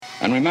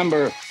And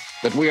remember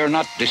that we are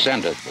not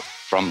descended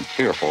from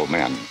fearful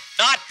men.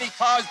 Not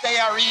because they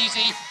are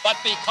easy, but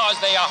because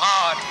they are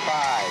hard.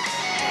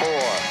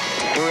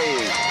 5, 4,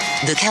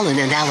 3. The Kellen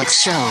and Alex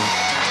Show. 0.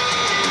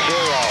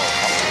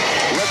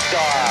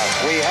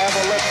 Liftoff. We have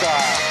a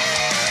liftoff.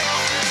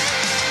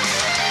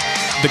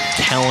 The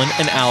Kellen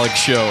and Alex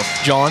Show.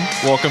 John,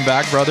 welcome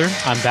back, brother.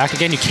 I'm back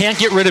again. You can't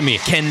get rid of me.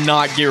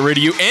 Cannot get rid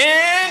of you.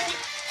 And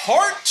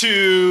part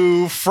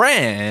two,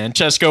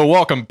 Francesco,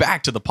 welcome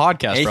back to the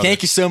podcast, Hey, brother.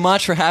 thank you so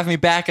much for having me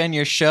back on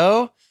your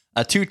show.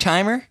 A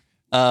two-timer.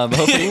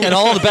 Hopefully, in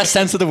all the best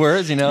sense of the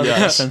words, you know, the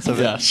best sense of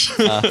it.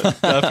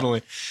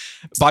 Definitely.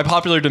 By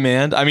popular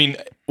demand. I mean,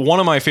 one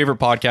of my favorite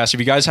podcasts. If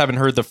you guys haven't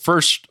heard the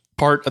first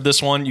part of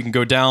this one, you can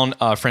go down.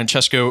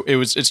 Francesco.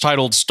 It's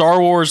titled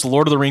Star Wars,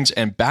 Lord of the Rings,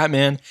 and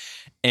Batman.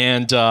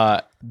 And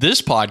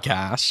this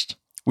podcast,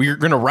 we're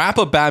going to wrap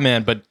up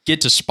Batman, but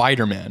get to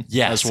Spider-Man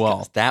as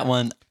well. That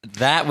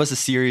was a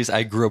series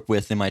I grew up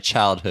with in my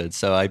childhood.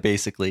 So I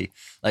basically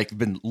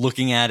been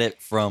looking at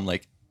it from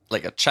like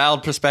a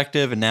child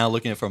perspective, and now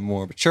looking at it from a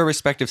more mature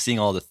perspective, seeing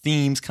all the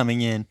themes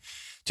coming in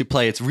to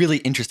play. It's really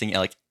interesting.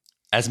 Like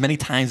as many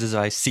times as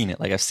I've seen it,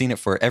 like I've seen it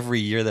for every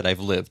year that I've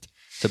lived.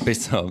 So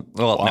based on,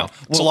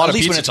 it's a lot of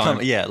pizza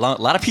time. A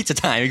lot of pizza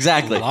time.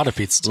 Exactly. A lot of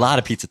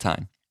pizza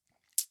time.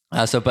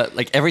 But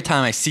like every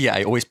time I see it,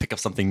 I always pick up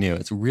something new.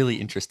 It's really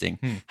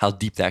interesting how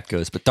deep that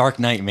goes. But Dark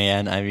Knight,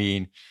 man, I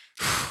mean,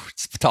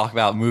 talk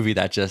about a movie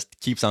that just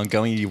keeps on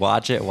going. You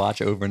watch it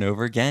over and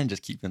over again,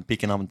 just keep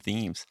picking on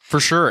themes. For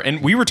sure.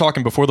 And we were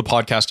talking before the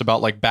podcast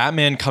about like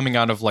Batman coming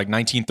out of like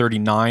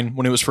 1939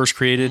 when it was first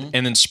created,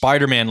 and then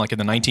Spider-Man like in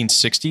the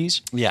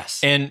 1960s. Yes.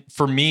 And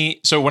for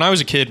me, so when I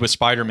was a kid with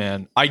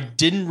Spider-Man, I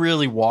didn't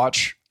really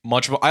watch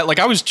much of it.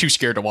 I was too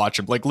scared to watch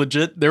him. Like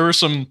legit, there were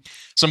some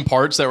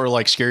parts that were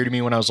like scary to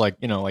me when I was like,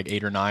 like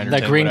 8 or 9 or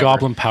that 10, Green whatever.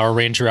 Goblin Power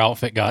Ranger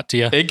outfit got to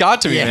you. It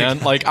got to me, man.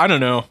 Like, I don't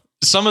know.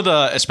 Some of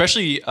the,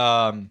 especially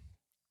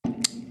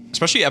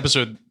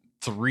episode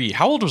 3.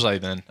 How old was I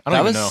then? I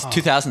don't even know. That was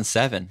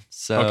 2007.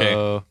 So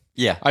okay.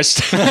 Yeah.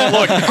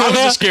 Look, I was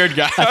a scared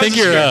guy. I think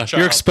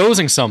you're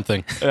exposing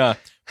something. Yeah.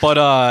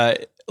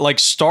 But like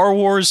Star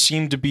Wars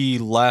seemed to be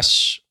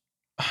less,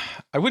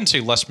 I wouldn't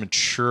say less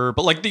mature,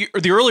 but like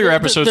the earlier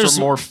episodes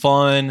were more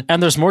fun.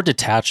 And there's more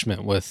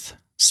detachment with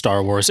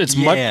Star Wars. It's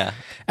much,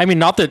 I mean,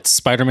 not that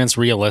Spider-Man's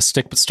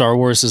realistic, but Star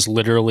Wars is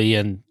literally,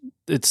 and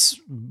it's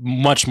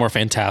much more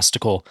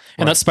fantastical.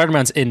 And that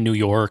Spider-Man's in New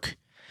York,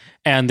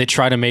 and they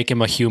try to make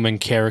him a human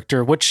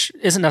character, which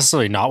isn't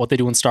necessarily not what they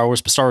do in Star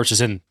Wars, but Star Wars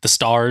is in the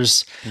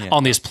stars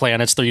on these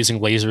planets. They're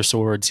using laser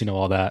swords,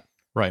 all that.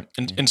 Right.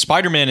 And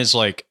Spider-Man is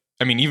like,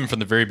 I mean, even from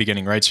the very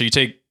beginning, right? So you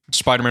take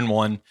Spider-Man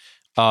 1,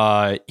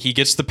 he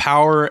gets the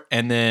power,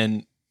 and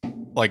then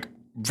like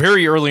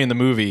very early in the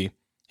movie,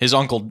 his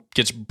uncle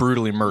gets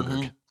brutally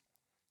murdered.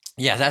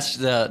 Yeah, that's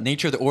the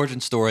nature of the origin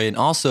story. And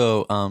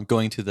also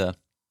going to the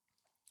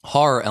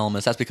horror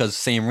elements, that's because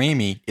Sam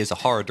Raimi is a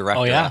horror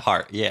director at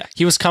heart. Yeah.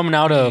 He was coming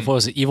out of, what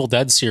was it, Evil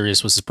Dead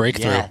series was his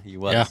breakthrough. Yeah, he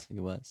was. He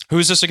was. Who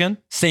is this again?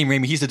 Sam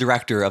Raimi. He's the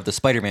director of the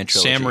Spider-Man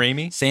trilogy. Sam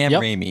Raimi? Sam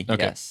Raimi,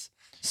 okay. Yes.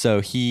 So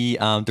he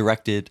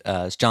directed,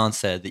 as John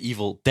said, the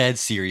Evil Dead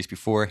series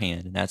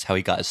beforehand, and that's how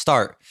he got his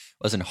start,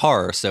 was in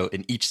horror. So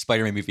in each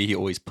Spider-Man movie, he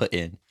always put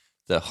in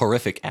the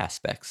horrific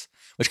aspects,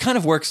 which kind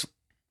of works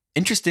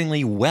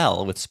interestingly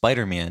well with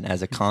Spider-Man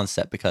as a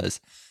concept,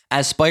 because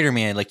as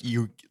Spider-Man, like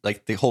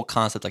the whole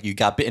concept, like you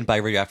got bitten by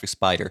a radioactive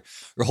spider,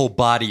 your whole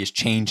body is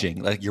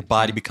changing. Like your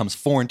body becomes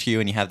foreign to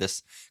you, and you have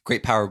this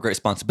great power, great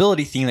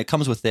responsibility theme that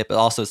comes with it. But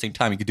also at the same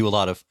time, you could do a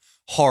lot of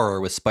horror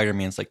with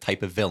Spider-Man's like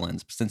type of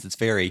villains, since it's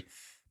very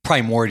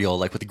primordial,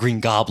 like with the Green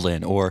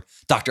Goblin or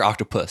Dr.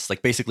 Octopus,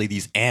 like basically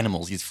these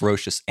animals, these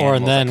ferocious animals. Or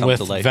and then that come with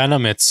to life.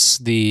 Venom, it's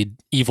the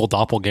evil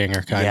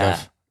doppelganger kind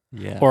of.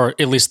 Yeah. Or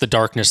at least the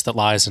darkness that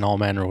lies in all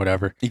men or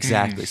whatever.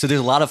 Exactly. So there's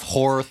a lot of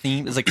horror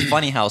themes. It's like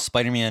funny how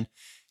Spider-Man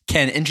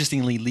can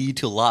interestingly lead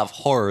to a lot of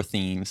horror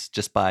themes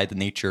just by the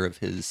nature of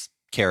his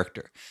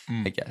character,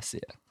 I guess. Yeah.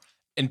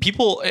 And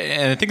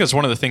I think that's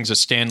one of the things that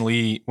Stan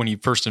Lee, when he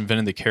first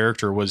invented the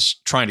character, was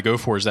trying to go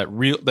for, is that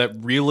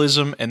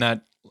realism and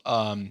that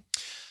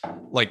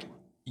like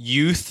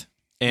youth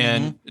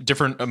and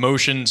different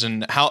emotions,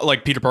 and how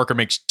like Peter Parker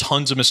makes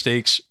tons of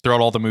mistakes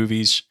throughout all the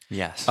movies.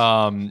 Yes.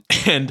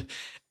 And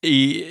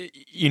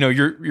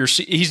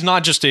he's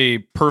not just a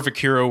perfect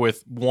hero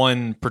with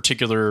one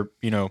particular,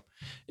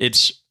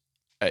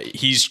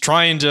 he's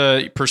trying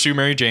to pursue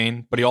Mary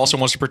Jane, but he also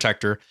wants to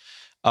protect her.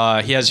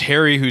 He has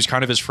Harry, who's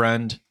kind of his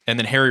friend, and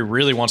then Harry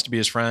really wants to be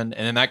his friend,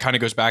 and then that kind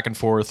of goes back and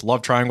forth.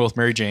 Love triangle with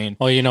Mary Jane.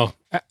 Well,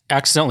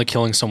 accidentally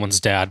killing someone's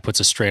dad puts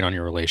a strain on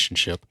your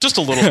relationship. Just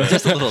a little bit.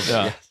 Just a little bit.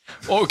 Yeah.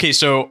 Well, okay,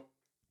 so,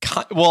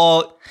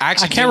 I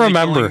can't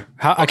remember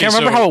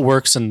how it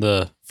works in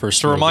the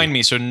first. So remind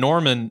me. So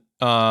Norman,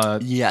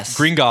 yes,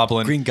 Green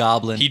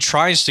Goblin. He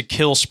tries to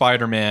kill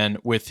Spider-Man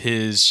with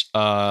his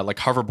like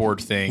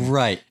hoverboard thing,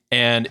 right?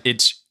 and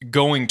it's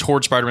going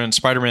towards Spider-Man.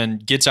 Spider-Man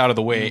gets out of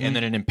the way, and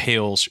then it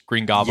impales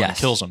Green Goblin and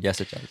kills him.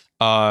 Yes, it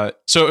does.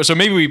 So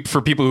maybe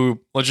for people who,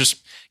 let's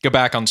just go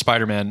back on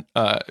Spider-Man,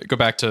 go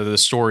back to the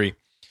story.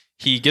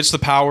 He gets the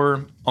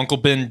power. Uncle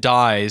Ben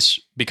dies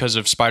because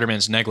of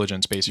Spider-Man's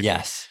negligence, basically.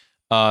 Yes.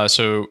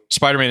 So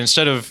Spider-Man,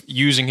 instead of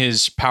using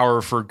his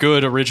power for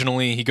good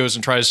originally, he goes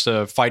and tries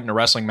to fight in a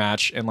wrestling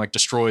match and like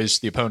destroys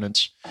the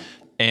opponents.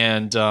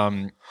 And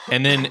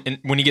then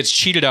when he gets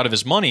cheated out of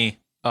his money,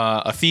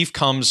 a thief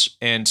comes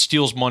and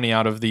steals money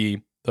out of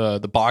the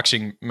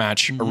boxing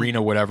match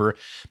arena, whatever.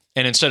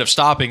 And instead of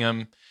stopping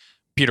him,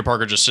 Peter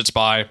Parker just sits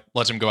by,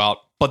 lets him go out.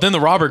 But then the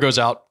robber goes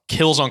out,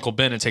 kills Uncle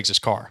Ben, and takes his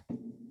car.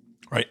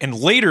 Right. And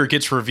later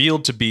gets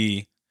revealed to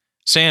be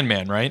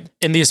Sandman, right?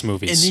 In these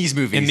movies.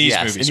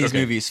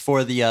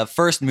 For the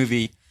first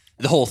movie,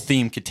 the whole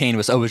theme contained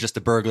was, it was just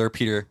a burglar.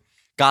 Peter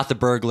got the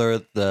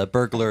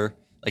burglar,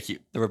 like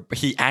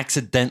he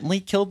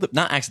accidentally killed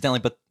not accidentally,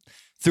 but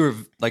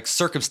through like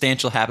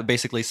circumstantial happen.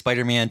 Basically,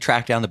 Spider-Man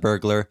tracked down the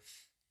burglar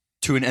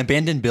to an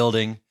abandoned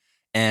building,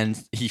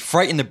 and he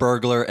frightened the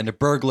burglar, and the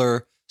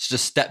burglar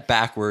just stepped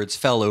backwards,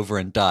 fell over,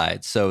 and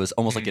died. So it was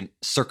almost like a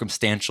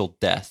circumstantial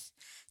death.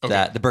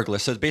 That the burglar.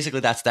 So basically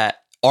that's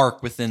that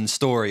arc within the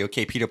story.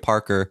 Okay, Peter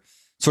Parker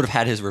sort of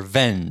had his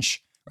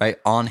revenge, right,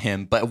 on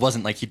him, but it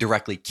wasn't like he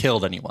directly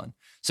killed anyone.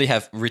 So you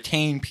have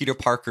retained Peter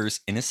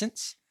Parker's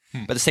innocence,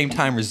 but at the same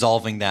time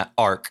resolving that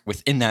arc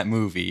within that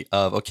movie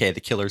of, okay,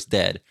 the killer's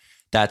dead.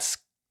 That's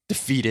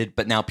defeated,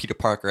 but now Peter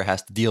Parker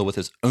has to deal with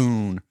his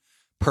own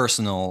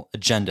personal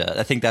agenda.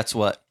 I think that's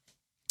what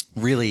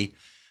really,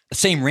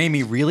 Sam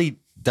Raimi really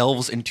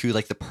delves into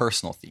like the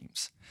personal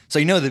themes. So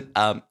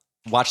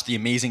watch the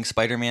Amazing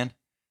Spider-Man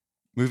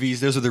movies.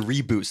 Those are the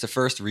reboots, the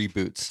first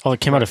reboots. Oh, it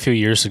came out a few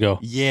years ago.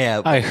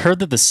 Yeah. I heard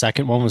that the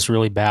second one was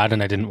really bad,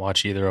 and I didn't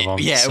watch either of them.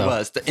 Yeah, it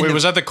was. Wait,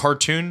 was that the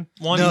cartoon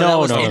one? No, that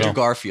was Andrew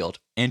Garfield.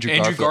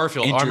 Andrew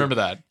Garfield. I remember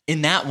that.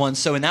 In that one,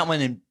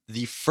 in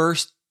the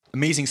first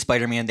Amazing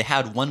Spider-Man, they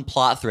had one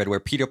plot thread where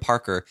Peter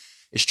Parker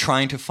is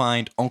trying to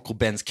find Uncle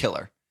Ben's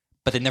killer,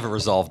 but they never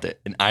resolved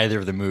it in either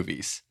of the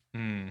movies.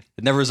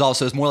 It never resolved,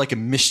 so it's more like a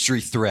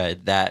mystery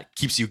thread that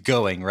keeps you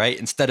going, right?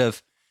 Instead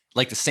of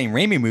like the same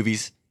Raimi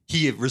movies,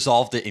 he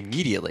resolved it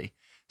immediately.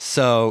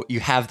 So you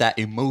have that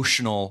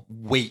emotional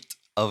weight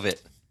of it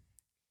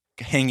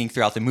hanging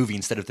throughout the movie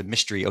instead of the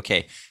mystery.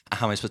 Okay,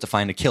 how am I supposed to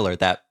find a killer?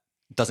 That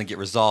doesn't get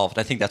resolved.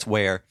 I think that's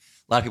where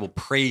a lot of people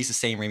praise the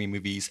same Raimi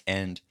movies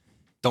and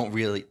don't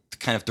really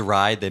kind of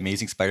deride the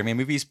Amazing Spider-Man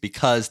movies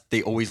because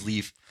they always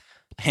leave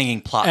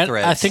hanging plot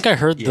threads. I think I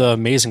heard the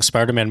Amazing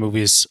Spider-Man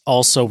movies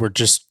also were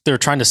they're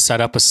trying to set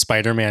up a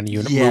Spider-Man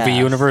movie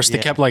universe. They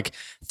kept like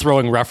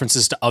throwing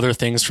references to other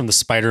things from the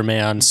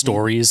Spider-Man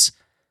stories.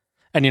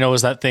 And it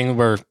was that thing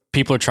where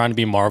people are trying to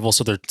be Marvel,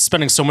 so they're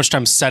spending so much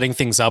time setting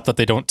things up that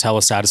they don't tell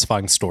a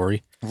satisfying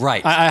story.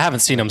 Right. I haven't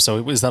seen them,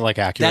 so is that like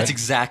accurate? That's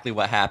exactly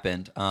what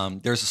happened.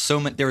 There was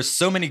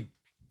so many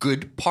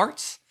good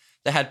parts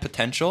that had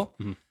potential.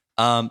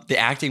 The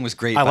acting was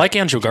great. I like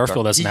Andrew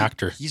Garfield as an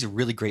actor. He's a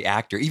really great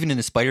actor. Even in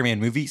the Spider-Man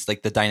movies,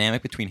 like the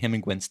dynamic between him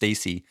and Gwen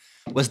Stacy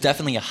was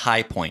definitely a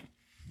high point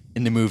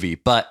in the movie.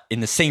 But in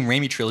the same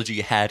Raimi trilogy,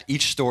 you had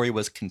each story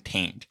was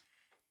contained.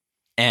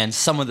 And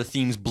some of the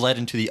themes bled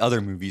into the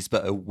other movies,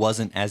 but it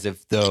wasn't as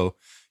if though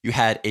you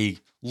had a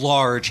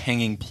large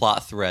hanging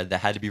plot thread that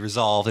had to be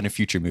resolved in a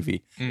future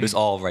movie. It was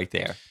all right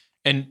there.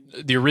 And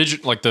the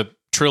original, like the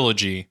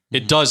trilogy,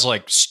 it does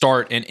like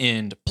start and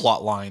end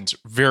plot lines.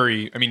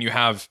 You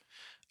have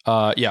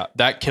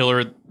that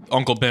killer,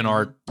 Uncle Ben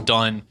are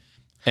done.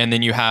 And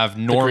then you have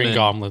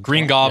Norman,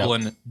 Green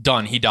Goblin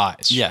done. He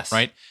dies. Yes.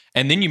 Right.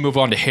 And then you move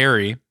on to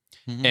Harry.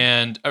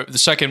 And the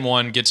second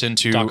one gets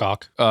into Doc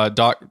Ock.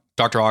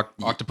 Dr.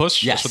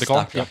 Octopus. Yes, That's what they call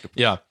him. Dr. Octopus.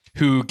 Yeah.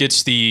 Who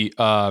gets the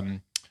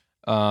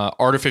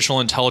artificial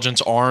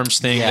intelligence arms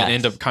thing that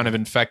end up kind of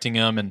infecting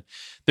him. And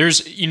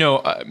there's,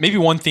 maybe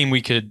one theme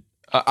we could,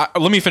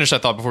 let me finish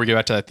that thought before we get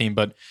back to that theme.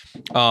 But,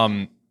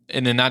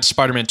 and then that's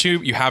Spider-Man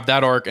 2. You have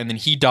that arc, and then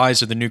he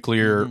dies at the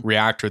nuclear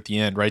reactor at the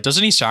end, right?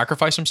 Doesn't he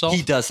sacrifice himself?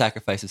 He does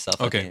sacrifice himself.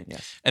 Okay. At the end,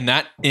 yes. And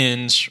that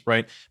ends,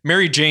 right?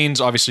 Mary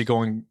Jane's obviously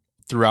going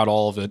throughout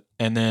all of it.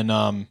 And then,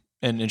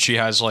 and she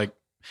has like,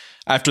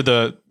 after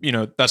the,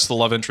 that's the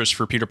love interest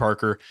for Peter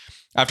Parker.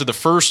 After the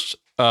first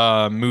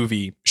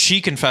movie,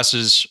 she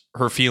confesses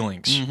her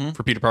feelings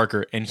for Peter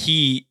Parker. And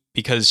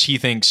because he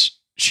thinks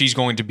she's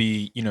going to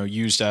be,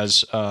 used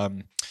as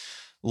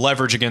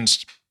leverage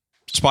against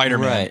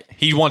Spider-Man. Right.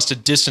 He wants to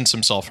distance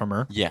himself from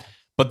her. Yeah.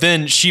 But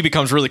then she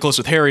becomes really close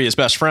with Harry, his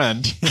best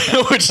friend,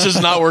 which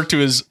does not work to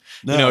his,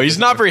 he's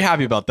not very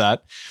happy about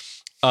that.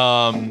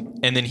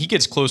 And then he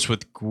gets close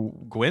with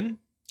Gwen.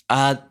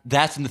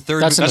 That's in the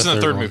third. That's in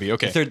the third movie.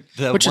 Okay,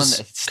 which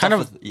is kind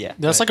of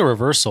That's like a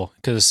reversal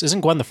because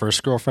isn't Gwen the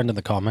first girlfriend in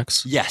the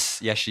comics?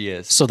 Yes, she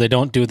is. So they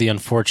don't do the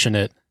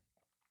unfortunate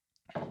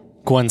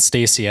Gwen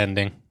Stacy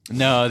ending.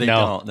 No, they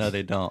don't. No,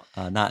 they don't.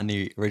 Not in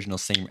the original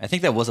same. I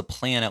think that was a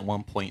plan at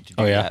one point to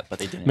do that, but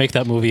they didn't. Make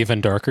that movie even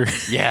darker.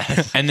 Yeah.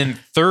 And then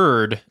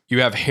third,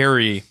 you have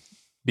Harry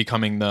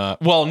becoming the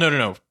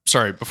no.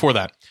 Sorry, before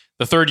that.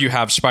 The third, you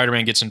have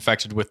Spider-Man gets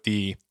infected with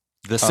the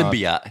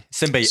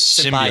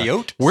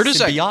symbiote. Where does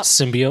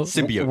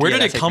Symbiote. Where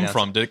did it come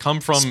from? Did it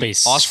come from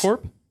Space.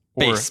 Oscorp?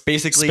 Or-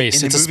 Basically,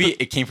 Space. in the It's a movie,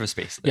 it came from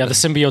space. Yeah, the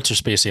symbiotes are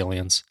space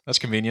aliens. That's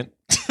convenient.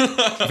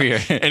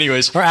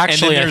 Anyways, Or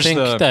actually, and then I think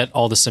there's that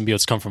all the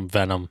symbiotes come from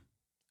Venom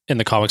in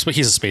the comics, but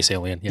he's a space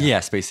alien.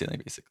 Yeah, space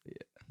alien, basically.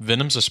 Yeah.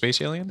 Venom's a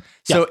space alien.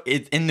 So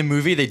in the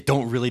movie, they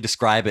don't really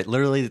describe it.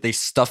 Literally, they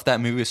stuffed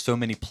that movie with so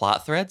many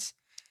plot threads.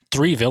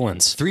 3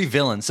 villains. 3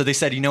 villains. So they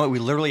said, you know what? We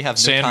literally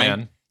have no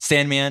time.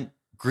 Sandman,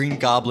 Green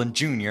Goblin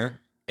Jr.,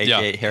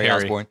 aka Harry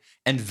Osborn,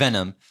 and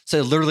Venom. So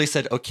they literally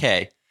said,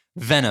 okay,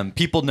 Venom.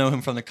 People know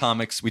him from the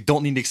comics. We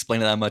don't need to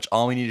explain it that much.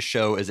 All we need to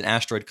show is an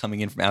asteroid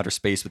coming in from outer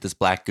space with this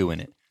black goo in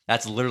it.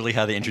 That's literally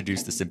how they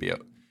introduced the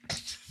symbiote.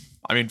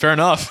 I mean, fair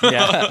enough.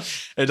 Yeah.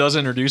 It does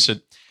introduce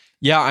it.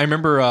 Yeah, I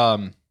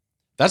remember.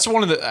 That's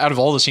one of the out of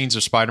all the scenes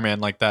of Spider-Man,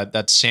 like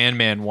that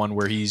Sandman one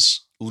where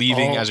he's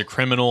leaving as a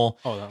criminal.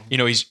 Oh, no. You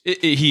know,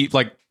 he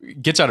like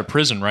gets out of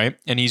prison, right?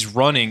 And he's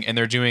running, and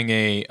they're doing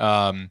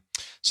a.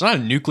 It's not a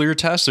nuclear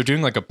test. They're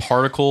doing like a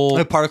particle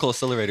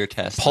accelerator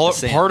test.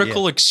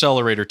 Particle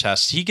accelerator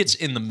test. He gets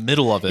in the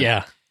middle of it.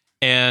 Yeah.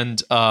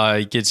 And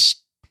gets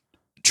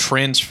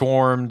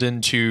transformed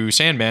into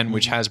Sandman,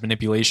 which has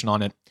manipulation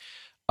on it.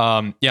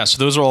 So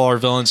those are all our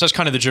villains. That's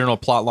kind of the general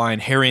plot line.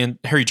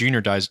 Harry Jr.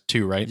 dies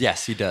too, right?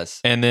 Yes, he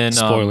does. And then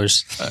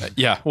spoilers.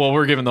 Well,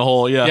 we're giving the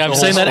whole I'm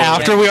saying that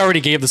after we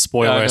already gave the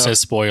spoiler. I said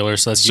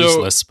spoilers, so that's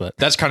useless. But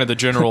that's kind of the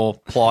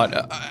general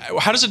plot.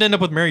 How does it end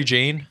up with Mary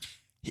Jane?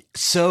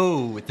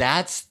 So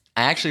I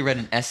actually read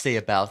an essay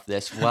about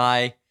this.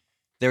 Why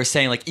they were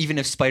saying like even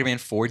if Spider-Man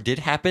 4 did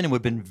happen, it would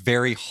have been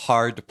very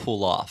hard to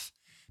pull off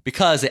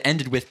because it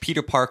ended with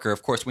Peter Parker.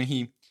 Of course, when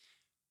he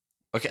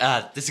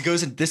this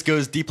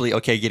goes deeply.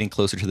 Okay, getting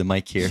closer to the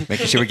mic here,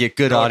 making sure we get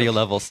good audio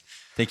levels.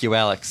 Thank you,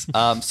 Alex.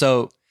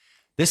 So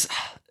this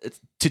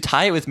to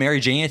tie it with Mary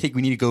Jane, I think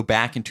we need to go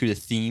back into the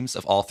themes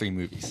of all 3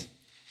 movies,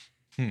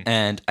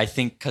 and I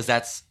think because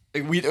that's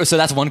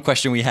one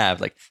question we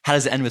have. Like, how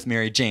does it end with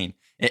Mary Jane?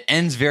 It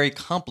ends very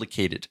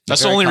complicated.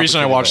 That's the only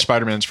reason I watch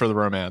Spider-Man's for the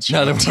romance.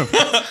 No,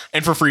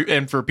 and for free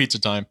and for pizza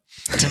time.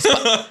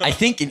 I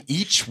think in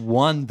each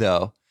one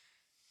though,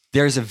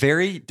 there's a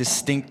very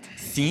distinct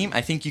theme.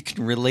 I think you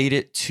can relate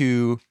it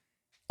to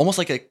almost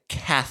like a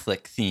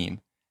Catholic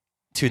theme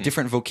to a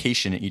different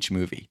vocation in each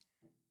movie,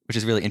 which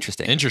is really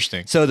interesting.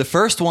 Interesting. So the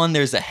first one,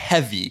 there's a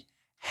heavy,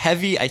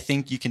 I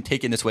think you can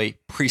take it in this way,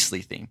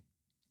 priestly theme.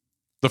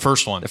 The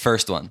first one.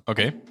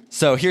 Okay.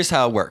 So here's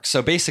how it works.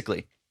 So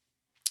basically,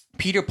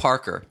 Peter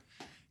Parker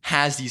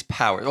has these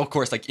powers. Of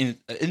course, like in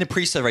the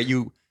priesthood, right?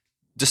 You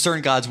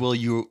discern God's will.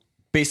 You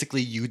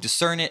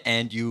discern it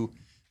and you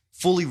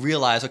fully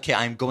realize, okay,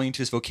 I'm going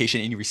to this vocation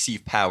and you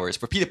receive powers.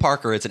 For Peter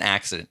Parker, it's an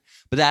accident.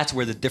 But that's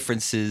where the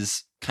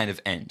differences kind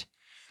of end.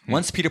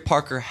 Once Peter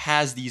Parker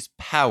has these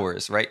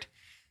powers, right?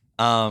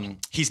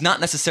 He's not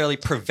necessarily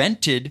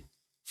prevented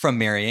from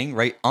marrying,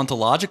 right?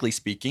 Ontologically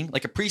speaking.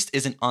 Like a priest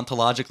isn't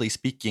ontologically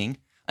speaking.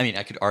 I mean,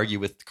 I could argue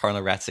with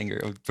Cardinal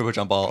Ratzinger, Pope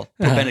John Paul, Pope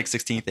Benedict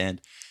XVI,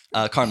 and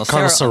Cardinal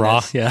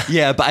Sarah.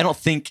 Yeah, but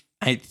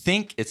I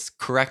think it's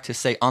correct to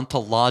say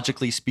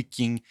ontologically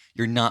speaking,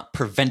 you're not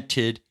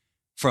prevented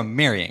from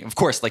marrying. Of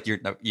course, like you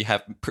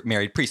have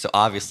married priests, so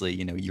obviously,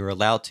 you're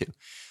allowed to.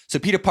 So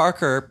Peter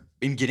Parker,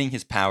 in getting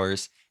his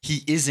powers,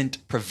 he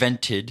isn't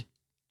prevented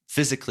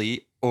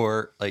physically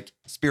or like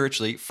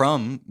spiritually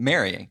from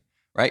marrying,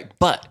 right?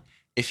 But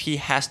if he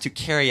has to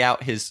carry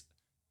out his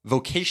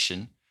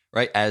vocation,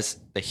 right, as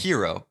the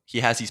hero, he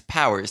has these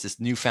powers, this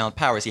newfound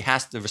powers. He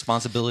has the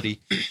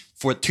responsibility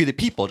to the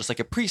people, just like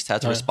a priest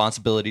has a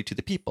responsibility to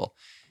the people.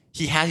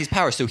 He has these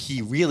powers, so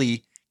he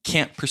really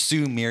can't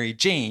pursue Mary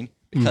Jane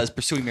because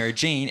pursuing Mary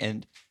Jane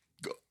and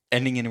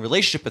ending in a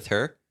relationship with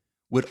her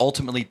would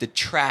ultimately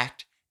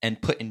detract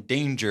and put in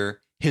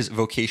danger his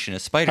vocation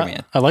as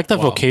Spider-Man. I like that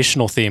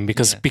vocational theme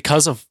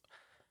because of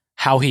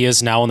how he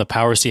is now and the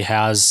powers he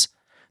has.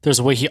 There's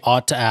a way he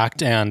ought to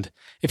act, and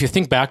if you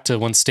think back to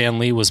when Stan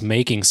Lee was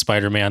making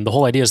Spider-Man, the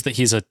whole idea is that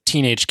he's a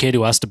teenage kid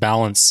who has to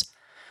balance,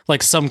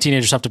 like some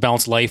teenagers have to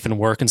balance life and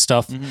work and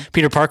stuff.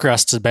 Peter Parker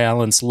has to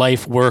balance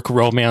life, work,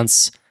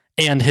 romance,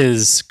 and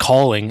his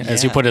calling,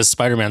 as you put as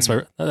Spider-Man.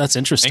 So that's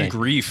interesting. And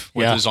grief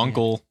with his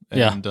uncle.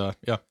 And,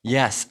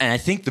 Yes, and I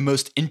think the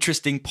most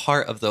interesting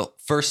part of the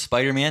first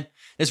Spider-Man,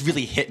 this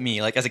really hit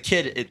me. Like as a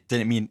kid, it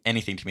didn't mean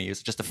anything to me. It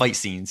was just the fight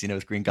scenes,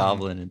 with Green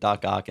Goblin and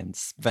Doc Ock and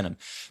Venom.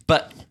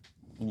 But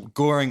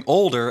growing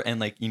older and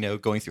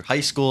going through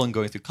high school and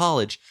going through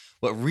college,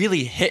 what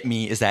really hit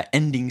me is that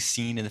ending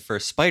scene in the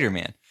first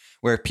Spider-Man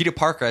where Peter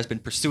Parker has been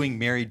pursuing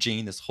Mary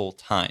Jane this whole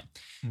time.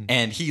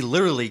 And he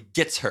literally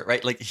gets her,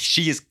 right? Like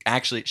she's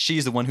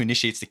the one who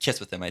initiates the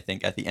kiss with him, I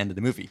think, at the end of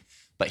the movie.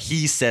 But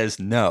he says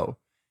no.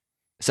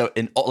 So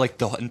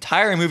the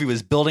entire movie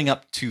was building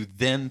up to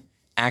them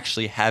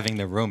actually having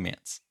their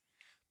romance.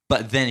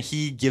 But then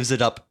he gives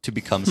it up to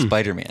become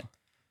Spider-Man.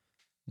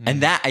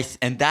 And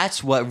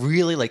that's what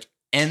really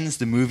ends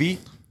the movie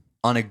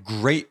on a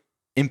great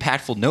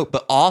impactful note,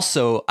 but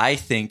also I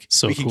think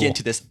we can cool. get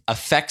into this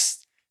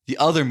affects the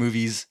other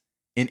movies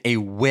in a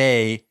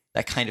way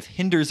that kind of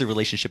hinders the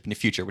relationship in the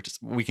future, which is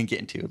we can get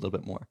into a little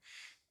bit more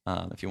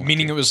if you want.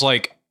 Meaning it was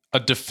like a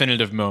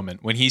definitive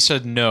moment when he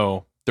said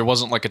no. There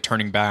wasn't like a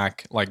turning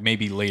back, like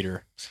maybe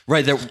later.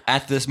 Right there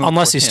at this moment,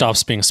 unless he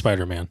stops being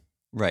Spider-Man.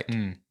 Right,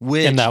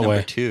 which in that number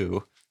way.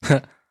 2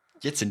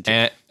 gets into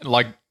And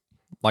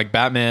like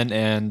Batman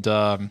and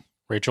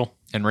Rachel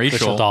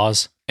Rachel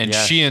Dawes. And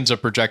Yes. she ends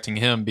up rejecting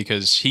him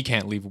because he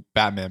can't leave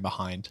Batman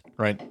behind,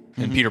 right?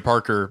 And Peter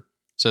Parker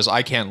says,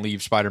 I can't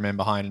leave Spider-Man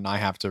behind and I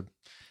have to,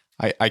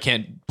 I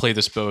can't play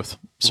this both.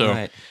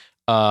 So,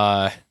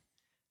 Right.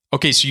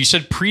 Okay, so you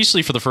said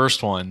Priestley for the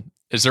first one.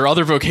 Is there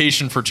other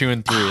vocation for 2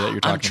 and 3 that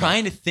you're talking I'm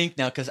trying to think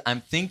now because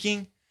I'm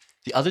thinking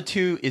the other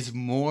 2 is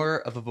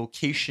more of a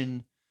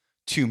vocation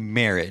to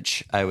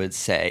marriage, I would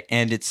say.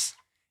 And it's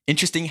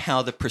interesting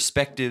how the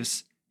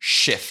perspectives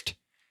shift,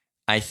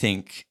 I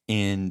think,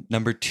 in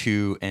number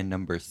 2 and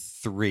number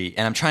 3.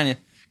 And I'm trying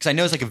to, because I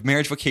know it's like a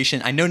marriage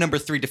vocation. I know number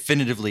 3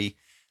 definitively,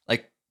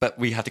 but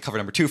we have to cover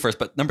number 2 first.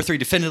 But number 3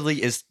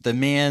 definitively is the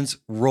man's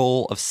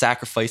role of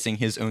sacrificing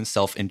his own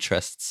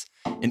self-interests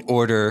in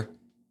order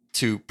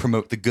to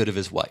promote the good of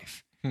his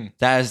wife.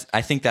 That is,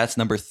 I think that's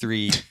number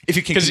 3. If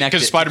you can connect it.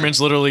 Because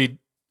Spider-Man's literally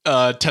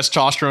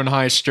testosterone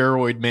high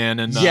steroid man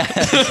and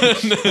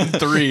and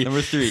 3.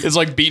 Number 3 is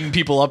like beating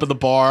people up at the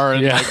bar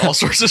and like all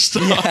sorts of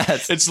stuff.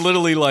 Yes. It's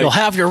literally like You'll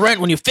have your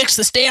rent when you fix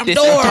this damn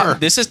door.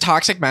 This is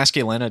toxic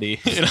masculinity.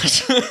 You know?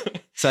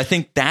 So I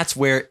think that's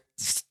where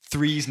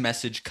 3's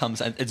message comes.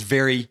 And it's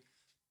very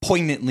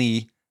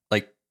poignantly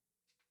like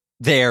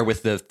there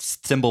with the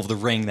symbol of the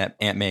ring that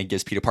Aunt May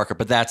gives Peter Parker.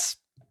 But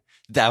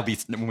that'll be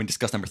when we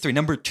discuss number 3.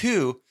 Number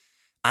 2,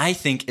 I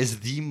think, is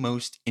the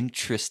most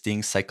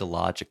interesting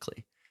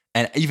psychologically.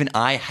 And even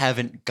I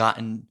haven't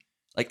gotten,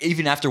 like,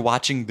 even after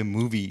watching the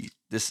movie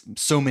this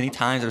so many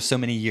times or so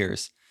many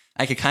years,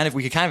 we could kind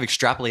of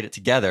extrapolate it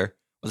together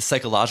what the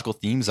psychological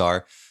themes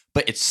are.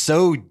 But it's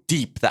so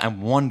deep that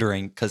I'm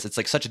wondering, because it's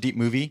like such a deep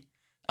movie,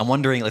 I'm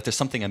wondering like there's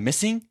something I'm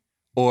missing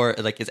or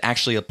like it's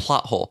actually a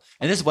plot hole.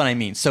 And this is what I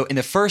mean. So in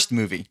the first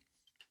movie,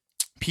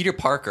 Peter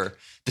Parker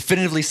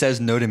definitively says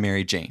no to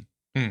Mary Jane.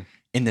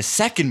 In the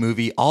second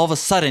movie, all of a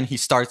sudden he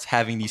starts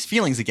having these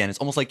feelings again. It's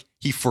almost like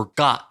he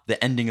forgot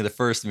the ending of the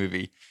first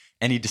movie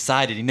and he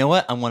decided, you know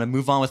what? I want to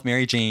move on with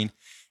Mary Jane.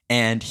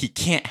 And he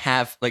can't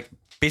have, like,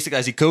 basically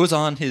as he goes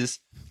on his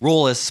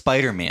role as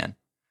Spider-Man,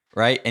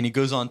 right? And he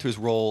goes on to his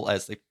role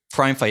as like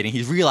crime fighting,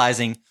 he's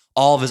realizing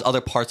all of his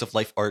other parts of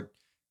life are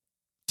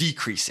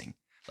decreasing.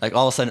 Like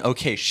all of a sudden,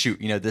 okay, shoot,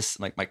 you know, this,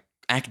 like my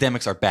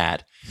academics are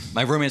bad.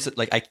 My romance,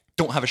 like I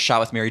don't have a shot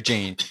with Mary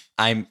Jane.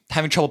 I'm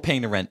having trouble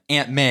paying the rent.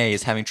 Aunt May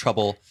is having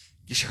trouble.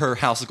 Her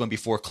house is going to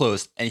be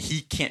foreclosed. And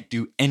he can't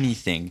do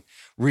anything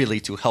really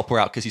to help her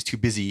out because he's too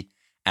busy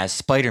as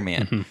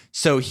Spider-Man.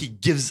 So he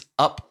gives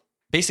up,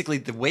 basically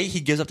the way he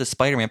gives up the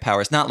Spider-Man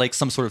power is not like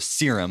some sort of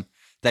serum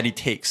that he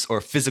takes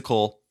or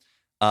physical,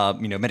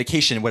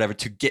 medication, whatever,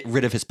 to get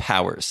rid of his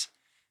powers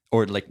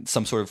or like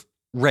some sort of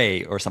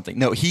ray or something.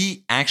 No,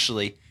 he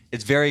actually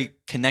is very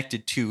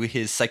connected to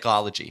his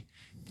psychology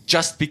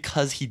just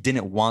because he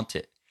didn't want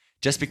it.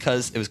 Just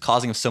because it was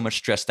causing him so much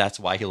stress, that's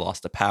why he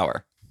lost the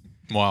power.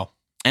 Wow.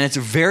 And it's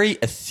a very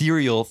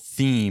ethereal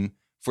theme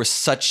for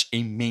such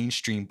a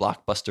mainstream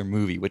blockbuster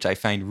movie, which I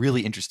find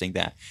really interesting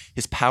that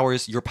his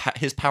powers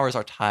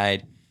are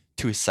tied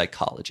to his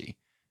psychology,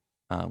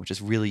 which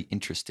is really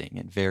interesting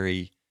and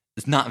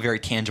it's not very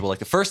tangible. Like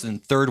the first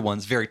and third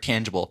one's very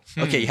tangible.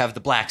 Okay, you have the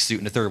black suit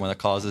in the third one that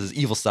causes his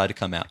evil side to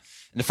come out.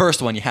 In the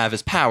first one, you have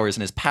his powers,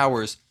 and his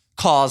powers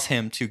cause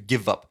him to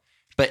give up.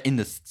 But in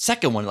the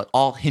second one, like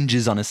all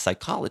hinges on his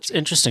psychology. It's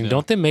interesting.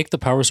 Don't they make the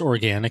powers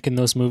organic in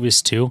those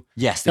movies too?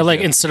 Yes. They're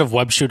like instead of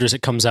web shooters,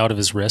 it comes out of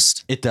his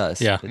wrist. It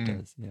does. Yeah. It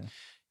does. Yeah.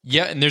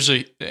 Yeah,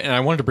 and I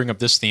wanted to bring up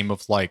this theme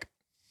of like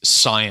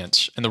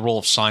science and the role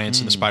of science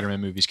in the Spider-Man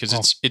movies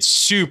because it's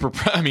super.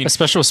 I mean,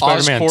 especially with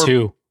Spider-Man Oscorp,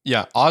 2.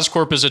 Yeah,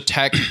 Oscorp is a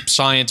tech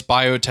science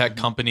biotech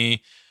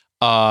company.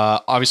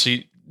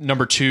 Obviously,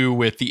 number 2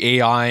 with the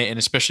AI and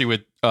especially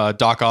with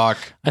Doc Ock.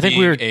 I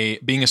think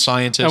being a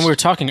scientist. And we were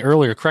talking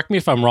earlier. Correct me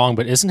if I'm wrong,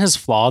 but isn't his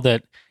flaw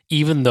that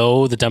even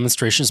though the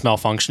demonstration is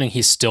malfunctioning,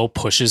 he still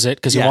pushes it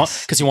because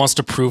he wants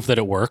to prove that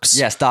it works?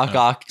 Yes, Doc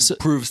Ock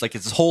proves like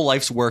it's his whole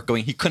life's work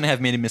going. He couldn't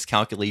have made a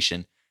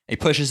miscalculation. He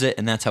pushes it,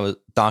 and that's how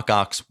Doc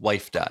Ock's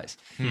wife dies,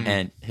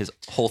 and his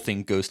whole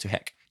thing goes to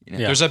heck. You know?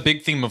 There's that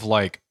big theme of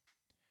like,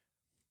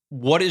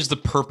 what is the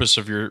purpose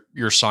of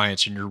your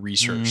science and your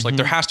research? Like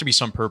there has to be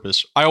some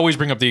purpose. I always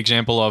bring up the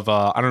example of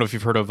I don't know if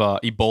you've heard of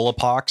Ebola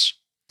pox.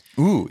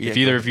 Ooh, yeah. If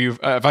either of you,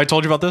 have I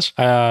told you about this?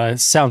 It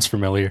sounds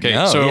familiar. Okay,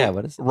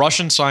 what is it?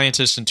 Russian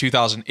scientists in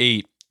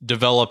 2008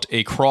 developed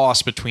a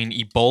cross between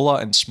Ebola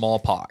and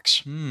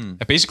smallpox.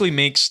 It basically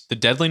makes the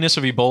deadliness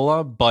of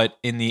Ebola, but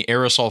in the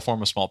aerosol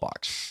form of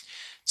smallpox.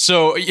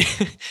 So,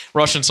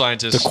 Russian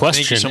scientists. The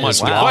question thank you so much. is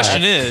The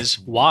question is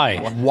why?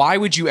 Why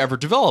would you ever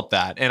develop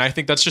that? And I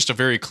think that's just a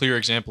very clear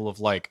example of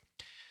like,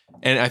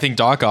 and I think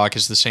Doc Ock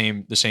is the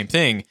same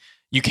thing.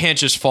 you can't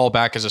just fall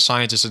back as a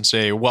scientist and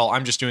say, well,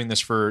 I'm just doing this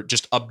for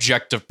just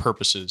objective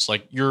purposes.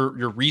 Like your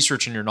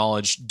research and your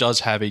knowledge does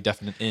have a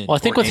definite end. Well, I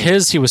think with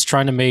his, he was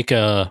trying to make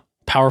a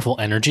powerful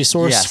energy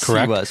source, Yes,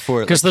 correct? he was.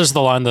 Because there's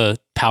the line, the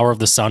power of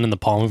the sun in the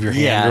palm of your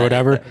hand or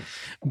whatever.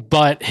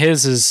 But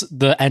his is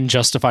the end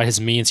justify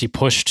his means. He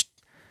pushed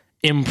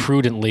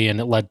imprudently and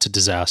it led to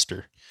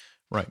disaster.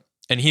 Right.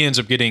 And he ends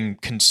up getting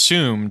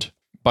consumed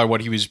by what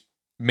he was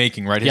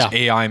making, right? His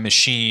AI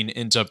machine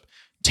ends up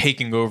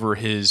taking over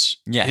his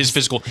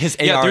physical... His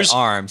AR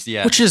arms,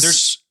 Which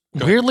is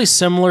weirdly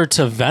similar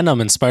to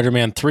Venom in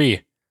Spider-Man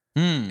 3.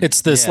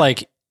 It's this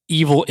like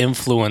evil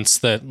influence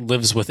that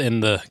lives within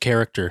the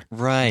character.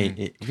 Right.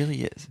 It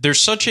really is. There's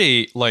such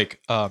a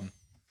like I'm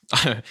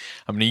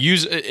going to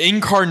use an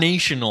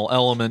incarnational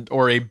element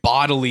or a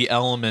bodily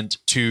element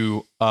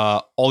to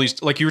all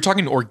these, like you were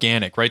talking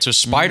organic, right? So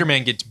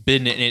Spider-Man gets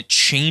bitten and it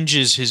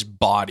changes his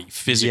body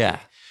physically,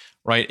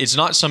 right? It's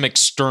not some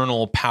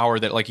external power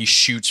that like he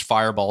shoots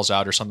fireballs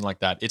out or something like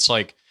that. It's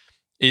like,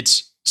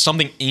 it's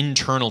something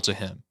internal to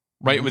him.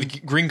 Right,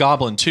 with Green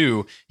Goblin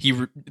too,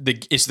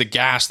 it's the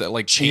gas that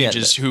like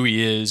changes who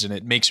he is, and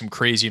it makes him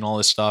crazy and all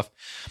this stuff.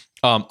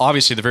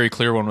 Obviously, the very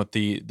clear one with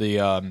the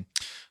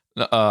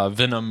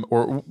Venom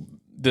or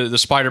the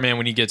Spider-Man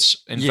when he gets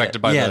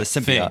infected by the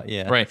symbiote,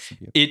 thing, right?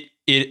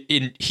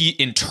 He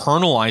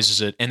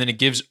internalizes it, and then it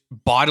gives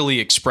bodily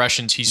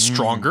expressions. He's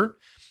stronger.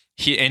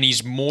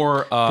 He's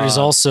more. But he's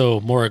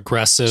also more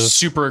aggressive,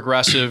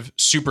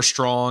 super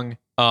strong.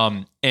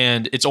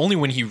 And it's only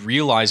when he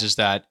realizes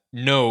that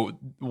no,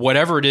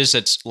 whatever it is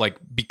that's like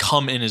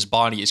become in his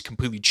body is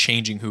completely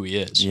changing who he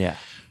is. Yeah.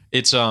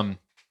 It's a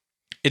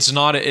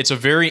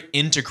very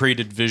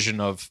integrated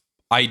vision of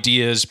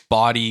ideas,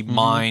 body,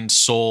 mind,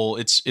 soul.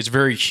 It's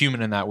very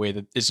human in that way,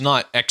 that it's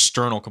not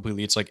external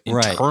completely. It's like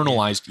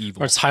internalized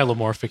evil. Or it's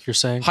hylomorphic, you're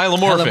saying?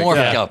 Hylomorphic.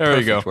 Yeah. There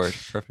we go.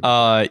 Perfect.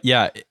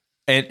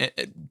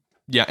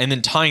 And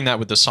then tying that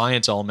with the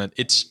science element,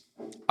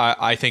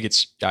 I think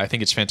it's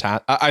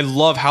fantastic. I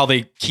love how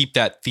they keep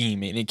that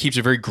theme, and it keeps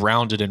it very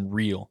grounded and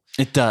real.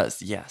 It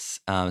does,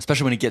 yes.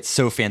 Especially when it gets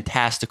so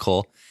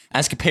fantastical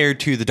as compared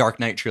to the Dark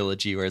Knight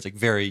trilogy, where it's like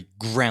very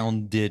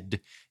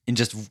grounded in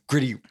just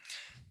gritty.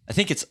 I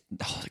think it's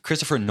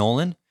Christopher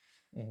Nolan.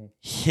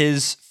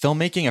 His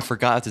filmmaking, I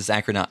forgot if this is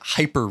accurate or not,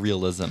 hyper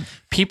realism.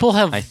 People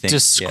have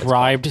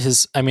described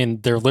his. I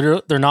mean, they're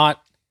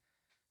not.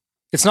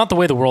 It's not the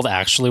way the world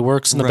actually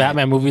works in the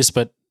Batman movies,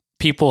 but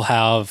people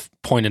have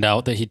pointed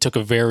out that he took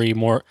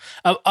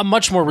a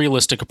much more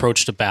realistic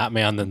approach to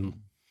Batman than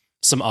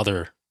some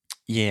other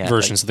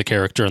versions of the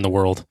character in the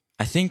world.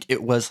 I think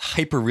it was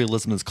hyper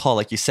realism is called,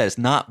 like you said. It's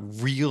not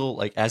real,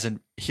 like as in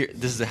here.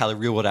 This is how the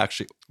real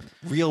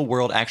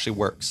world actually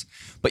works.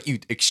 But you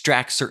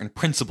extract certain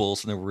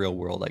principles in the real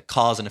world, like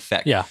cause and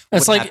effect. Yeah,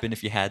 what would happen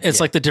if you had? It's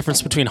like the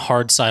difference between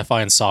hard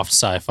sci-fi and soft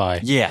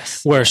sci-fi.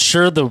 Yes, where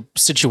sure the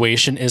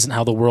situation isn't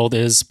how the world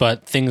is,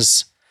 but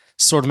things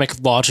sort of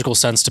make logical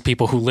sense to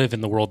people who live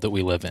in the world that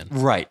we live in.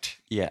 Right.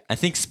 Yeah. I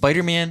think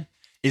Spider-Man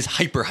is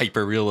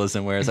hyper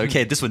realism, whereas,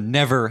 okay, this would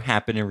never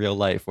happen in real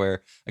life,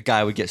 where a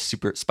guy would get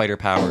super spider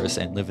powers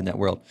and live in that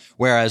world.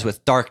 Whereas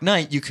with Dark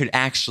Knight, you could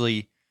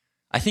actually,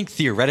 I think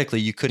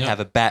theoretically, you could have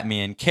a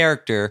Batman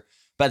character,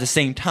 but at the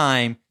same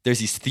time, there's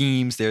these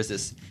themes, there's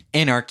this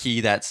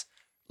anarchy that's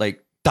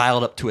like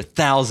dialed up to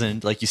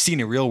 1,000, like you see in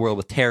the real world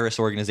with terrorist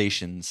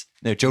organizations.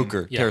 No,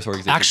 Joker, terrorist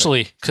organizations.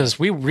 Actually, because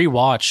we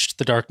rewatched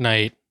The Dark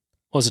Knight,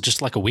 was it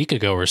just like a week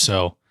ago or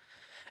so?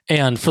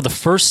 And for the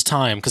first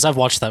time, because I've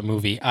watched that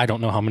movie, I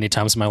don't know how many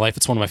times in my life,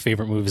 it's one of my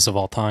favorite movies of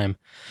all time.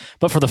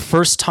 But for the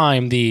first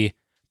time, the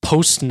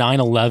post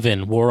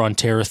 9/11 war on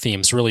terror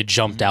themes really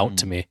jumped out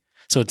to me.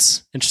 So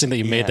it's interesting that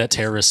you made that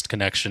terrorist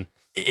connection.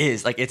 It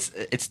is like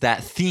it's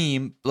that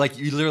theme. Like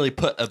you literally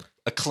put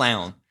a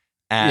clown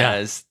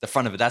as the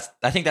front of it.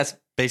 I think that's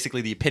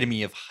basically the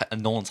epitome of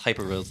Nolan's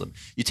hyperrealism.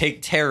 You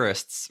take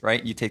terrorists,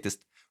 right? You take this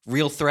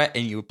real threat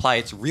and you apply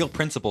its real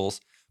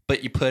principles,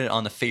 but you put it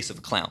on the face of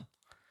a clown,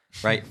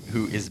 right?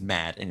 Who is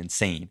mad and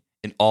insane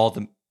in all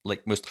the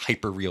like most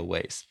hyper real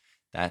ways.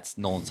 That's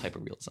Nolan's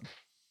hyperrealism.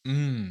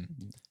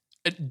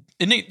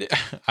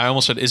 I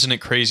almost said, isn't it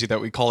crazy that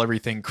we call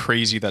everything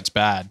crazy that's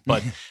bad?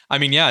 But I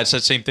mean, yeah, it's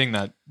that same thing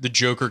that the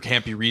Joker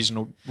can't be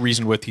reasoned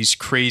with. He's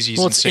crazy.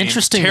 He's insane. It's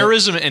interesting.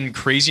 Terrorism and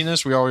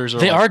craziness, we always are.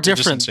 They are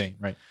different, insane,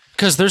 right?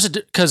 Because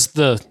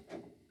the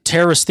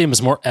terrorist theme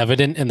is more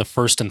evident in the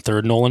first and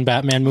third Nolan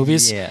Batman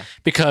movies. Yeah.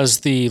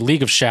 Because the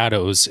League of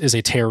Shadows is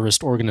a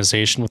terrorist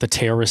organization with a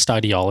terrorist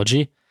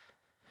ideology,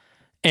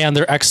 and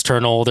they're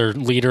external. Their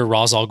leader,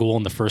 Ra's al Ghul,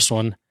 in the first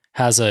one,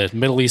 has a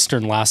Middle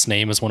Eastern last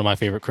name, as one of my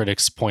favorite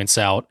critics points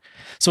out.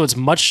 So it's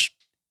much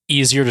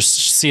easier to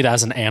see it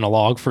as an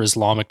analog for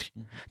Islamic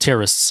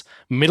terrorists.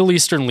 Middle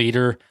Eastern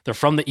leader, they're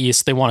from the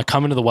East. They want to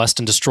come into the West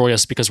and destroy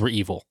us because we're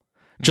evil,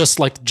 just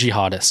like the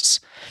jihadists.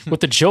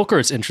 With the Joker,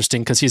 it's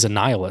interesting because he's a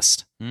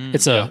nihilist.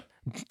 It's a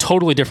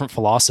totally different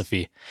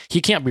philosophy. He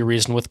can't be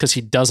reasoned with because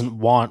he doesn't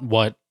want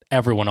what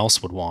everyone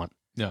else would want.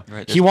 Yeah,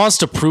 Right. He wants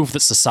to prove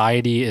that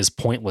society is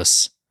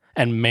pointless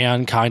and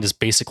mankind is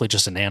basically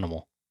just an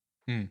animal.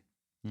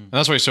 And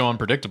that's why he's so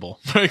unpredictable,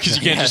 right? Because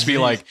you can't just be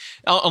like,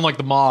 unlike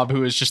the Mob,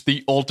 who is just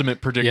the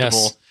ultimate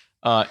predictable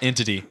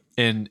entity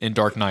in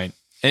Dark Knight.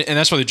 And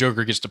that's why the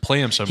Joker gets to play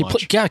him so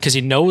much. Because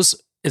he knows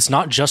it's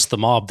not just the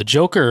Mob. The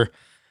Joker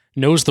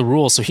knows the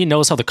rules, so he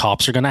knows how the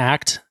cops are going to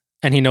act,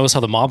 and he knows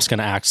how the mob's going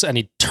to act, and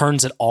he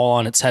turns it all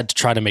on its head to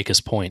try to make his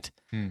point.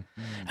 And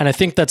I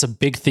think that's a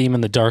big theme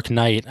in The Dark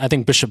Knight. I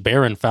think Bishop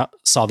Barron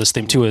saw this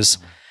theme too, is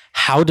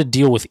how to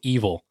deal with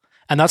evil.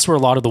 And that's where a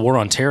lot of the War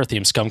on Terror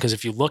themes come, because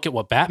if you look at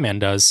what Batman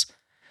does,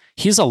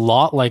 he's a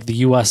lot like the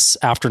U.S.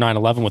 after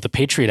 9/11 with the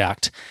Patriot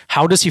Act.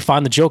 How does he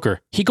find the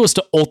Joker? He goes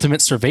to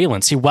ultimate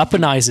surveillance. He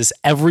weaponizes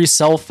every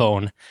cell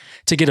phone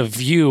to get a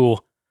view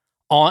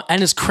on,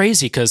 and it's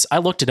crazy because I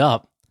looked it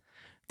up.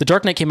 The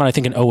Dark Knight came out, I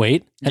think, in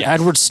 2008, and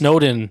Edward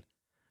Snowden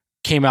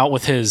came out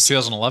with his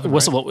 2011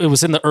 whistle. Right? It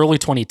was in the early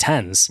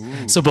 2010s.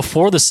 Ooh. So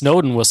before the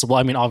Snowden whistle,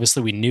 I mean,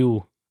 obviously we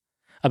knew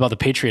about the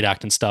Patriot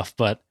Act and stuff,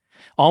 but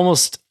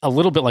almost a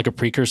little bit like a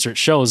precursor, it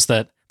shows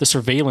that the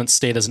surveillance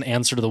state as an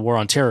answer to the War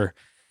on Terror,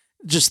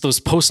 just those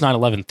post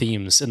 9/11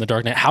 themes in The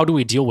Dark Knight. How do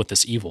we deal with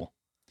this evil?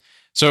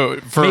 So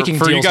for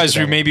you guys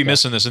who may be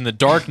missing this, in The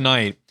Dark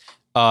Knight,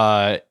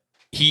 Batman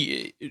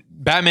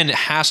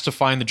has to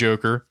find the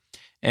Joker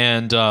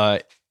and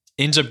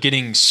ends up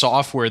getting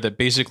software that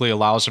basically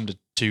allows him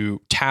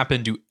to tap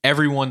into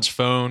everyone's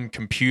phone,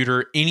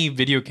 computer, any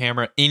video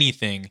camera,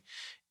 anything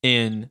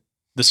in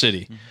the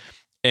city. Mm-hmm.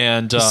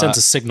 And sends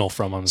a signal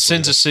from him.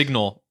 Sends a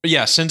signal.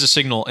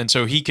 And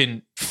so he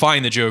can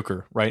find the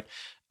Joker, right?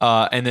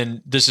 And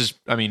then this is,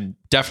 I mean,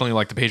 definitely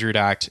like the Patriot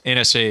Act.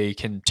 NSA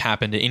can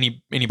tap into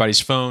anybody's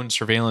phone,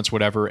 surveillance,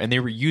 whatever, and they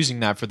were using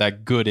that for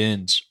that good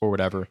ends or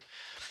whatever.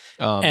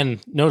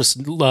 And notice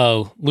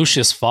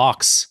Lucius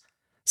Fox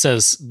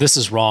says, "This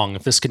is wrong.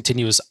 If this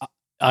continues,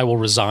 I will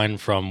resign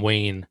from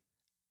Wayne."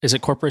 Is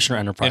it Corporation or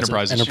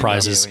Enterprises?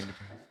 Enterprises. Yeah,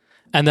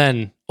 and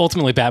then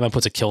ultimately Batman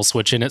puts a kill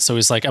switch in it. So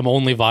he's like, I'm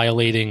only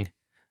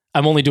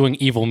doing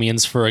evil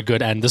means for a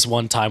good end. This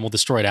one time we'll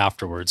destroy it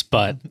afterwards.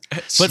 But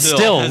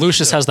still,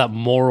 Lucius has that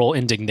moral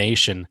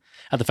indignation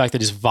at the fact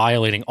that he's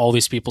violating all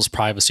these people's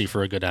privacy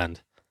for a good end.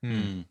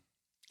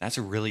 That's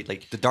a really,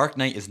 like, The Dark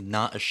Knight is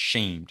not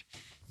ashamed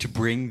to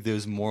bring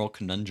those moral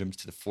conundrums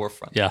to the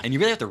forefront. Yeah. And you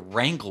really have to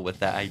wrangle with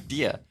that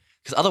idea,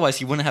 because otherwise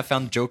he wouldn't have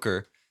found the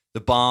Joker.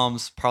 The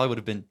bombs probably would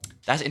have been,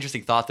 that's an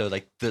interesting thought though.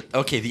 Like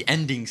the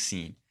ending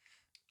scene,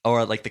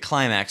 or like the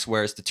climax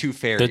where it's the two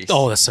fairies.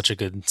 That's such a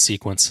good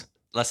sequence.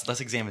 Let's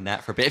examine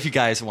that for a bit, if you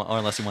guys want, or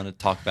unless you want to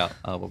talk about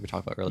what we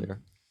talked about earlier.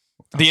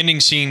 The ending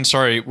scene,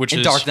 which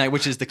in is Dark Knight,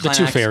 which is the climax,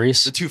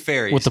 the two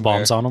fairies with the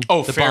bombs on them.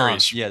 Oh, the fairies,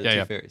 bombs. Yeah, the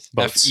two fairies,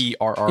 boats.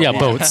 Ferr. Yeah,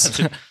 boats.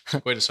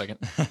 Wait a second.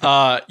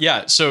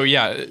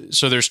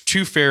 So there's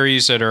two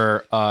fairies that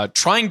are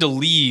trying to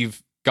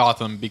leave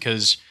Gotham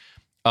because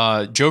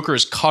Joker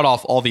has cut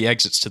off all the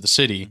exits to the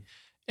city,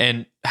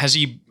 and has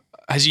he?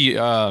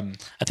 I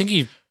think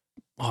he.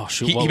 Oh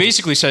shoot! He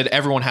basically said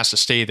everyone has to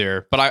stay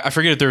there, but I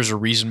forget if there's a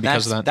reason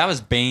because of that. That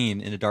was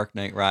Bane in The Dark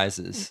Knight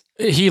Rises.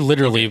 He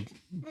literally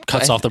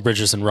cuts off the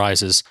bridges and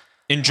rises.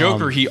 In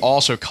Joker, he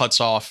also cuts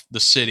off the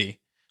city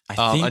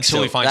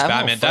until he finds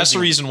Batman. That's the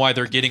reason why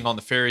they're getting on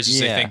the ferries, is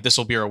they think this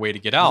will be our way to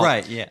get out.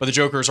 Right, yeah. But the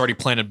Joker has already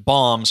planted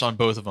bombs on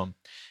both of them.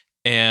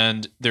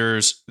 And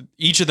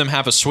each of them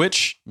have a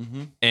switch,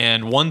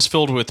 and one's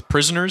filled with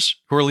prisoners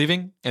who are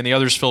leaving, and the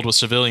other's filled with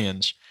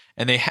civilians.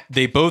 And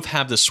they both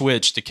have the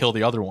switch to kill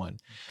the other one.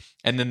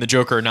 And then the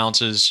Joker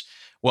announces,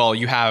 well,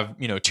 you have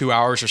 2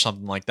 hours or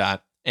something like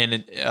that.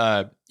 And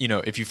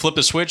if you flip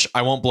the switch,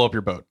 I won't blow up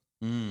your boat.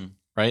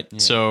 Right? Yeah.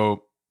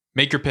 So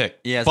make your pick.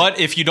 Yeah, but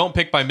if you don't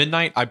pick by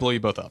midnight, I blow you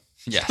both up.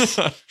 Yes.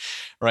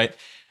 Right?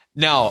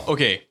 Now,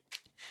 okay.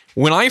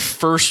 When I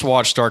first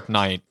watched Dark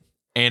Knight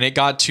and it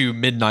got to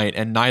midnight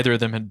and neither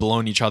of them had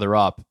blown each other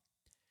up,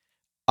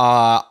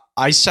 I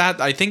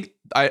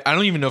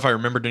don't even know if I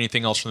remembered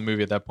anything else from the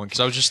movie at that point, because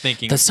I was just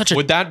thinking,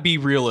 would that be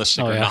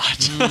realistic or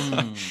not?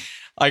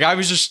 Like, I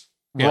was just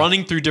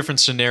running through different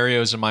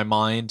scenarios in my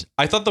mind.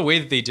 I thought the way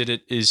that they did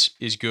it is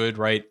good,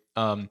 right?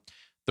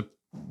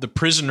 The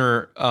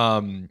prisoner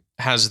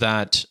has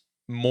that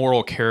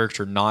moral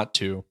character not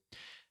to.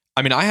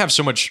 I mean, I have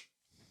so much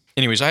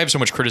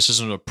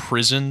criticism of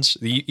prisons,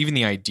 even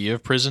the idea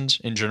of prisons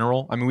in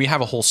general. I mean, we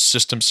have a whole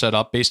system set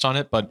up based on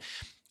it, but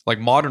like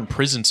modern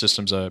prison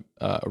systems are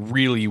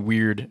really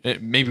weird.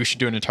 Maybe we should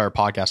do an entire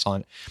podcast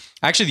on it.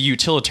 Actually, the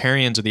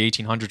utilitarians of the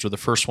 1800s were the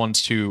first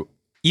ones to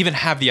even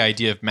have the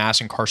idea of mass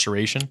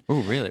incarceration.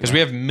 Oh, really? Because we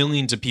have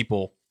millions of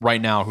people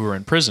right now who are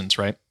in prisons,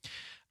 right?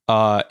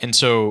 And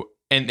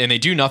they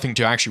do nothing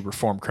to actually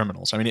reform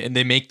criminals. I mean, and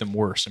they make them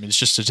worse. I mean, it's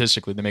just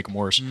statistically they make them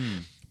worse.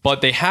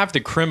 But they have the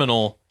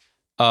criminal,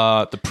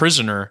 the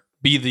prisoner,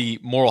 be the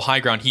moral high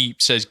ground. He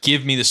says,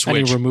 give me the switch.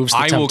 And he removes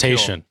the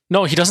temptation.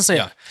 No, he doesn't say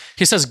that.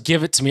 He says,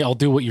 give it to me. I'll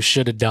do what you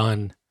should have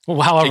done.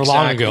 However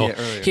long ago.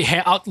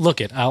 Yeah,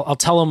 I'll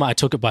tell him I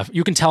took it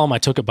you can tell him I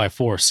took it by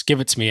force. Give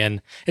it to me.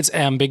 And it's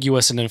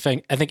ambiguous. And in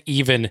fact, I think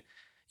even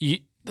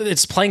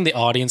it's playing the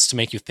audience to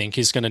make you think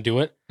he's going to do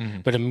it,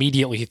 but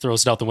immediately he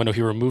throws it out the window.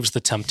 He removes the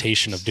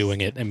temptation of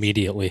doing it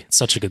immediately. It's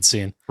such a good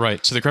scene.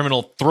 Right. So the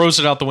criminal throws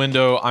it out the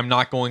window. I'm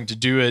not going to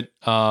do it.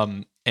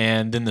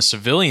 And then the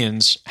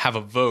civilians have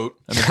a vote.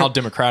 I mean, how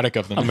democratic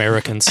of them.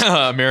 Americans.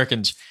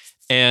 Americans.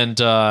 And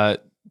the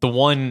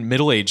one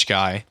middle-aged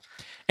guy.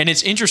 And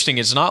it's interesting.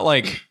 It's not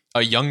like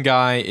a young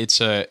guy.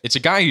 It's a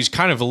guy who's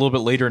kind of a little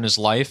bit later in his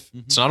life.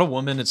 It's not a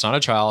woman. It's not a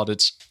child.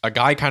 It's a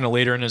guy kind of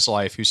later in his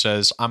life who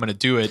says, I'm going to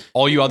do it.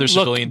 All you other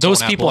civilians those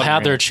don't people have blood in had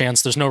your their hands."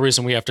 chance. There's no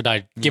reason we have to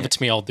die. Give it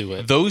to me. I'll do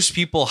it. Those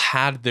people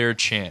had their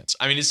chance.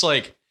 I mean, it's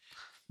like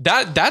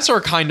that's our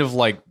kind of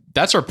like,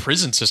 that's our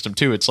prison system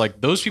too. It's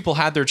like those people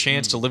had their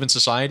chance to live in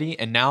society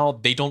and now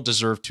they don't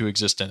deserve to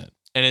exist in it.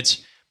 And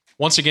it's,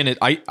 once again,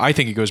 I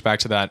think it goes back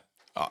to that,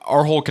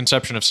 our whole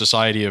conception of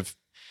society, of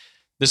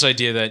this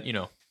idea that,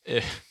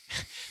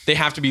 they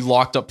have to be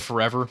locked up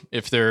forever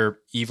if they're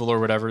evil or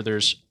whatever.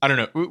 There's, I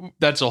don't know.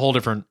 That's a whole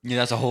different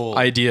that's a whole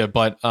idea.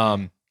 But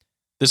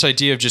this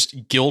idea of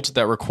just guilt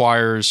that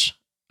requires,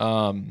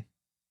 the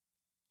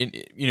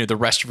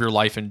rest of your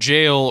life in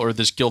jail, or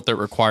this guilt that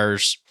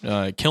requires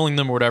killing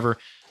them or whatever,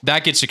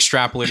 that gets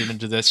extrapolated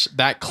into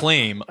that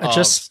claim. I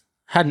just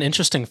had an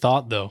interesting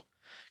thought though,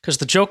 because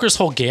the Joker's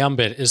whole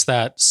gambit is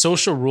that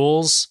social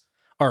rules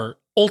are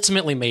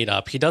ultimately made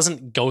up. He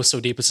doesn't go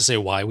so deep as to say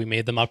why we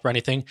made them up or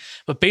anything.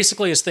 But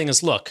basically his thing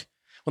is, look,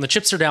 when the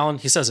chips are down,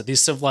 he says it, these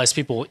civilized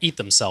people will eat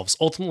themselves.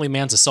 Ultimately,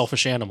 man's a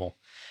selfish animal.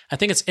 I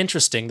think it's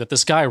interesting that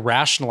this guy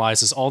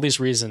rationalizes all these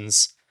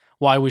reasons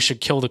why we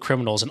should kill the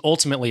criminals. And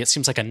ultimately, it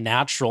seems like a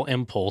natural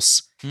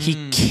impulse.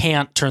 He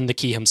can't turn the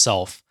key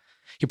himself.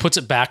 He puts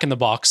it back in the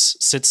box,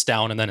 sits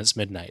down, and then it's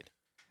midnight.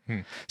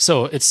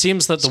 So it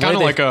seems that it's kind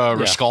of like a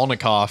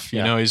Raskolnikov,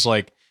 he's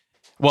like,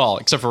 well,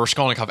 except for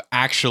Raskolnikov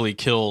actually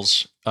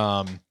kills,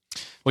 well,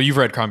 you've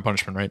read Crime and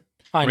Punishment, right?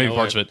 I Maybe know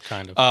parts it, of it.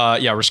 kind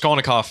of.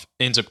 Raskolnikov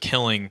ends up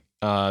killing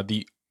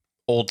the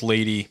old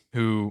lady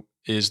who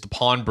is the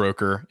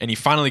pawnbroker, and he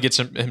finally gets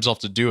himself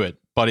to do it.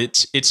 But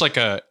it's like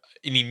an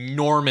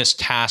enormous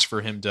task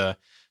for him to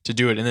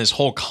do it, and his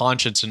whole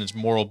conscience and his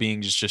moral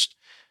being is just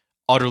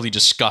utterly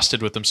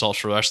disgusted with themselves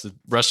for the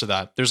rest of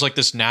that. There's like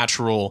this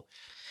natural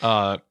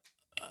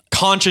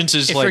conscience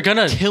is if like you're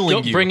gonna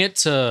killing you. Bring it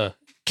to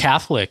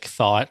Catholic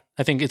thought,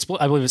 I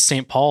believe it's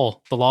St.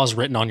 Paul, the law is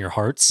written on your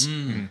hearts.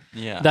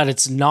 That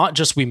it's not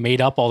just we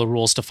made up all the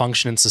rules to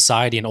function in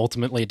society and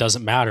ultimately it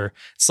doesn't matter.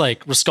 It's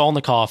like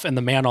Raskolnikov and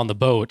the man on the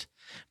boat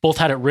both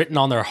had it written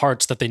on their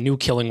hearts that they knew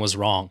killing was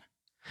wrong.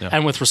 Yeah.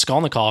 And with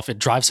Raskolnikov, it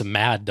drives him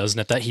mad, doesn't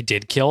it, that he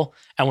did kill?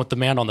 And with the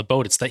man on the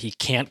boat, it's that he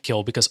can't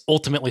kill because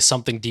ultimately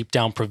something deep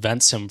down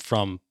prevents him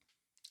from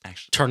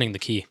turning the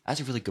key. That's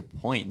a really good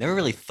point. Never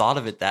really thought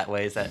of it that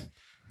way. Is that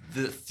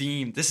the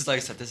theme? This is, like I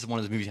said, this is one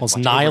of the movies. Well, it's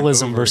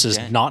nihilism versus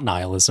not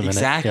nihilism.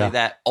 Exactly. In it. Yeah.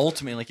 That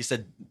ultimately, like you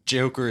said,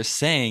 Joker is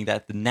saying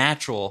that the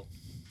natural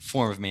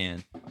form of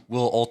man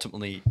will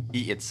ultimately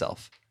eat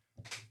itself,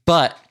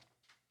 but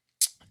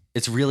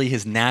it's really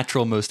his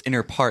natural, most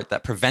inner part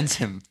that prevents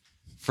him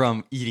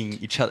from eating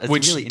each other. It's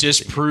which really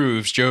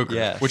disproves Joker,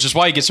 yes. Which is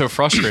why he gets so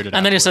frustrated.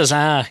 And then he says,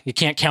 you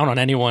can't count on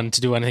anyone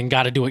to do anything.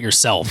 Got to do it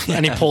yourself.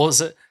 And he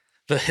pulls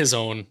his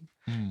own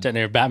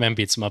detonator. Batman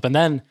beats him up. And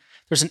then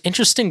there's an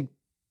interesting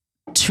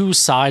two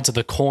sides of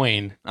the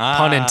coin,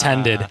 pun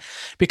intended,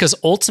 because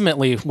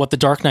ultimately what the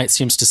Dark Knight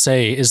seems to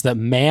say is that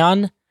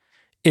man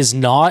is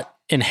not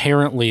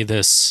inherently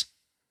this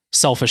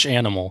selfish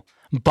animal,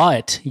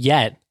 but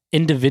yet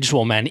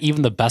individual men,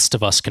 even the best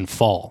of us, can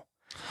fall.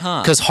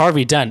 Because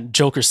Harvey Dent,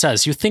 Joker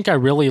says, you think I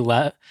really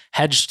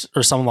hedged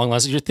or something along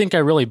those lines? You think I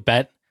really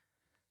bet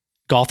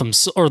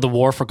Gotham's or the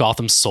war for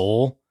Gotham's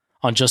soul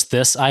on just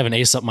this? I have an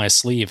ace up my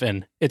sleeve,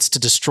 and it's to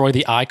destroy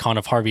the icon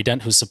of Harvey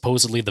Dent, who's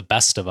supposedly the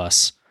best of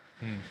us.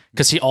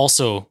 Because he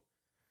also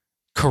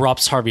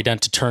corrupts Harvey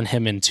Dent to turn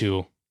him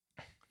into,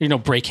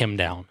 break him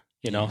down.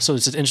 So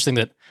it's interesting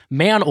that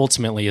man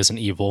ultimately isn't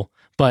evil,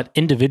 but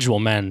individual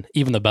men,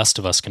 even the best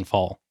of us, can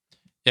fall.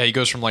 Yeah, he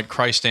goes from like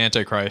Christ to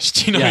Antichrist.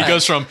 He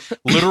goes from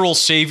literal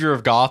savior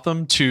of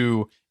Gotham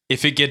to,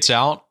 if it gets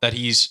out that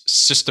he's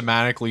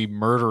systematically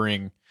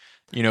murdering,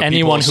 anyone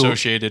people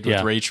associated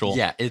with Rachel.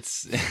 Yeah,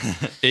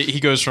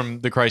 he goes from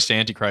the Christ to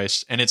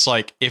Antichrist, and it's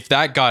like if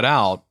that got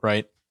out,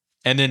 right,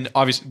 and then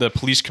obviously the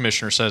police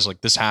commissioner says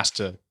like this has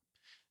to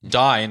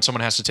die, and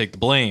someone has to take the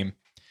blame,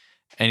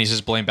 and he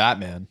says blame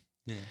Batman.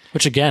 Yeah.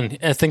 Which again,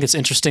 I think it's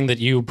interesting that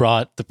you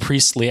brought the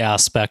priestly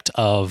aspect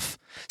of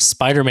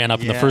Spider-Man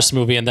up in the first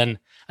movie, and then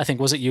I think,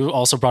 was it you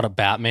also brought up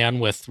Batman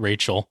with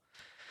Rachel?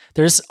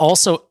 There's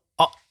also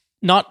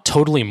not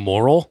totally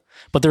moral,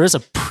 but there is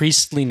a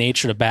priestly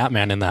nature to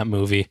Batman in that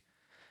movie,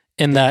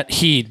 in that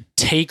he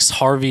takes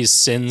Harvey's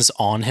sins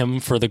on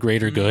him for the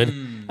greater good.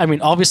 I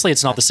mean, obviously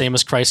it's not the same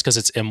as Christ because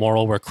it's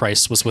immoral where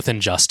Christ was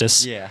within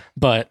justice. Yeah.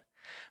 But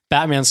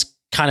Batman's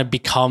kind of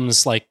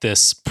becomes like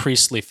this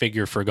priestly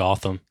figure for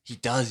Gotham. He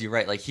does, you're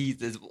right. Like he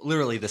is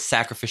literally the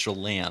sacrificial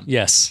lamb.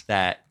 Yes.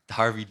 That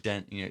Harvey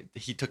Dent,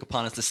 he took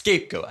upon as the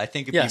scapegoat. I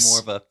think it'd be more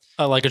of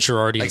a like a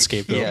Girardian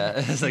scapegoat. Yeah,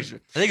 I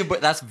think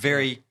that's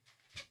very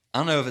I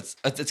don't know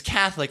if it's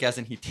Catholic as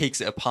in he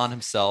takes it upon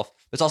himself.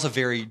 But it's also a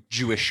very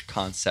Jewish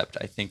concept,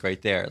 I think,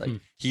 right there. Like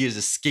he is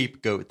a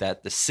scapegoat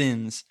that the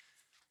sins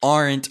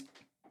aren't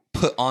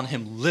put on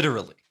him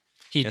literally.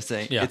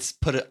 It's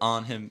put it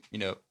on him,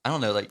 I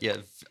don't know,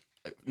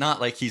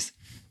 not like he's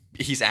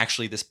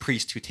actually this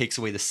priest who takes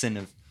away the sin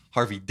of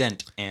Harvey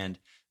Dent and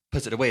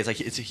puts it away. It's like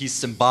he's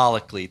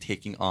symbolically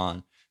taking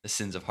on the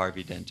sins of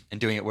Harvey Dent and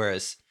doing it.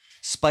 Whereas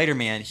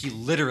Spider-Man, he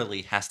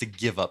literally has to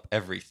give up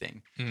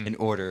everything in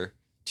order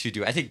to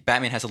do it. I think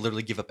Batman has to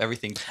literally give up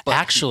everything. But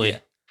actually,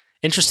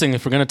 interesting,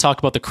 if we're going to talk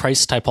about the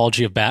Christ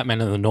typology of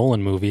Batman in the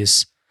Nolan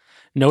movies,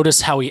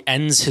 notice how he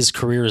ends his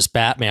career as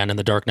Batman in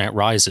The Dark Knight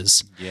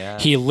Rises. Yeah.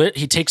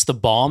 He takes the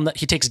bomb,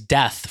 he takes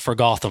death for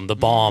Gotham, the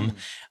bomb.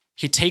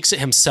 He takes it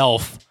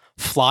himself,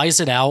 flies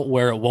it out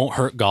where it won't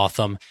hurt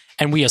Gotham,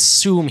 and we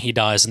assume he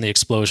dies in the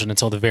explosion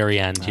until the very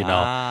end,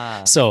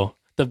 So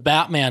the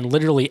Batman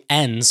literally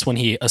ends when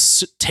he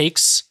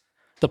takes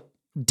the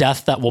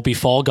death that will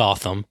befall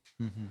Gotham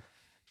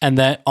and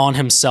then on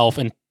himself,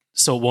 and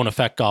so it won't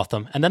affect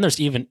Gotham. And then there's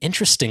even,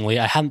 interestingly,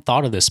 I hadn't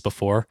thought of this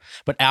before,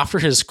 but after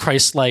his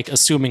Christ-like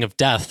assuming of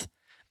death,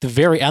 the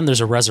very end,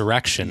 there's a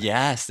resurrection.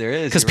 Yes, there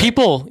is. Because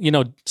people,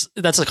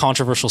 that's a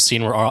controversial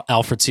scene where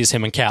Alfred sees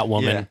him and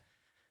Catwoman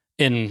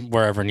in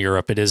wherever in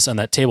Europe it is on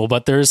that table.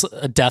 But there's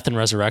a death and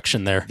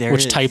resurrection there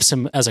which types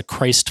him as a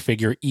Christ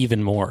figure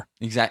even more.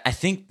 Exactly. I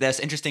think that's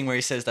interesting where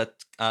he says that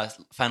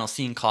final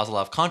scene caused a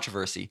lot of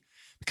controversy.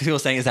 Because people are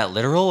saying, is that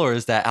literal or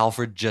is that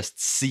Alfred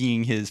just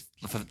seeing this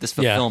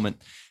fulfillment?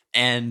 Yeah.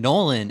 And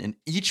Nolan, in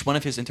each one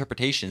of his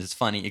interpretations, it's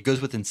funny, it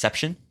goes with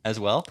Inception as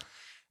well,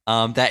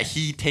 that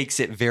he takes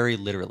it very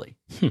literally.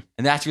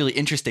 And that's really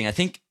interesting. I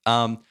think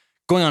going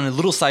on a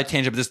little side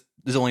tangent, but this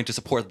is only to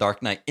support The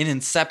Dark Knight. In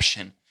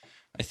Inception,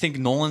 I think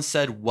Nolan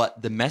said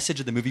what the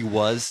message of the movie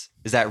is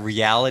that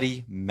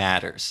reality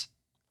matters.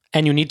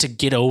 And you need to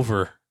get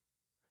over.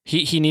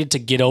 He needed to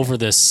get over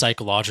this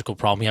psychological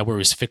problem he had where he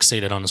was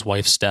fixated on his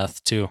wife's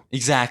death too.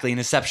 Exactly, in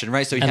Inception,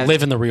 right? So he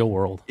live in the real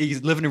world.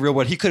 He's living in the real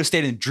world. He could have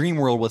stayed in dream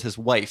world with his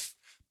wife,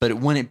 but it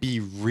wouldn't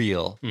be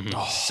real.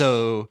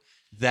 So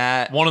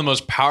that one of the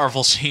most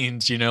powerful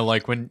scenes,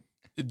 like when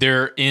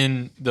they're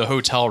in the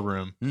hotel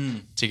room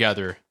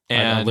together.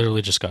 And I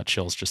literally just got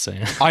chills just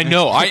saying. I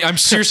know. I'm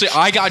seriously,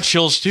 I got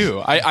chills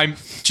too. I'm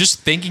just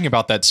thinking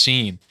about that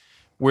scene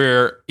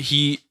where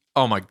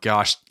oh my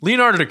gosh,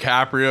 Leonardo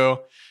DiCaprio.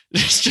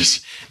 It's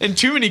just in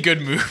too many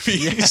good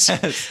movies. Yes.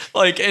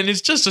 And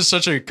it's just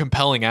such a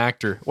compelling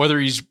actor, whether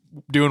he's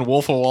doing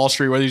Wolf of Wall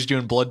Street, whether he's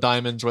doing Blood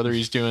Diamonds, whether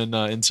he's doing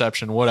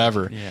Inception,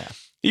 whatever. Yeah.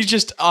 He's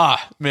just,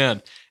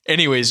 man.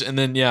 Anyways. And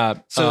then,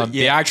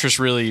 the actress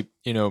really,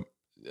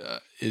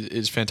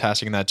 is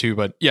fantastic in that too.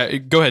 But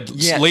go ahead.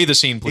 Lay the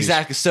scene, please.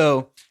 Exactly.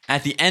 So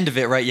at the end of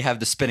it, right, you have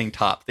the spinning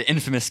top, the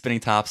infamous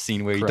spinning top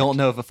scene where you don't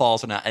know if it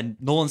falls or not. And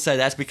Nolan said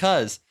that's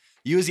because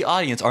you as the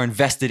audience are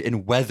invested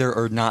in whether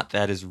or not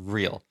that is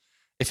real.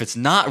 If it's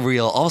not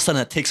real, all of a sudden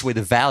that takes away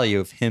the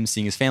value of him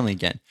seeing his family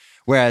again.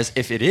 Whereas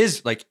if it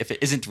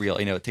isn't real,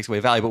 it takes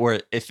away value.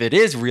 But if it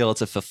is real,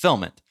 it's a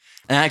fulfillment.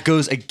 And that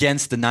goes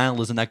against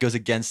denialism. That goes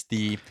against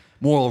the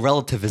moral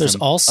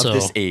relativism of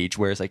this age.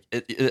 Whereas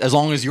as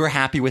long as you're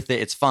happy with it,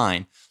 it's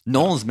fine.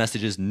 Nolan's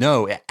message is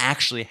no, it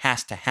actually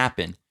has to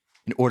happen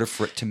in order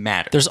for it to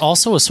matter. There's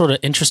also a sort of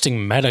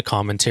interesting meta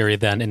commentary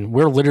then, and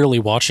we're literally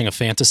watching a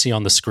fantasy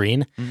on the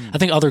screen. I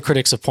think other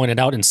critics have pointed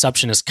out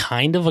Inception is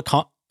kind of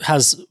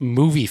has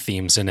movie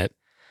themes in it.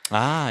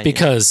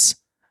 Because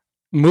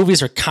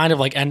movies are kind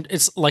of and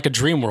it's like a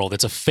dream world.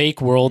 It's a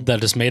fake world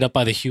that is made up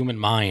by the human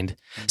mind.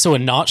 So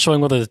in not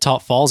showing whether the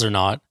top falls or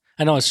not,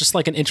 I know it's just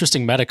an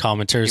interesting meta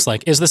commentary. It's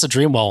is this a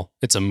dream? Well,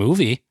 it's a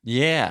movie.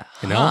 Yeah.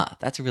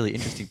 That's a really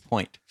interesting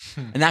point.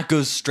 And that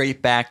goes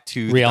straight back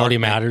to Reality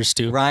Matters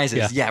too.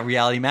 Rises. Yeah,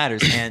 Reality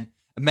Matters. And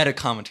a meta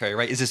commentary,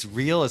 right? Is this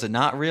real? Is it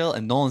not real?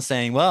 And Nolan's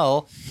saying,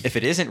 well, if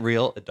it isn't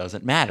real, it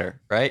doesn't matter,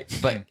 right?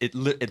 But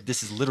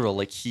this is literal.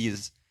 He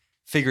is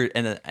figured,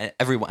 and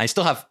everyone. I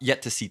still have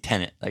yet to see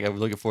Tenet. I'm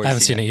looking forward. I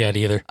haven't seen it yet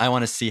either. I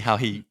want to see how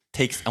he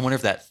takes. I wonder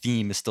if that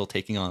theme is still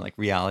taking on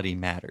Reality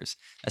Matters.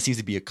 That seems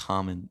to be a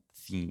common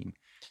theme,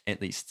 at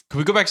least. Can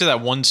we go back to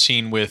that one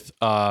scene with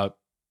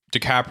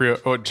DiCaprio,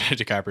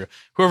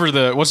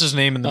 whoever what's his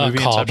name in the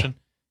movie Inception?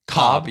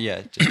 Cobb,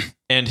 yeah,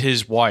 and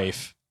his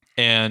wife.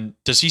 And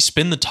does he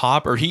spin the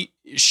top, or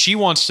she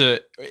wants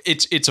to?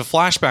 It's a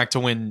flashback to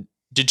when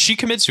did she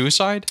commit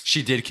suicide?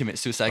 She did commit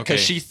suicide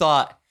because she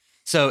thought.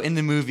 So in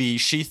the movie,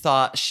 she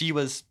thought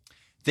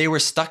they were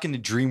stuck in the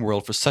dream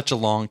world for such a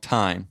long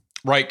time.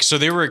 Right. So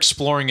they were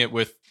exploring it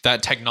with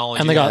that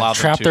technology, and they got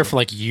trapped there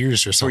for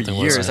years or something.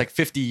 For years,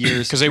 50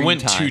 years, because they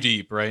went too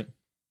deep, right?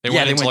 They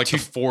went into the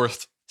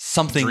fourth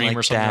something dream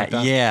or something like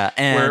that. Yeah,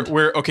 and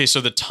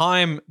so the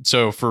time.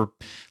 So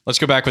let's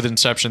go back with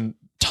Inception.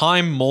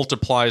 Time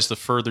multiplies the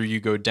further you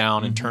go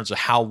down in terms of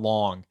how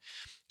long.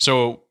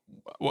 So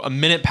a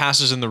minute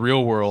passes in the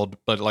real world,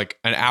 but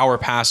an hour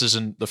passes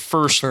in the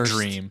first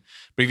dream.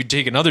 But if you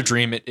take another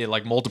dream,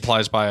 it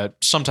multiplies by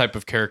some type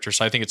of character.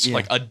 So I think it's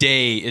a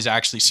day is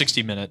actually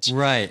 60 minutes.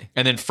 Right.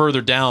 And then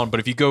further down, but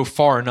if you go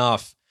far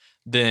enough,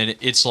 then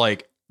it's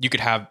like you could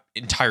have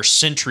entire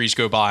centuries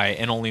go by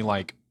and only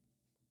like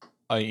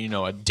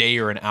a day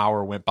or an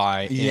hour went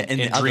by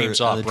and dreams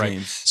up, right?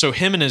 Dreams. So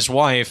him and his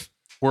wife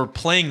were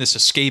playing this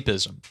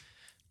escapism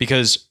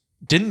because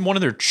didn't one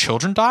of their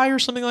children die or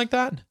something like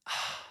that?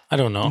 I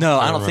don't know. No,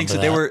 I don't think so.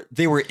 That.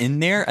 They were in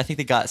there. I think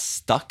they got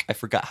stuck. I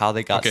forgot how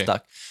they got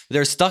stuck.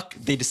 They're stuck.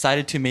 They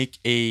decided to make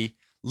a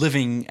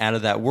living out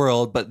of that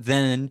world, but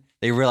then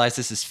they realized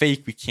this is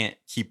fake. We can't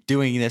keep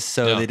doing this.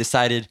 So they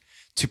decided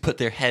to put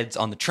their heads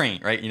on the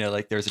train, right?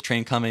 Like there was a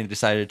train coming. They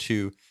decided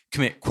to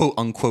commit quote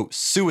unquote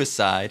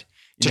suicide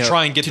to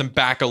try and get them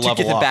back a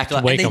level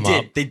up. Wake them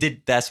up. They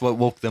did. That's what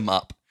woke them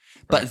up.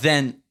 Right. But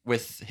then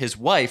with his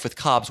wife, with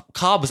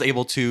Cobb was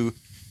able to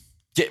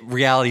get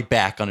reality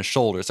back on his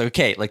shoulders.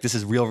 Okay, like this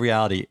is real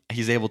reality.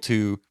 He's able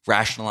to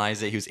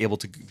rationalize it. He was able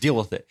to deal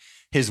with it.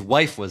 His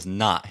wife was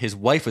not. His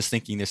wife was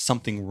thinking there's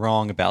something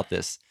wrong about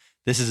this.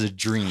 This is a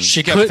dream.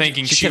 She kept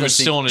thinking she was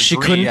still in a dream. She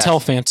couldn't tell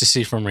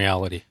fantasy from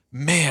reality.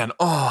 Man,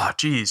 oh,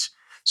 geez.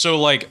 So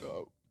like,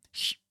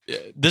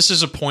 this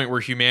is a point where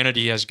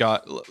humanity has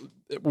got.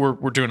 We're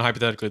doing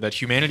hypothetically that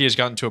humanity has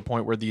gotten to a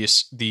point where the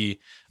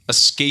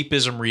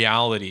escapism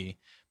reality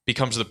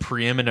becomes the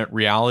preeminent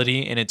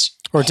reality, and it's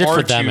or it did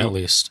for them at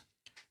least.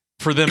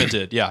 For them, it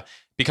did. Yeah,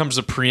 becomes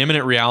the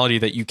preeminent reality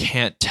that you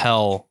can't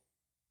tell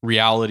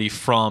reality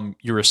from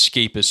your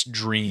escapist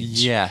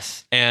dreams.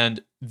 Yes,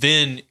 and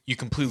then you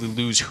completely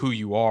lose who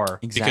you are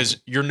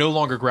because you're no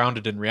longer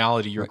grounded in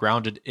reality. You're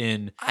grounded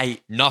in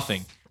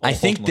nothing. I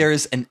think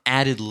there's an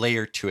added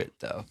layer to it,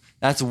 though.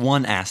 That's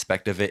one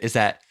aspect of it. Is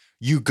that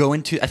you go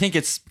into? I think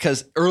it's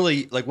because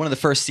early, like one of the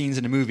first scenes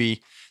in the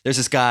movie, there's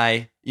this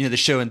guy, the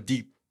show in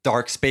deep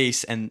dark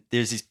space, and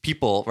there's these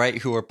people, right,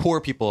 who are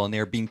poor people, and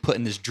they're being put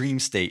in this dream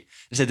state.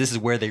 They said this is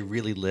where they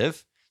really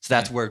live. So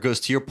that's where it goes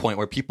to your point,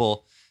 where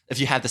people, if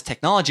you have this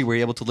technology where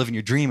you're able to live in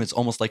your dream, it's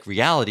almost like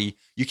reality.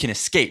 You can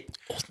escape.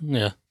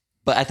 Yeah.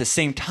 But at the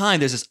same time,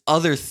 there's this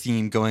other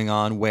theme going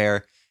on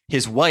where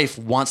his wife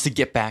wants to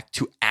get back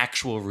to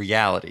actual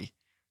reality.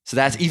 So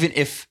that's even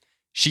if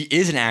she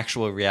is an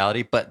actual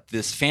reality, but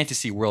this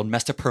fantasy world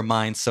messed up her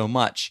mind so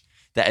much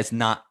that it's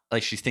not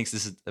like she thinks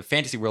this is a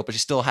fantasy world, but she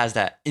still has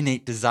that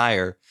innate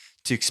desire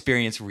to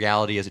experience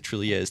reality as it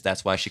truly is.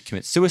 That's why she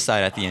commits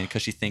suicide at the end,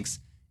 because she thinks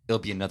it'll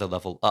be another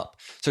level up.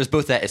 So there's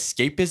both that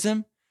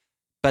escapism,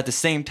 but at the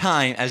same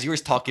time, as you were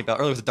talking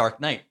about earlier with The Dark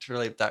Knight,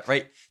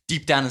 right?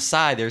 Deep down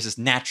inside, there's this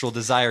natural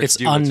desire to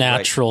do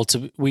unnatural what's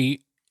right.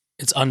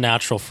 It's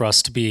unnatural for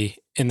us to be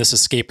in this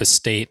escapist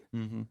state.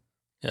 Mm-hmm.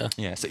 Yeah.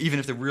 Yeah. So even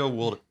if a real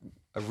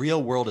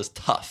world is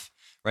tough,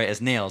 right,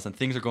 as nails, and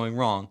things are going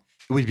wrong,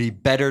 it would be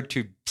better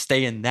to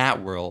stay in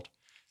that world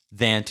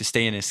than to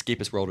stay in an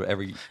escapist world where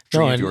every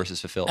dream of yours is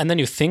fulfilled. And then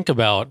you think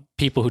about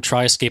people who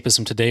try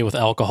escapism today with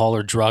alcohol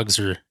or drugs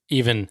or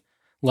even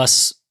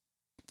less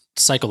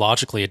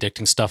psychologically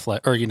addicting stuff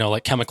like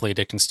chemically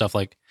addicting stuff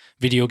like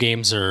video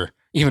games or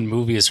even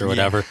movies or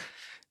whatever. Yeah.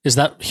 Is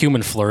that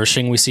human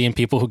flourishing we see in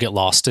people who get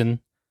lost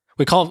in?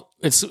 We call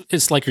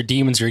it's like your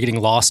demons. You're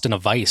getting lost in a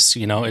vice,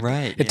 Right. I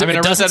read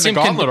that in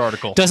the Gauntlet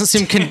article. Doesn't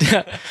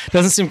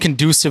seem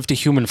conducive to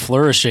human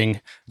flourishing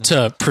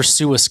to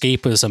pursue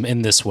escapism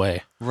in this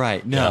way.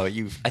 Right. No,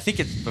 I think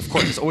of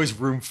course there's always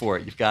room for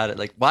it. You've got it.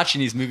 Like watching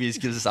these movies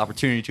gives us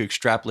opportunity to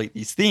extrapolate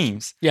these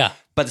themes. Yeah.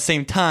 But at the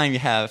same time, you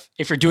have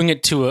if you're doing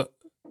it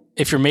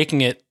if you're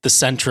making it the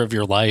center of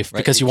your life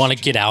because you want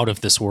to get out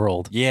of this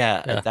world.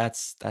 Yeah.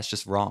 That's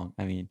just wrong.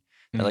 I mean,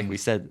 like we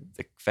said,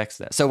 it affects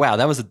that. So wow,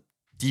 that was a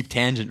deep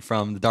tangent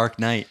from The Dark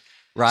Knight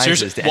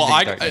Rises. Seriously,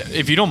 well,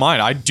 if you don't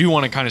mind, I do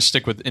want to kind of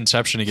stick with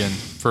Inception again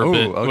for a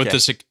bit with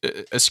this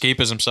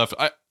escapism stuff.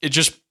 It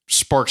just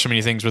sparks so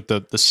many things with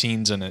the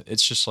scenes in it.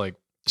 It's just like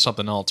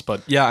something else.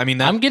 But yeah, I mean,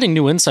 I'm getting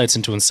new insights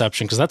into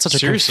Inception because that's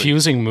such a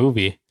confusing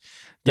movie.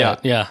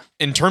 Yeah.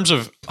 In terms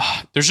of,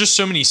 there's just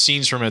so many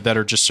scenes from it that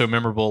are just so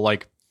memorable.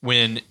 Like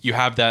when you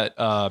have that,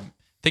 I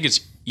think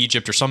it's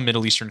Egypt or some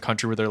Middle Eastern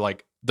country where they're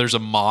like, there's a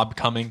mob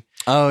coming.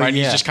 Oh, right? yeah. And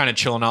he's just kind of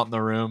chilling out in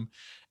the room.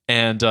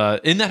 And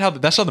isn't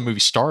that that's how the movie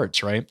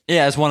starts, right?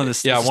 Yeah, it's one of the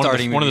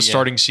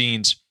starting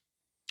scenes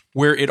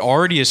where it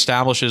already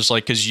establishes,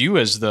 like, because you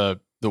as the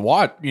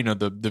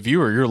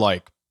viewer, you're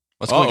like,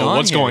 what's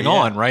going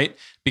on, right?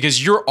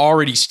 Because you're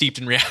already steeped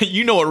in reality.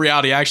 You know what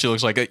reality actually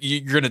looks like.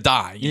 You're gonna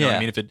die. You know what I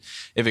mean?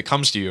 If it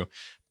comes to you,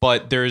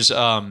 but there's they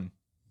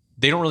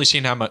don't really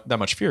seem to have that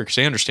much fear because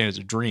they understand it's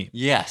a dream.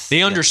 Yes,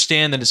 they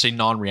understand that it's a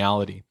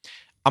non-reality.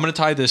 I'm going to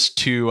tie this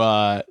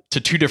to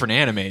two different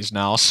animes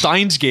now,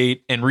 Steins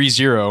Gate and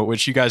ReZero,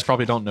 which you guys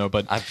probably don't know,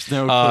 but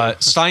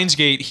Steins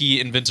Gate, he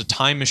invents a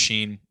time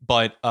machine,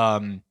 but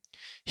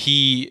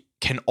he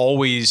can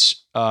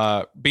always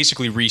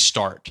basically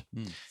restart.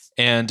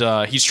 And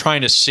he's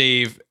trying to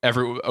save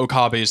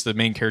Okabe is the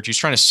main character. He's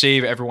trying to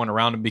save everyone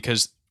around him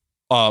because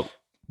the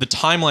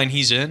timeline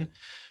he's in,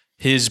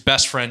 his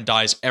best friend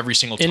dies every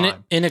single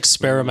time. In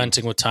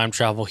experimenting with time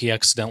travel, he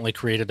accidentally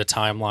created a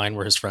timeline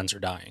where his friends are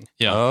dying.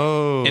 Yeah.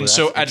 Oh, and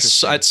so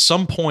at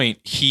some point,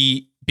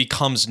 he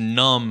becomes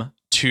numb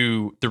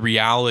to the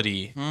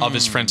reality of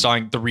his friends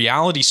dying. The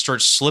reality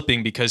starts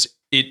slipping because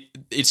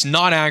it's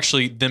not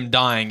actually them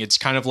dying. It's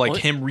kind of like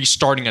him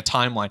restarting a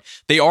timeline.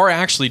 They are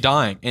actually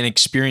dying and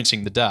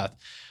experiencing the death,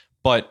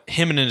 but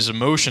him and his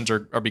emotions are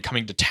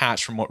becoming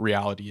detached from what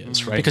reality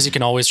is, right? Because you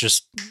can always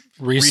just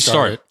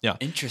restart it. Yeah.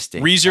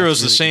 Interesting. ReZero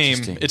is the That's really same.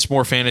 interesting. It's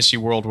more fantasy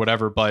world,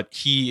 whatever, but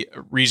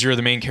ReZero,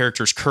 the main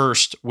character, is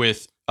cursed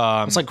with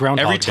It's like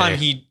Groundhog every time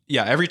Day.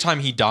 every time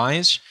he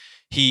dies,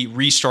 he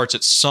restarts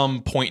at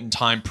some point in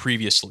time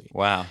previously.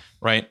 Wow.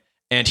 Right?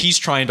 And he's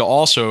trying to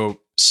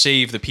also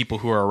save the people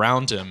who are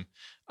around him.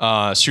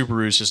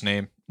 Subaru's his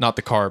name, not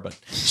the car, but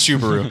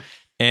Subaru.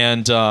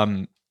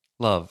 And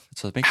Love.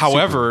 So it makes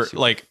however, super-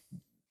 like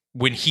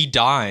when he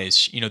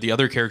dies, the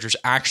other characters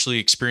actually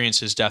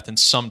experience his death in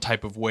some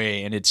type of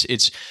way, and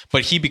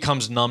but he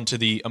becomes numb to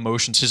the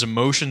emotions, his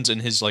emotions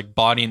and his like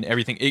body and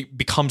everything. It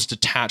becomes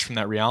detached from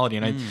that reality,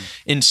 and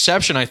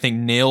Inception, I think,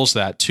 nails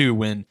that too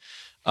when.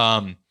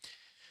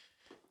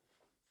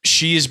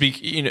 She is,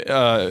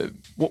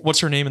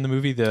 what's her name in the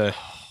movie? The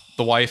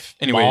wife.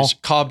 Anyways, Maul.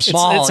 Cobb's.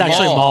 It's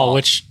actually Maul. Maul,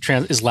 which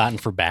is Latin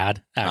for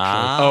bad,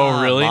 actually.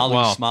 Oh, really?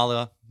 Malus,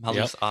 Wow.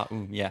 Malus,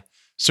 yeah.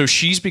 So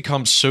she's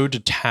become so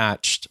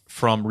detached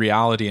from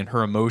reality, and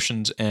her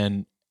emotions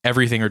and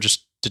everything are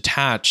just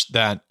detached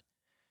that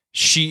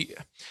she,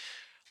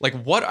 like,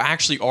 what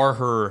actually are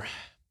her,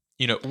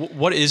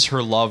 what is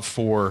her love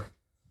for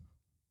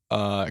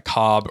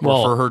Cobb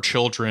or for her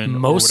children?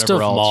 Most or of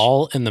whatever else?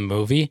 Maul in the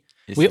movie,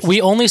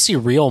 we only see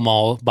real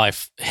Maul by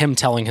him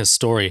telling his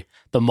story.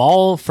 The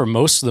Maul for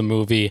most of the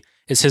movie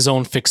is his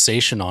own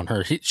fixation on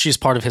her. She's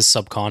part of his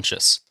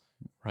subconscious.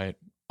 Right.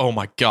 Oh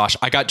my gosh.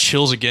 I got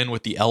chills again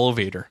with the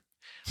elevator.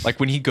 Like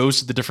when he goes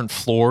to the different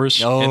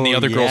floors and the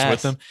other girls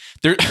with him.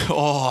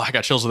 I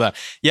got chills with that.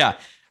 Yeah.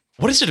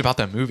 What is it about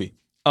that movie?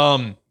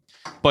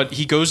 But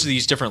he goes to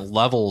these different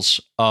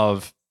levels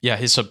of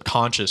his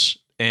subconscious,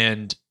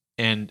 and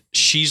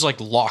she's like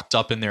locked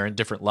up in there in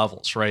different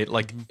levels, right?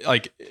 Like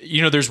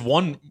there's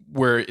one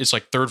where it's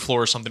like third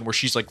floor or something where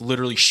she's like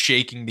literally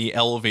shaking the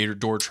elevator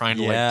door trying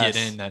to like get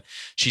in, that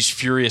she's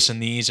furious in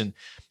these, and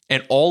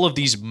all of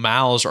these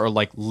mouths are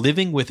like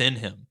living within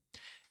him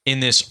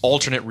in this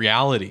alternate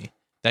reality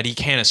that he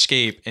can't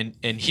escape, and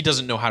he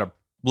doesn't know how to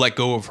let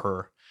go of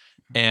her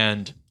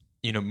and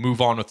move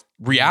on with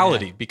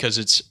reality because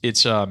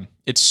it's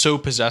so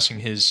possessing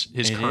his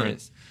current.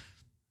 Is.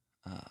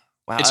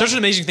 Wow. It's such an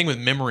amazing thing with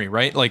memory,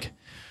 right? Like,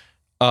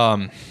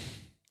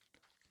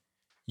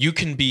 you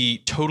can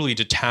be totally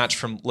detached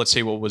from, let's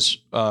say, what was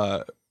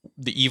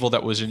the evil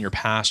that was in your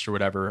past or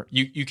whatever.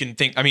 You can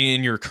think,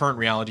 in your current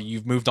reality,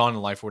 you've moved on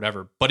in life or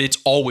whatever, but it's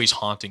always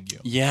haunting you.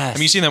 Yes.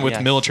 You've seen that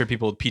with military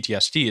people with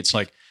PTSD. It's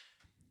like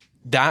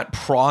that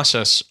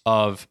process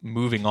of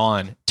moving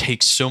on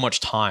takes so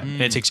much time,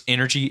 and it takes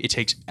energy, it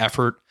takes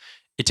effort,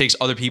 it takes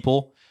other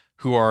people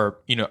who are,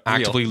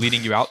 actively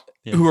leading you out,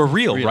 who are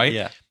real, right?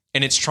 Yeah.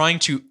 And it's trying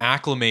to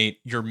acclimate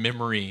your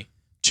memory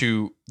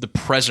to the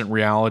present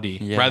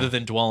reality rather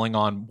than dwelling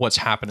on what's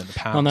happened in the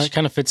past. And that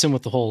kind of fits in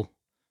with the whole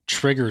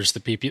triggers,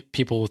 the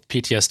people with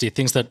PTSD,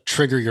 things that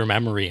trigger your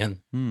memory. And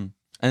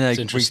that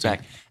brings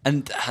back.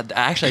 And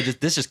actually,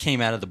 this just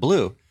came out of the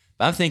blue.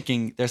 But I'm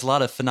thinking there's a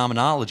lot of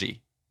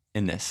phenomenology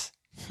in this.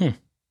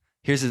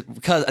 Because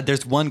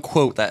there's one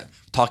quote that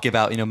talking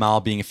about Mal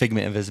being a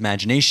figment of his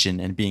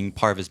imagination and being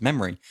part of his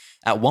memory.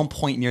 At one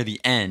point near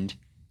the end,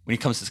 when he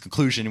comes to this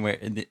conclusion where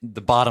in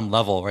the bottom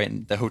level, right,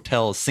 and the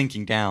hotel is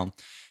sinking down,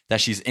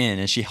 that she's in,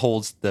 and she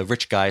holds the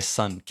rich guy's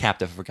son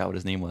captive. I forgot what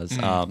his name was.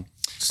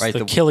 Right, the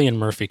Cillian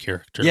Murphy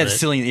character. Yeah, right?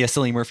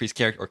 Cillian Murphy's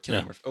character, or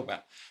Cillian Murphy. Oh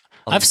wow.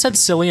 I've said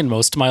Cillian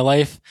most of my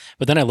life,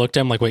 but then I looked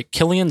at him like, wait,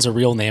 Killian's a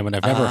real name, and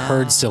I've never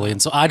heard Cillian,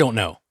 so I don't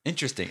know.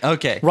 Interesting.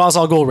 Okay. Ra's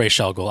al Ghul, Ra's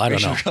al Ghul. I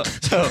don't know.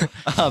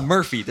 So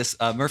Murphy,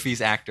 Murphy's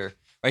actor,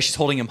 right? She's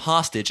holding him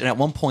hostage, and at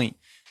one point,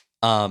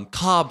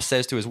 Cobb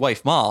says to his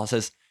wife, Mal,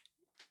 says,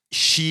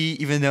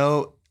 even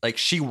though like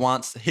she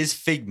wants his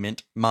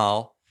figment,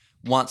 Mal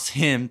wants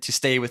him to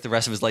stay with the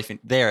rest of his life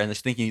there, and they're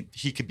thinking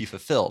he could be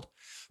fulfilled,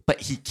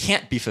 but he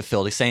can't be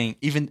fulfilled. He's saying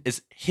even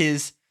is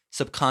his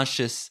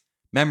subconscious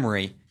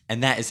memory,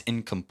 and that is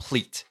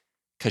incomplete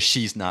because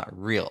she's not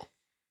real.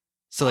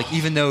 So like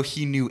even though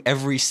he knew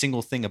every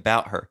single thing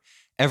about her,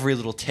 every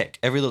little tick,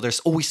 there's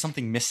always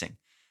something missing.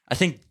 I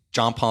think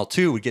John Paul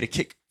too would get a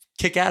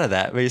kick out of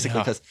that basically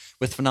because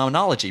with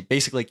phenomenology,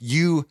 basically like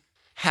you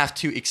have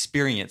to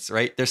experience,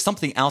 right? There's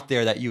something out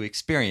there that you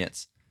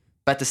experience,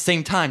 but at the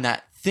same time,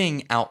 that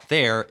thing out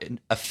there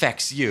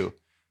affects you,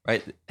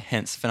 right?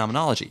 Hence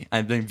phenomenology.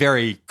 I've been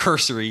very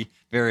cursory,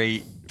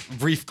 very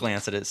brief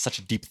glance at it. It's such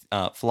a deep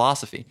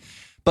philosophy,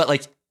 but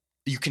like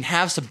you can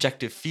have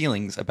subjective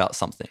feelings about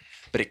something,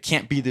 but it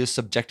can't be those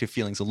subjective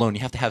feelings alone.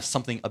 You have to have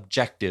something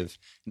objective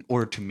in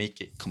order to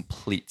make it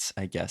complete,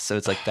 I guess. So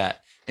it's like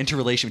that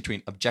interrelation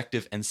between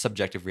objective and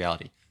subjective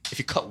reality. If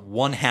you cut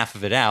one half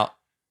of it out,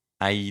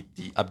 i.e.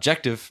 the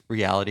objective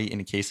reality in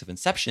the case of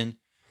Inception,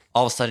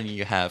 all of a sudden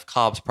you have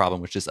Cobb's problem,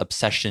 which is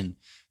obsession,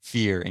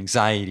 fear,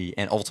 anxiety,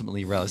 and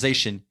ultimately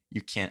realization.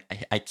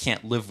 I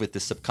can't live with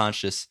this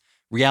subconscious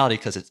reality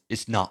because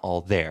it's not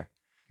all there.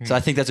 So I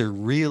think that's a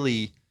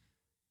really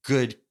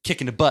good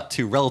kick in the butt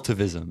to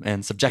relativism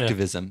and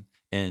subjectivism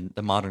in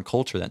the modern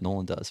culture that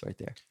Nolan does right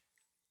there.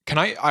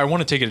 I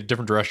want to take it a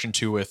different direction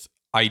too with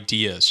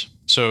ideas.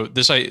 So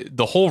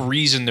the whole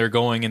reason they're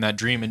going in that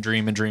dream,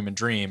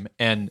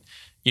 and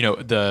you know,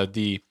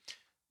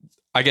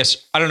 I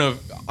guess, I don't know.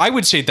 I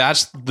would say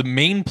that's the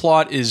main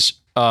plot is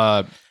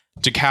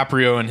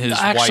DiCaprio and his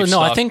wife stuff.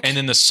 I think, and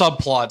then the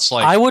subplots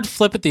like... I would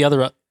flip it the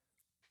other...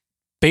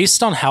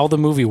 Based on how the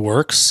movie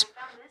works...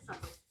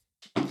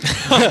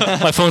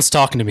 My phone's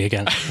talking to me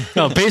again.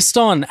 No, based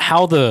on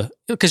how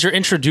because you're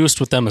introduced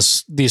with them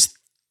as these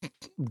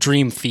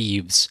dream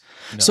thieves.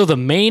 No. So the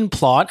main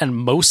plot and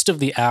most of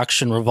the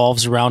action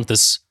revolves around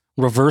this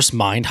reverse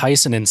mind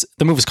heist, and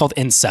the movie's called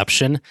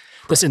Inception.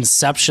 Correct. This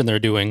Inception they're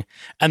doing,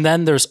 and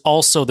then there's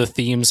also the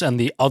themes and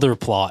the other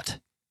plot.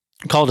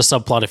 Call it a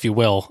subplot, if you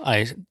will.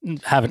 I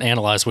haven't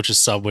analyzed which is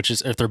sub, which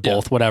is if they're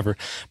both, whatever.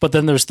 But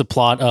then there's the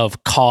plot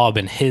of Cobb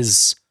and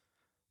his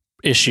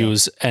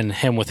issues and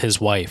him with his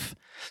wife.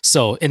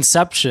 So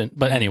Inception,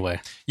 but anyway.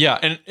 Yeah,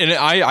 and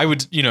I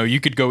would, you know, you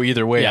could go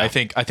either way. Yeah. I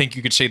think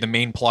you could say the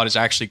main plot is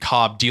actually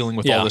Cobb dealing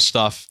with all this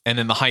stuff, and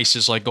then the heist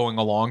is like going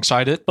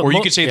alongside it. But or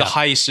you could say the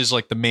heist is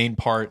like the main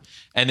part,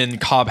 and then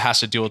Cobb has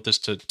to deal with this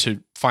to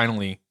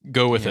finally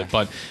go with it.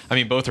 But I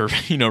mean, both are,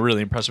 you know,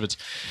 really impressive.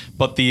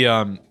 But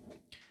they're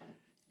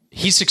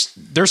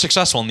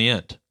successful in the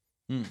end.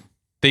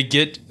 They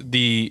get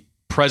the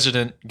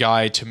president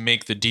guy to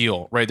make the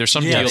deal, right? There's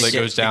some deal that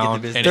goes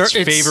down, and it's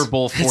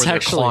favorable for their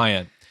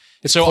client.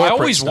 So I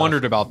always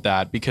wondered about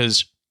that,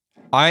 because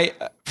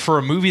for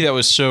a movie that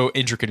was so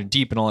intricate and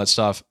deep and all that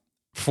stuff,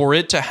 for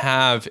it to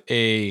have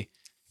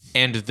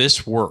and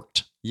this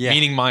worked,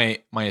 meaning my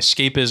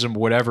escapism,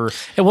 whatever.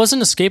 It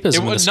wasn't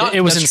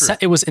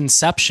escapism. It was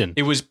Inception.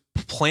 It was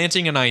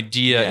planting an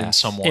idea in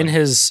someone. In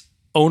his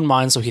own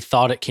mind, so he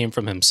thought it came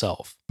from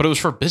himself. But it was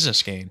for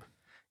business gain.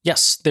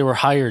 Yes, they were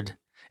hired.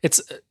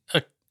 It's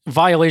a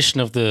violation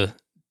of the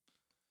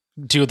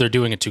deal they're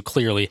doing it too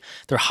clearly.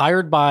 They're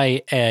hired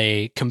by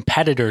a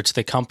competitor to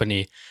the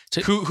company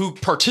who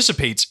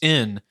participates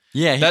in.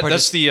 Yeah,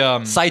 that's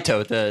the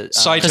Saito.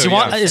 Saito,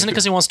 isn't it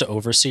because he wants to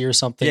oversee or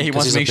something? Yeah, he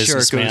wants to make sure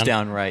it goes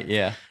down right.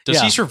 Yeah.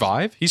 Does he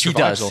survive? He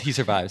survives. He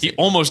survives. He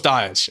almost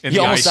dies in the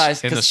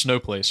ice in the snow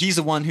place. He's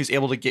the one who's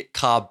able to get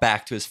Cobb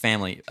back to his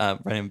family,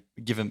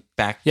 give him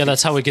back. Yeah,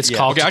 that's how he gets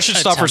Cobb. Okay, I should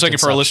stop for a second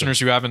for our listeners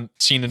who haven't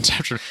seen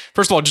Inception.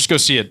 First of all, just go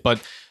see it.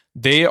 But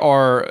they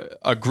are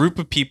a group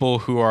of people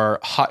who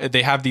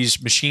they have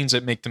these machines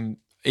that make them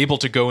able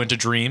to go into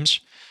dreams,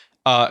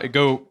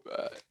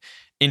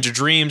 into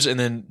dreams and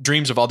then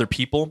dreams of other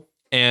people.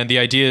 And the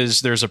idea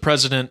is there's a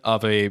president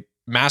of a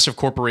massive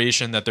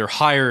corporation that they're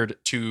hired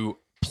to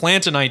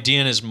plant an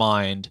idea in his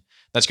mind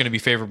that's going to be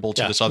favorable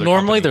to this other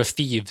Normally company. They're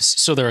thieves,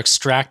 so they're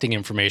extracting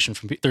information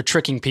from they're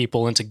tricking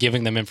people into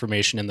giving them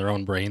information in their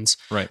own brains.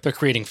 Right. They're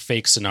creating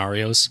fake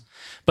scenarios.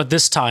 But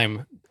this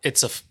time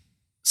it's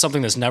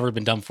something that's never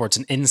been done before. It's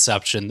an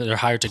inception. They're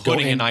hired to go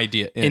an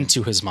idea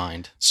into his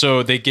mind.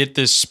 So they get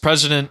this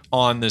president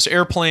on this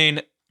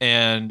airplane,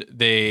 and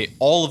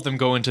all of them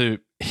go into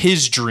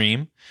his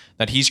dream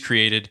that he's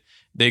created.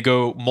 They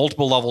go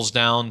multiple levels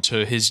down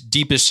to his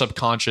deepest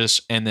subconscious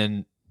and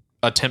then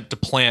attempt to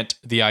plant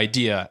the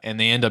idea, and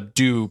they end up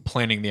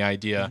planting the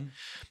idea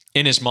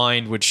in his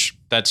mind, which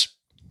that's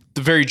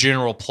the very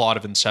general plot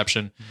of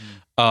Inception.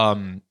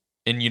 And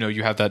you know,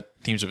 you have that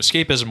themes of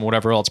escapism,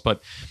 whatever else,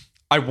 but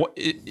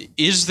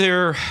is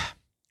there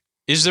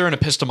an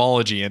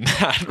epistemology in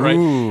that, right?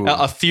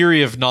 A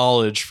theory of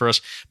knowledge for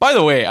us. By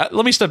the way,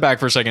 let me step back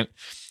for a second.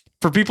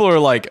 For people who are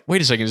like,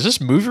 wait a second, is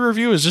this movie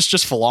review? Is this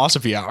just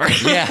philosophy hour?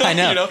 Yeah, I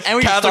know. You know,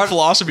 and Catholic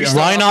philosophy hour.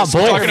 Why not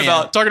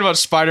both? Talking about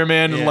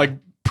Spider-Man and like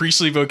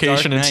priestly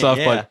vocation and stuff,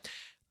 but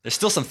there's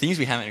still some themes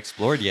we haven't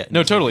explored yet.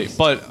 No, totally.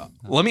 But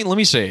let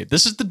me say,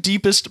 this is the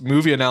deepest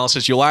movie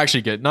analysis you'll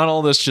actually get. Not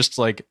all this just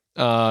like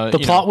the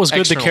plot was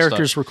good, the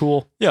characters were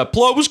cool. Yeah,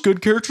 plot was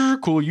good, characters are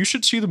cool. You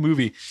should see the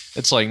movie.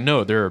 It's like,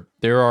 no, there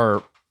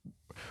are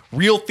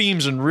real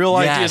themes and real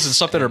ideas and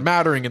stuff that are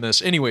mattering in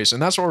this anyways,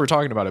 and that's why we're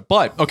talking about it.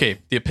 But okay,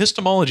 the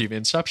epistemology of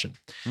Inception.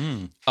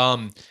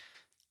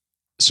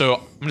 So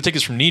I'm going to take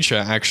this from Nietzsche,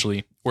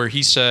 actually, where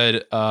he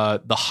said,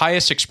 the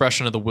highest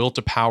expression of the will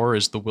to power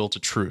is the will to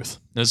truth.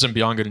 This is in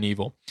Beyond Good and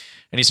Evil.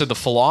 And he said, the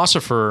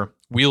philosopher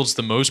wields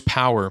the most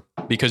power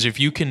because if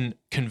you can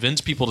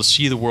convince people to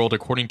see the world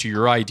according to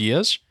your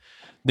ideas,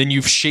 then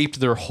you've shaped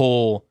their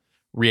whole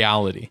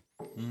reality,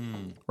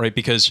 right?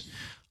 Because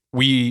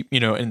we, you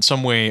know, in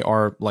some way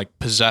are like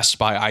possessed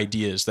by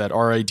ideas, that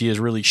our ideas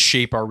really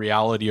shape our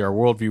reality, our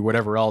worldview,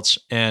 whatever else.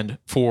 And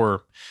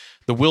for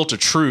the will to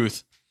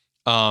truth,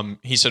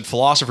 he said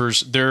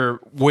philosophers, their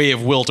way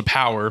of will to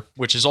power,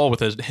 which is all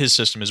with his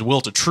system, is will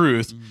to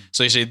truth.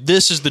 So they say,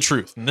 this is the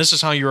truth, and this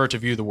is how you are to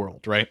view the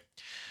world, right?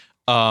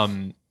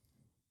 And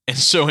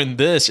so in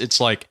this, it's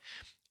like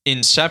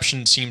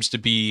Inception seems to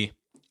be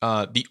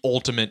the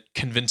ultimate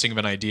convincing of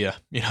an idea.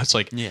 You know, it's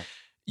like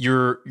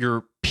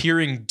you're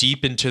peering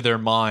deep into their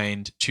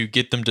mind to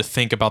get them to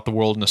think about the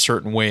world in a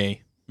certain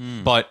way.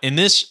 But in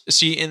this,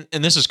 and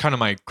this is kind of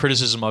my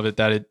criticism of it,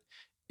 that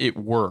it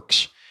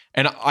works.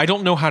 And I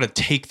don't know how to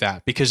take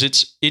that, because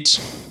it's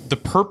the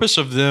purpose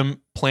of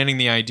them planning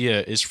the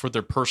idea is for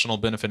their personal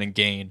benefit and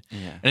gain.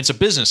 Yeah. And it's a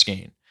business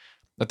gain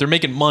that they're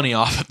making money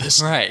off of this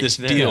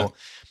deal.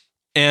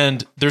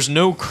 And there's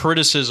no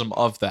criticism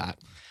of that.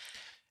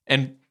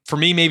 And for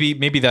me, maybe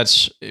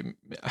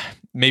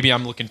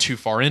I'm looking too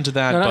far into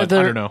that, but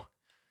I don't know.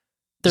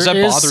 Does that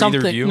bother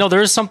either of you? No,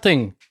 there is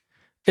something.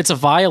 It's a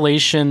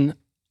violation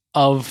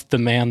of the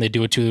man they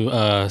do it to.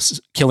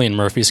 Cillian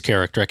Murphy's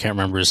character, I can't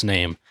remember his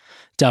name.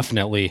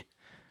 Definitely,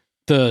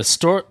 the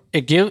story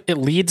it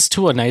leads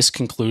to a nice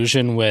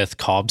conclusion with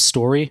Cobb's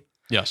story.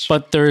 Yes,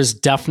 but there is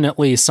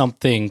definitely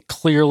something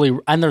clearly,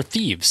 and they're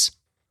thieves.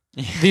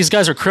 These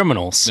guys are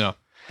criminals. Yeah.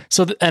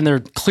 So and they're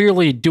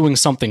clearly doing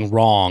something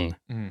wrong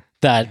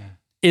that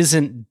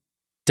isn't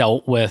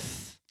dealt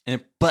with.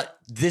 But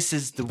this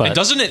is the. And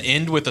doesn't it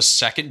end with a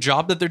second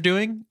job that they're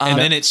doing, and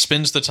then it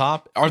spins the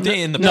top? Are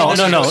they in the? No.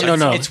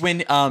 It's when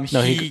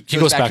he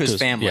goes back to his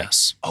family.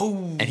 Yes.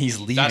 Oh, and he's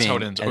leaving. That's how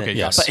it ends. Okay.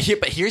 Yes.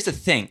 But here's the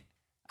thing.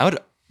 I would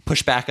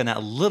push back on that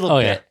a little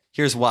bit. Yeah.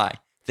 Here's why.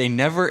 They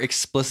never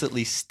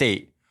explicitly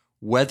state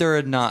whether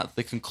or not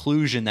the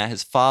conclusion that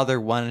his father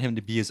wanted him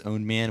to be his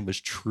own man was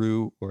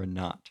true or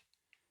not.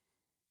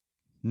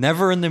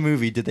 Never in the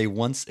movie did they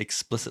once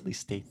explicitly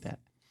state that.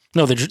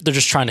 No, they're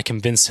just trying to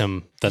convince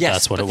him that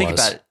that's what it was. Think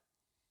about it.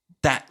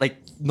 That, like,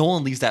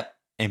 Nolan leaves that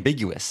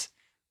ambiguous.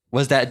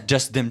 Was that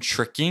just them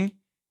tricking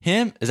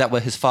him? Is that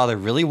what his father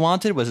really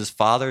wanted? Was his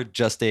father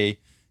just a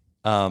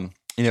man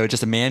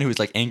who was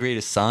like angry at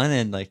his son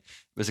and like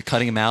was it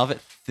cutting him out of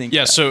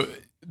it? So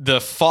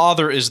the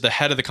father is the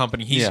head of the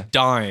company. He's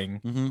dying,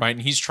 right?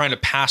 And he's trying to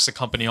pass the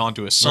company on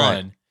to his son.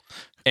 Right.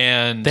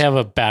 And they have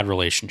a bad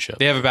relationship.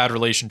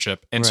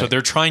 And so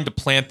they're trying to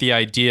plant the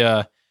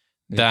idea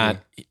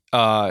that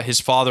his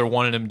father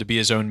wanted him to be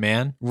his own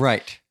man.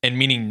 Right. And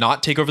meaning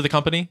not take over the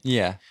company.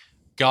 Yeah.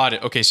 Got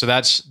it. Okay, so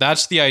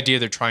that's the idea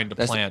they're trying to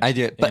plant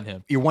in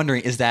him. You're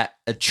wondering, is that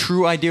a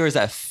true idea or is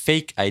that a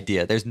fake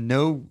idea? There's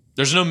no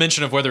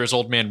mention of whether his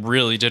old man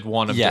really did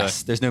want him to.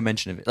 Yes, there's no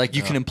mention of it. Like,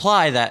 you can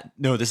imply that,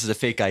 no, this is a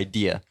fake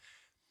idea.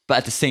 But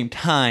at the same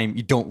time,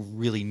 you don't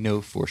really know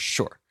for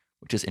sure,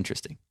 which is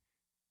interesting.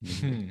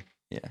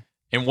 Yeah.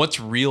 And what's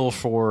real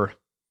for,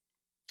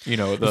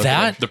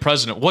 the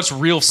president? What's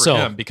real for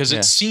him? Because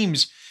it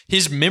seems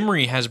his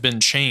memory has been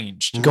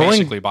changed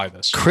basically by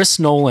this. Chris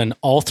Nolan,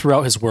 all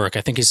throughout his work,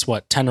 I think he's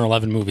 10 or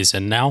 11 movies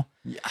in now.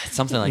 Yeah,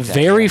 something like that.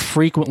 Very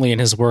frequently in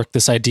his work,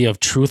 this idea of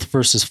truth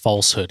versus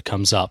falsehood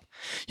comes up.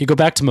 You go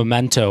back to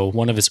Memento,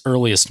 one of his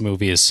earliest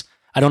movies.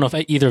 I don't know if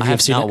either of you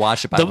have seen it. I have not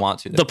watched it, but I want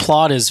to. The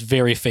plot is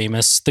very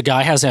famous. The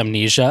guy has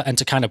amnesia, and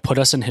to kind of put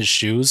us in his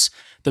shoes,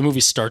 the movie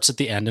starts at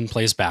the end and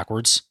plays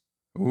backwards.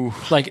 Ooh.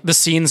 Like, the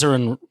scenes are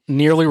in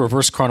nearly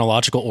reverse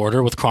chronological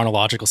order with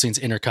chronological scenes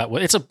intercut.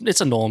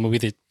 It's a Nolan movie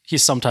that he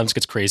sometimes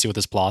gets crazy with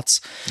his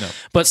plots. No.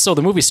 But so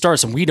the movie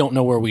starts and we don't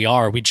know where we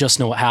are. We just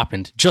know what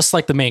happened, just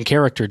like the main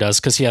character does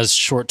because he has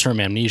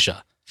short-term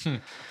amnesia.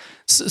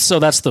 So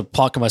that's the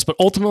plot device. But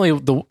ultimately,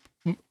 the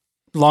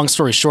long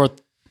story short,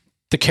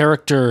 the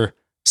character,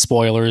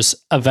 spoilers,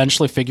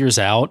 eventually figures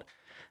out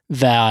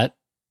that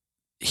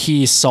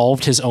he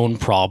solved his own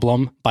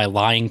problem by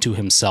lying to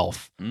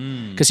himself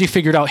because he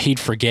figured out he'd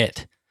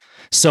forget.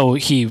 So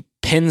he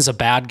pins a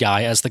bad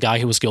guy as the guy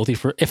who was guilty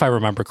for, if I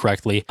remember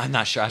correctly. I'm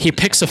not sure. He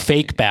picks a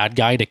fake bad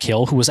guy to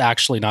kill who was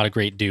actually not a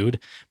great dude,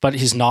 but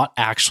he's not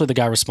actually the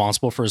guy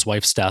responsible for his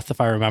wife's death,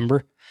 if I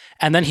remember.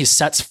 And then he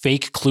sets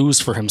fake clues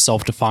for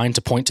himself to find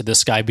to point to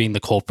this guy being the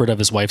culprit of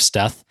his wife's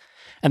death.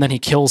 And then he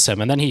kills him.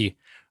 And then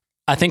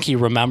I think he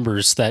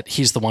remembers that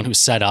he's the one who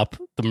set up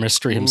the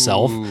mystery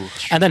himself. Ooh.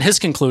 And then his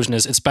conclusion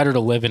is it's better to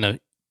live in a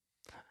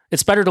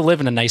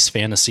nice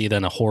fantasy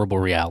than a horrible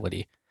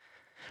reality.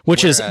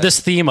 Which is this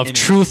theme of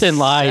truth and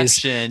lies.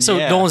 So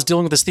Nolan's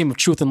dealing with this theme of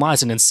truth and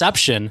lies. In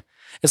Inception,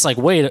 it's like,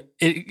 wait,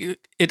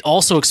 it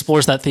also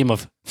explores that theme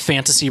of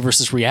fantasy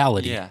versus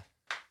reality. Yeah.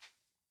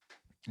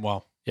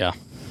 Wow. Yeah.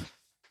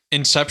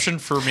 Inception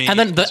for me. And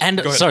then the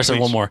end. Sorry,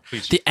 one more.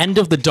 Please. The end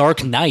of The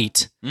Dark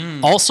Knight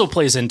also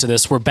plays into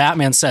this, where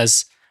Batman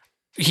says,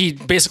 he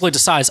basically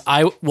decides,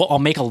 I'll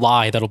make a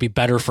lie that'll be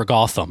better for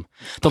Gotham.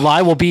 The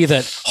lie will be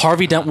that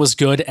Harvey Dent was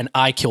good and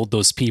I killed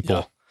those people.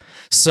 Yeah.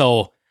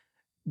 So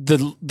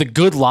the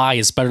good lie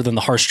is better than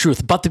the harsh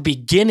truth. But the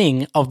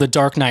beginning of The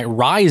Dark Knight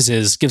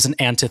Rises gives an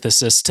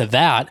antithesis to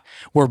that,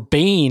 where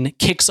Bane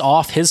kicks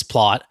off his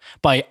plot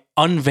by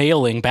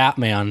unveiling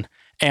Batman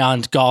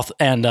and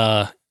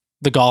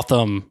the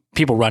Gotham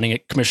people running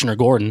it, Commissioner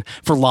Gordon,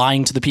 for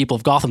lying to the people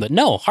of Gotham that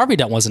no, Harvey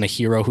Dent wasn't a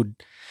hero who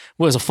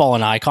was a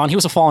fallen icon. He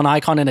was a fallen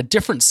icon in a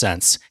different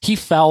sense. He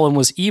fell and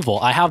was evil.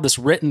 I have this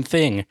written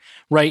thing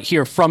right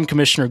here from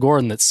Commissioner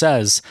Gordon that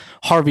says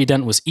Harvey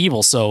Dent was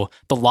evil. So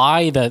the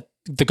lie that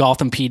the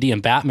Gotham PD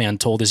and Batman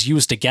told is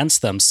used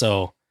against them.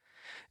 So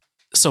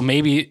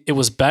maybe it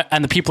was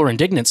and the people are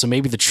indignant. So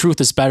maybe the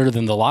truth is better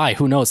than the lie.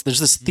 Who knows? There's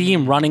this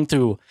theme running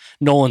through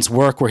Nolan's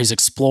work where he's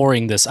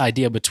exploring this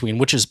idea between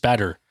which is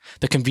better,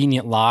 the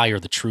convenient lie or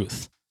the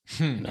truth.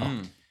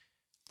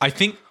 I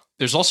think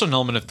there's also an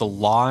element of the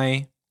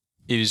lie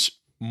is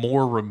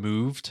more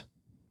removed,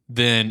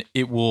 then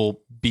it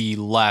will be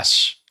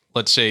less.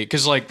 Let's say,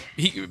 because like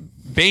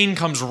Bane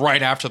comes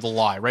right after the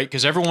lie, right?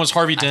 Because everyone was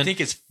Harvey Dent. I think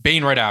it's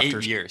Bane right after.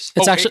 8 years.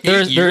 It's actually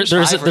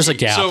there's a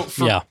gap.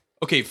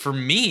 So for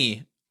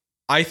me,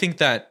 I think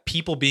that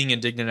people being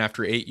indignant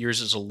after 8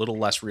 years is a little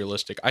less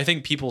realistic. I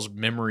think people's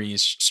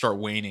memories start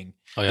waning.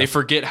 Oh, yeah. They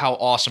forget how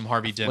awesome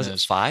Harvey Dent is.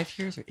 Was it 5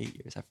 years or 8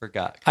 years? I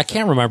forgot. I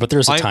can't remember, but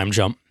there's a time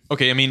jump.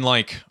 Okay, I mean,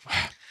 like,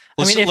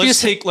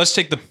 let's take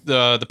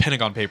the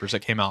Pentagon Papers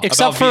that came out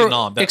about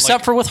Vietnam.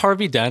 Except for with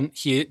Harvey Dent,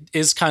 he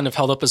is kind of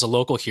held up as a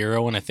local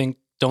hero, and I think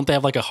don't they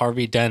have like a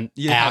Harvey Dent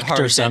act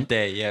Harvey or something?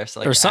 Day, yeah,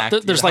 so like or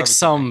something. There's like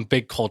some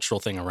big cultural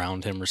thing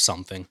around him or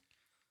something.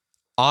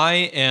 I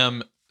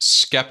am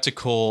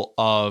skeptical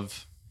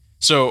of,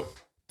 so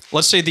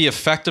let's say the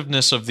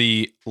effectiveness of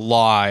the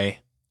lie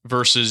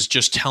versus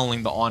just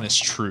telling the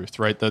honest truth,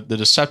 right? The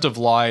deceptive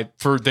lie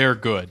for their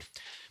good.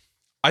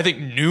 I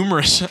think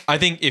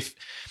if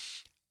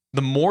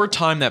the more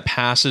time that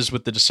passes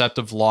with the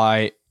deceptive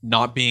lie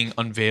not being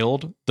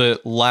unveiled,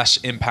 the less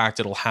impact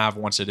it'll have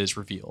once it is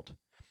revealed,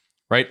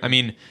 right? I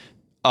mean,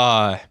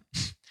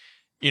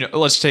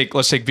 let's take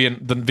the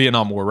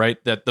Vietnam War,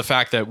 right? That the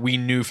fact that we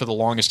knew for the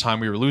longest time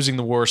we were losing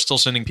the war, still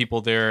sending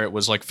people there, it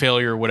was like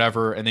failure,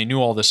 whatever, and they knew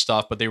all this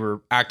stuff, but they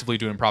were actively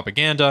doing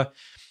propaganda.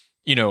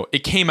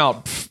 It came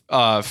out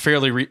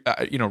fairly,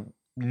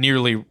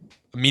 nearly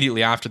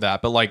immediately after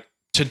that. But like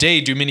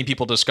today, do many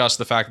people discuss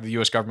the fact that the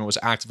U.S. government was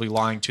actively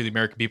lying to the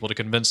American people to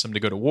convince them to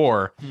go to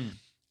war?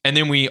 And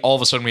then all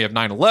of a sudden we have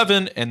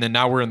 9/11, and then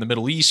now we're in the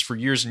Middle East for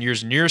years and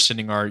years and years,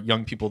 sending our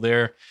young people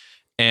there,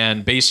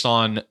 and based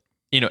on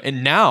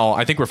and now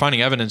I think we're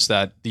finding evidence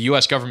that the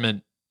U.S.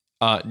 government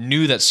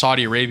knew that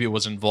Saudi Arabia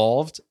was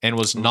involved and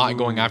was not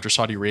going after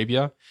Saudi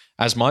Arabia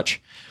as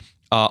much.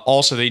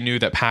 Also, they knew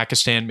that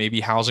Pakistan may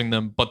be housing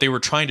them, but they were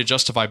trying to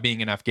justify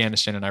being in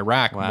Afghanistan and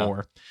Iraq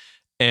more.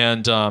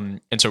 And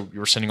so we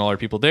were sending all our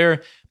people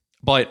there.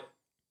 But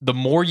the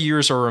more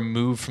years are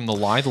removed from the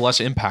lie, the less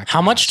impact.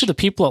 How much do the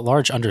people at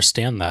large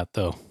understand that,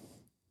 though?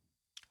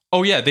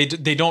 Oh, yeah,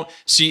 they don't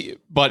see,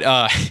 but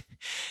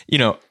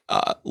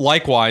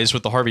likewise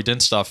with the Harvey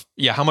Dent stuff,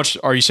 how much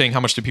are you saying? How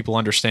much do people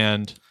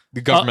understand the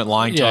government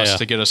lying to us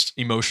to get us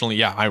emotionally?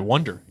 Yeah, I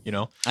wonder.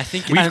 I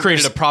think we've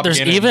created a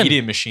propaganda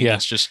media machine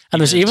that's just. And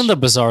there's even the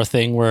bizarre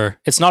thing where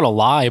it's not a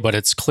lie, but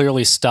it's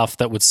clearly stuff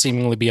that would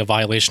seemingly be a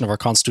violation of our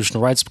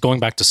constitutional rights. Going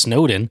back to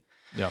Snowden,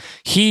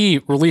 he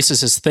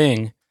releases his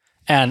thing.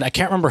 And I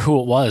can't remember who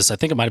it was. I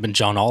think it might have been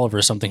John Oliver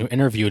or something who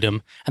interviewed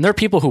him. And there are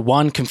people who,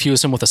 one,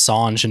 confuse him with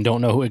Assange and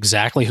don't know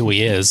exactly who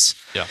he is.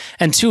 Yeah.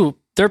 And two,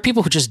 there are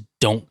people who just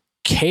don't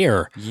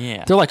care.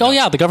 Yeah. They're like, oh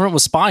yeah, the government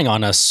was spying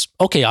on us.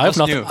 Okay, I have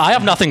nothing. I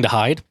have nothing to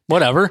hide.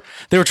 Whatever.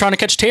 They were trying to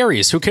catch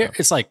Terrys. Who cares?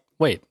 It's like,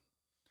 wait,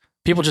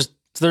 people just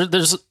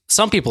there's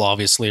some people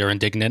obviously are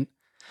indignant,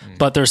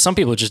 but there's some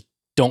people who just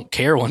don't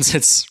care once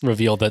it's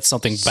revealed that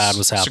something bad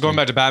was happening. So going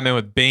back to Batman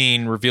with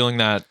Bane revealing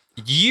that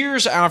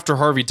years after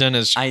Harvey Dent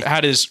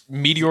had his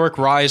meteoric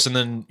rise and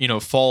then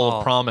fall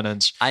of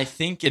prominence, I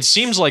think it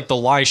seems like the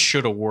lie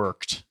should have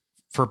worked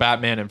for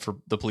Batman and for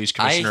the police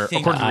commissioner.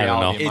 According to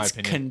reality, in my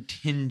opinion,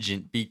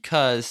 contingent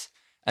because,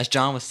 as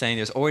John was saying,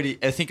 there's already,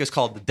 I think it's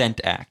called the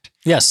Dent Act.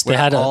 Yes, they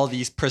had all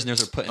these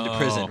prisoners are put into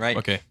prison, right?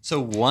 Okay. So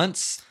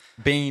once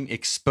Bane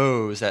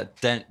exposed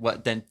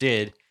what Dent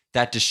did,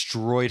 that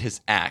destroyed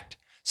his act.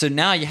 So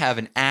now you have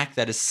an act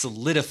that is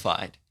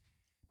solidified.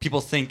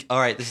 People think, all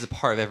right, this is a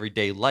part of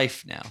everyday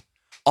life now.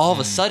 All of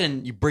a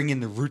sudden, you bring in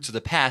the roots of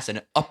the past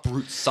and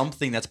uproot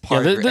something that's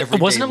part of your everyday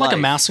life. Wasn't it like a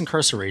mass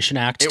incarceration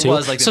act too? It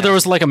was like there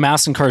was like a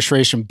mass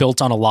incarceration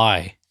built on a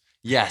lie.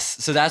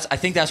 Yes. So I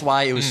think that's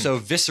why it was so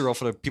visceral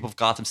for the people of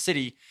Gotham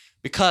City,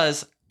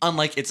 because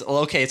unlike it's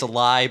a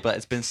lie, but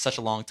it's been such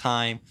a long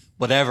time,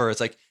 whatever.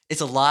 It's like,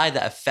 it's a lie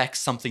that affects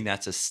something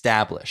that's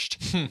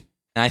established.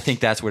 And I think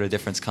that's where the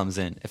difference comes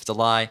in. If it's a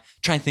lie,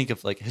 try and think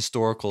of like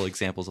historical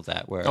examples of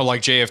that. Where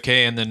like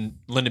JFK and then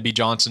Lyndon B.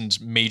 Johnson's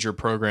major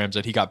programs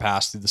that he got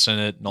passed through the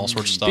Senate and all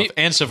sorts of stuff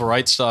and civil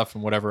rights stuff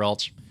and whatever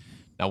else.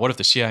 Now, what if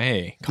the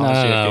CIA? No,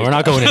 we're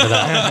not going into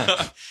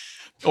that.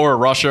 Or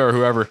Russia or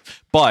whoever.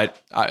 But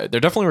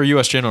there definitely were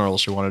U.S.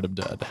 generals who wanted him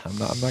dead. I'm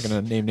not going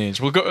to name names.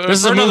 We'll go. This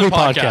is a movie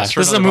podcast.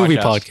 This is a movie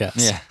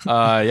podcast.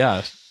 Yeah.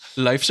 Yeah.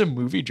 Life's a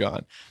movie,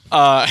 John.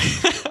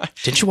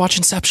 Didn't you watch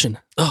Inception?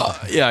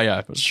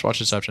 Yeah. Just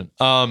watch Inception.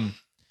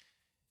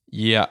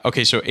 Yeah.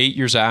 Okay. So 8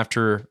 years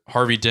after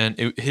Harvey Dent,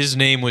 his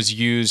name was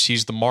used.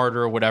 He's the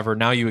martyr or whatever.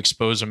 Now you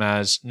expose him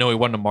as, no, he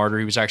wasn't a martyr.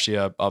 He was actually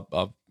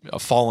a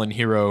fallen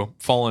hero,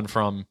 fallen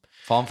from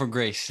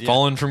grace. Yeah.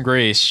 Fallen from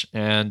grace.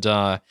 And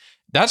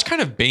that's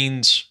kind of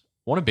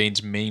one of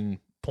Bane's main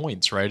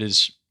points, right?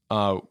 Is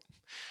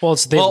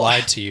they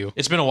lied to you.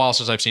 It's been a while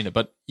since I've seen it,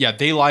 but yeah,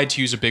 they lied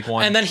to you is a big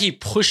one. And then he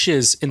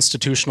pushes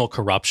institutional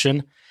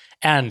corruption.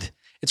 And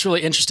it's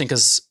really interesting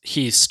because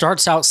he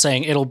starts out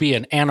saying it'll be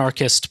an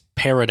anarchist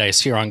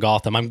paradise here on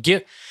Gotham.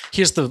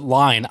 Here's the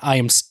line, I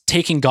am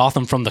taking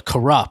Gotham from the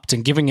corrupt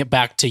and giving it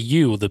back to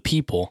you, the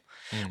people.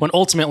 When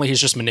ultimately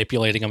he's just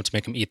manipulating them to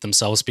make them eat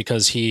themselves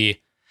because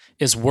he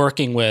is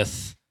working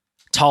with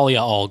Talia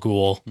al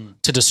Ghul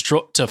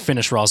to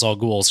finish Ra's al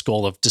Ghul's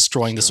goal of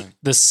destroying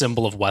this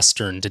symbol of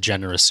Western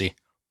degeneracy.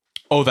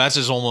 Oh, that's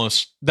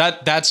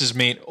his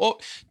main. Oh,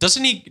 does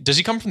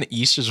he come from the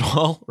East as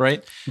well,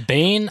 right?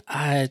 Bane,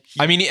 I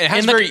mean, it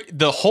has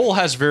the whole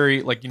has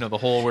very, like, the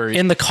whole where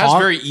in the has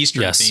very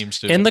Eastern themes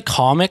to it. In the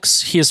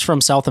comics, he is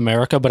from South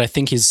America, but I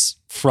think he's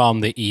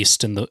from the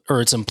East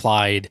or it's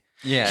implied.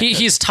 Yeah.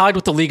 He's tied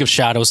with the League of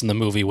Shadows in the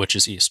movie, which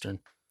is Eastern.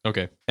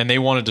 Okay. And they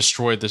want to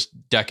destroy this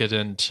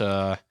decadent,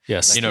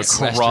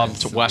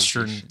 corrupt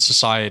Western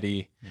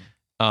society.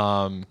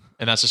 And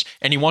that's just,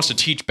 and he wants to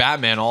teach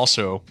Batman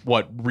also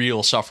what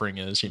real suffering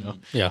is,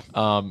 Yeah.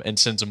 And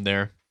sends him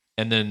there.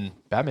 And then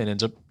Batman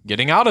ends up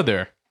getting out of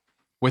there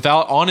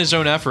on his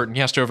own effort, and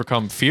he has to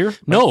overcome fear.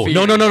 No.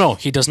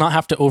 He does not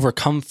have to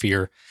overcome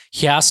fear.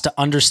 He has to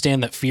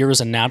understand that fear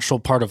is a natural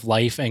part of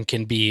life and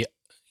can be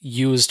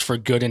used for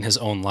good in his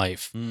own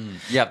life.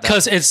 Yeah.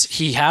 Because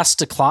he has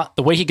to,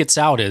 the way he gets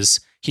out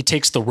is he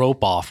takes the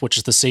rope off, which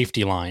is the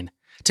safety line,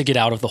 to get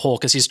out of the hole.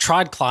 Because he's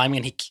tried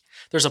climbing, and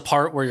there's a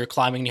part where you're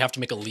climbing and you have to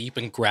make a leap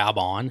and grab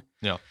on.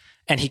 Yeah.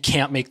 And he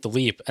can't make the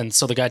leap. And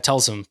so the guy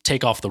tells him,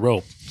 take off the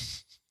rope.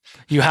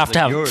 You have to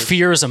have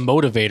fear as a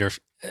motivator.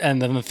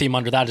 And then the theme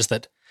under that is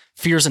that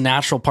fear is a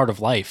natural part of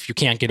life. You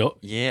can't get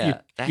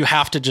you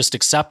have to just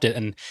accept it.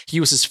 And he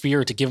uses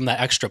fear to give him that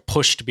extra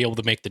push to be able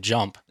to make the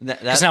jump.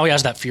 Because now he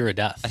has that fear of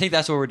death. I think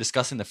that's what we're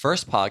discussing in the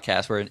first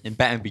podcast, where in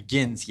Batman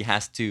Begins, he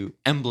has to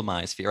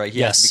emblemize fear, right? He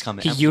has to become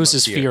an he emblem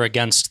uses of fear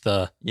against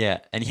the... Yeah,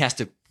 and he has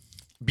to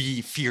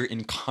be fear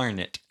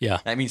incarnate. Yeah.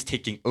 That means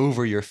taking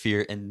over your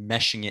fear and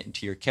meshing it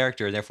into your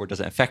character, and therefore it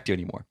doesn't affect you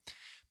anymore.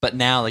 But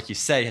now, like you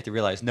said, you have to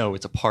realize, no,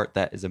 it's a part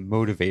that is a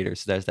motivator.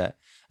 So there's that.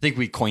 I think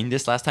we coined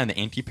this last time, the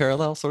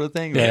anti-parallel sort of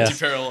thing. Yeah.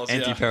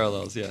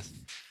 Anti-parallels, yes.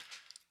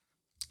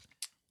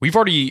 We've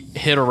already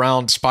hit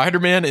around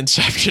Spider-Man,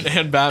 Inception,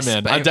 and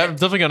Batman. I'm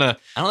definitely going to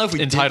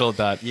entitle it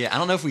that. Yeah, I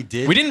don't know if we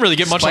did. We didn't really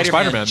get much on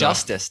Spider-Man,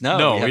 Justice. though.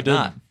 No, we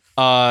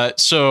didn't.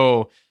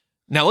 So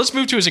now let's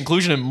move to his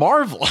inclusion in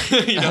Marvel.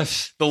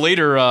 The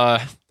later...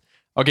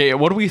 okay,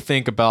 what do we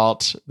think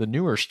about the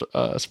newer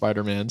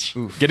Spider-Mans?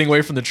 Getting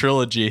away from the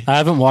trilogy. I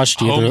haven't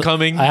watched either.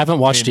 Homecoming. I haven't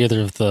watched either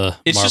of the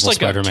It's Marvel just like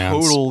Spider-Mans.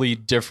 a totally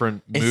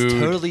different mood. It's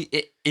totally...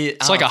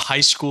 It's like a high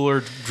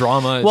schooler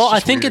drama. Well, I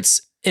think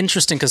it's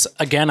interesting because,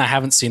 again, I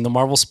haven't seen the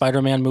Marvel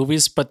Spider-Man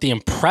movies, but the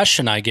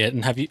impression I get,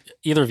 and have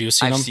either of you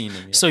seen them? I've seen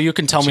them, yeah. So you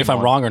can tell me if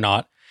I'm wrong or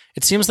not.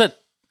 It seems that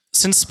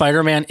since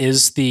Spider-Man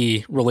is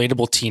the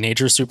relatable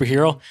teenager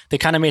superhero, they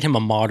kind of made him a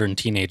modern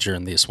teenager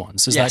in these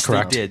ones. Is that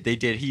correct? They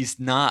did. He's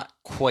not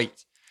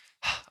quite...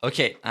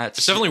 Okay.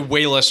 It's definitely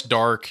way less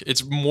dark.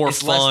 It's more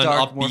fun, less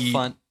dark, upbeat. more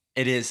fun.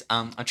 It is.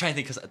 I'm trying to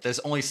think because there's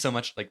only so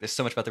much. There's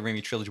so much about the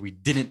Raimi trilogy we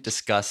didn't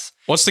discuss.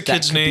 What's the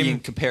kid's name?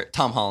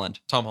 Tom Holland.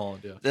 Tom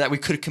Holland. Yeah. That we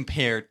could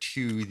compare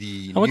to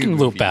the. We can move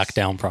move back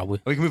down probably.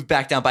 We can move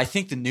back down, but I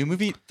think the new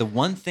movie. The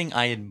one thing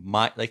I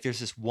admire, there's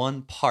this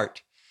one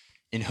part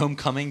in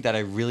Homecoming that I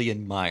really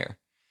admire.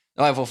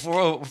 Well,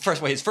 first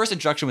of all, his first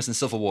introduction was in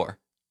Civil War.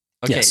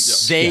 Okay,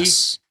 yes. They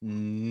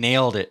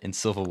nailed it in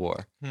Civil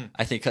War.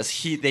 I think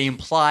because they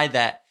implied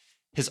that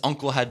his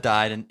uncle had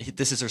died, and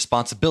this is a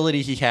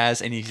responsibility he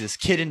has, and he's this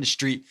kid in the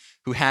street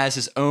who has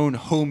his own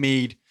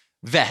homemade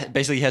vest.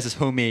 Basically, he has his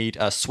homemade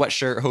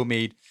sweatshirt,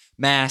 homemade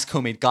mask,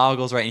 homemade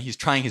goggles, right? And he's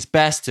trying his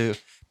best to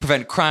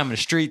prevent crime in the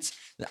streets.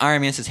 The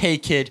Iron Man says, "Hey,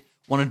 kid,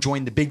 want to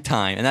join the big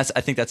time?" And I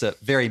think that's a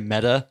very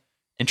meta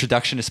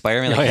introduction to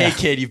Spider-Man. Hey,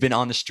 kid, you've been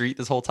on the street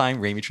this whole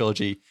time. Raimi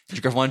trilogy.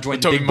 Did you want to join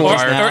the big boys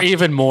now? Or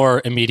even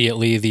more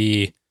immediately,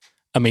 the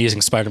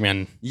Amazing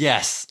Spider-Man.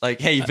 Yes,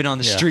 hey, you've been on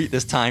the street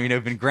this time.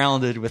 Been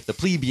grounded with the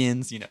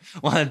plebeians.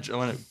 Want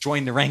to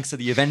join the ranks of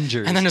the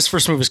Avengers. And then his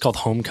first movie is called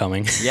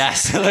Homecoming.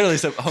 Yes, literally,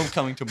 so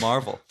Homecoming to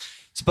Marvel.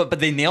 So, but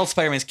they nailed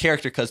Spider-Man's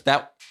character because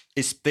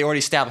they already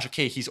established.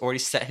 Okay, he's already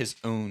set his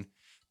own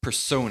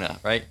persona,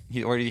 right?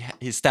 He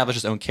established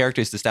his own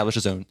character. He's established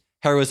his own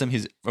heroism,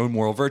 his own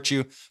moral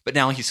virtue. But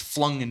now he's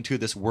flung into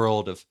this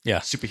world of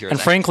superheroes. And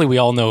frankly, we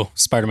all know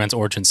Spider-Man's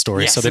origin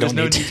story, so they don't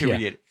need to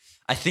read it.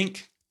 I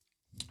think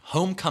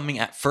Homecoming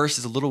at first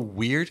is a little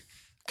weird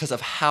because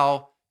of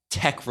how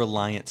tech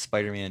reliant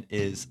Spider-Man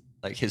is,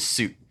 like his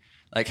suit.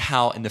 Like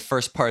how in the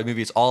first part of the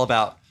movie, it's all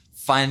about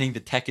finding the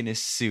tech in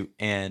his suit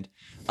and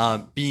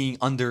being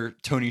under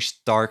Tony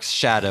Stark's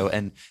shadow.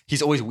 And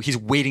he's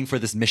waiting for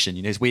this mission.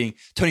 He's waiting.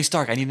 Tony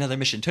Stark, I need another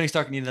mission. Tony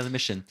Stark, I need another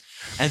mission.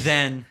 And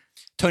then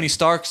Tony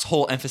Stark's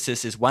whole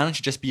emphasis is, why don't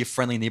you just be a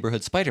friendly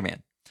neighborhood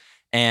Spider-Man?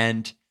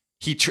 And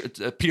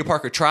Peter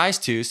Parker tries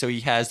to, so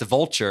he has the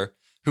Vulture,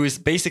 who is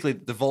basically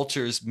the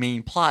Vulture's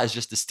main plot is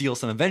just to steal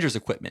some Avengers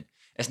equipment.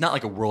 It's not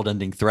like a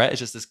world-ending threat. It's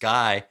just this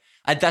guy.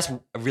 That's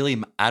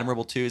really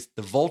admirable too. Is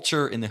the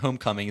Vulture in the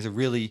Homecoming is a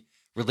really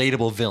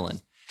relatable villain.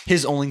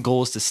 His only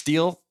goal is to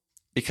steal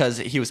because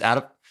he was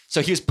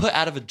put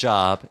out of a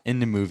job in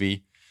the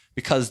movie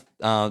because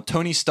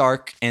Tony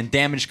Stark and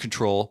Damage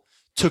Control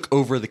took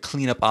over the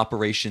cleanup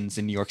operations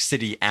in New York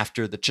City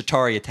after the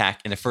Chitauri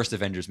attack in the first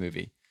Avengers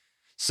movie.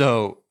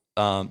 So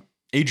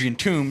Adrian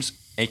Toomes,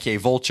 aka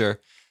Vulture,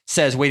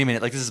 says, wait a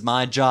minute, like this is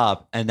my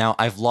job. And now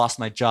I've lost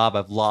my job.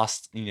 I've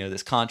lost,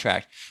 this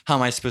contract. How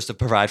am I supposed to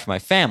provide for my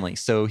family?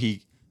 So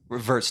he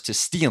reverts to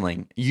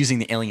stealing using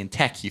the alien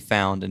tech he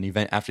found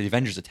after the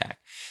Avengers attack.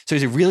 So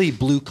he's a really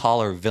blue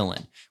collar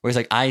villain where he's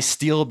like, I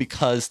steal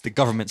because the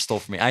government stole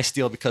from me. I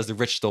steal because the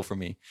rich stole from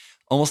me.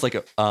 Almost like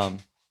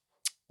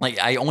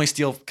I only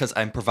steal because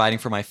I'm providing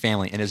for my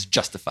family and is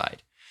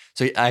justified.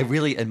 So I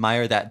really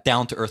admire that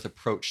down to earth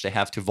approach they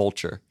have to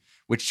Vulture,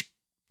 which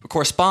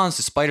corresponds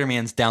to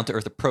Spider-Man's down to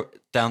earth approach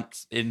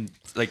in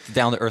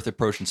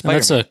Spider-Man.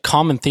 That's a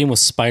common theme with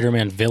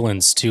Spider-Man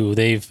villains too.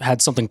 They've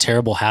had something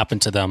terrible happen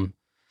to them.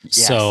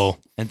 Yes. So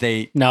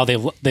and now they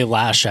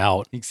lash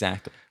out.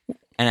 Exactly.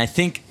 And I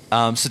think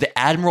so the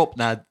Admiral,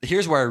 now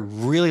here's where I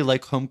really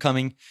like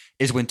Homecoming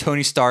is when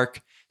Tony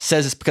Stark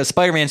says it's because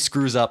Spider-Man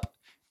screws up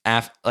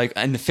like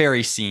in the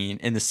ferry scene,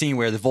 in the scene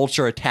where the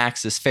Vulture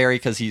attacks this ferry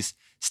because he's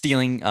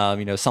stealing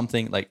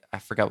something like, I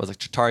forgot what it was, like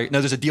Chitauri. No,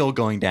 there's a deal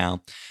going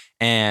down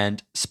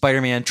and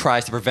Spider-Man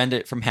tries to prevent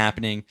it from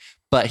happening,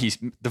 but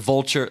the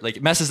Vulture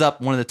like messes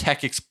up one of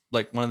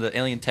the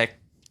alien tech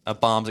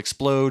bombs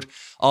explode.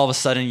 All of a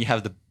sudden you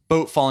have the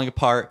boat falling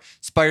apart.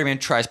 Spider-Man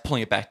tries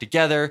pulling it back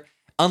together.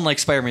 Unlike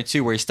Spider-Man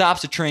 2, where he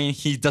stops the train,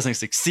 he doesn't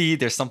succeed.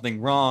 There's something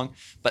wrong.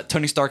 But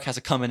Tony Stark has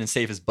to come in and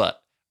save his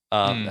butt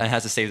and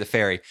has to save the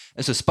ferry.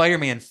 And so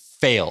Spider-Man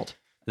failed.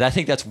 And I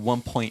think that's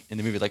one point in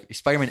the movie. Like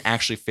Spider-Man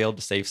actually failed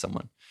to save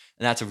someone.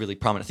 And that's a really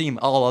prominent theme.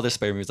 All other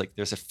Spider-Man movies, like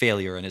there's a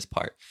failure on his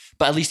part.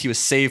 But at least he was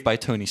saved by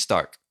Tony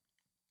Stark.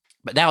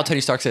 But now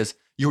Tony Stark says,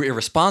 you were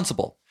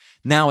irresponsible.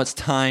 Now it's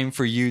time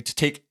for you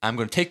to I'm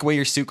going to take away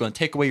your suit, going to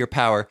take away your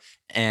power,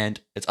 and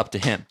it's up to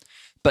him.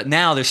 But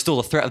now there's still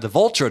a threat of the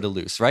Vulture to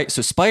loose, right?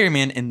 So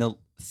Spider-Man in the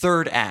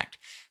third act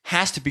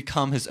has to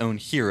become his own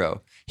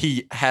hero.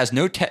 He has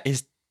no tech.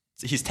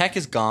 His tech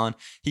is gone.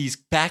 He's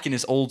back in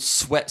his old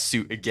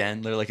sweatsuit again,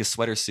 literally like his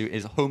sweater suit,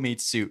 his homemade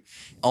suit.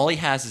 All he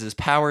has is his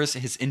powers,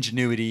 his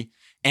ingenuity,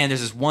 and there's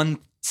this one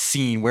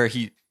scene where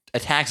he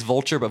attacks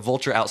Vulture, but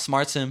Vulture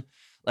outsmarts him,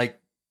 like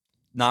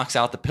knocks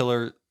out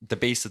the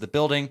base of the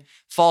building,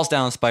 falls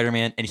down on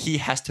Spider-Man, and he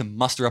has to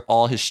muster up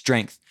all his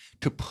strength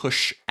to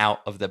push out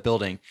of the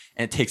building.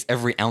 And it takes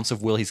every ounce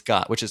of will he's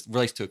got, which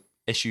relates to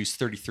issues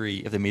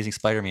 33 of The Amazing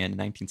Spider-Man in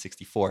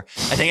 1964.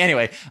 I think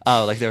anyway,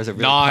 like there was a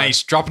really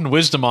nice dropping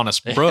wisdom on us,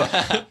 bro.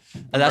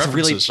 That's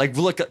really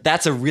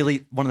that's a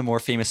really one of the more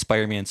famous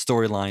Spider-Man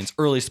storylines,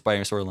 early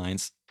Spider-Man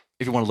storylines.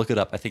 If you want to look it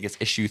up, I think it's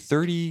issue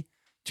 30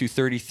 to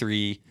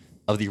 33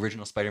 of the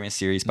original Spider-Man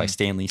series by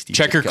Stan Lee.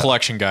 Check your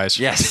collection, guys.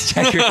 Yes,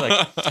 check your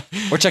collection.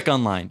 Or check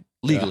online.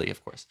 Legally,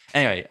 of course.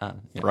 Anyway.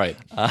 Right.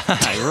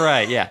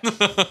 Right, yeah.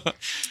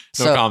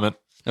 No comment.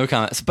 No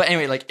comment. But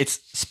anyway, like it's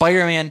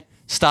Spider-Man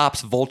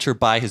stops Vulture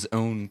by his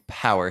own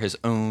power, his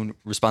own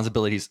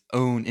responsibility, his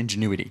own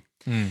ingenuity.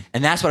 And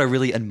that's what I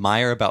really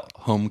admire about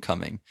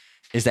Homecoming,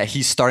 is that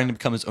he's starting to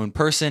become his own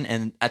person.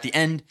 And at the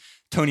end,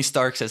 Tony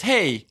Stark says,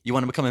 hey, you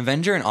want to become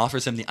Avenger? And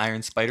offers him the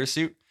Iron Spider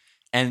suit.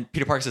 And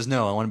Peter Parker says,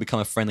 no, I want to become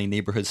a friendly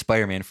neighborhood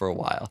Spider-Man for a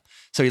while.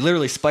 So he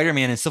literally,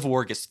 Spider-Man in Civil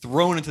War gets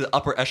thrown into the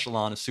upper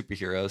echelon of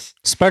superheroes.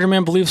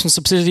 Spider-Man believes in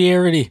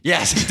subsidiarity.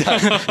 Yes, he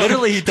does.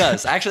 Literally, he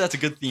does. Actually, that's a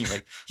good theme.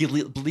 Like he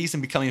believes in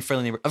becoming a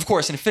friendly neighbor. Of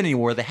course, in Infinity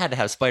War, they had to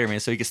have Spider-Man,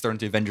 so he gets thrown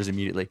into Avengers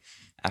immediately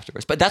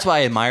afterwards. But that's what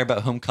I admire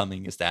about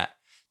Homecoming is that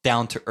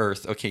down to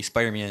earth. Okay,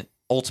 Spider-Man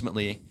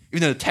ultimately,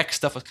 even though the tech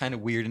stuff was kind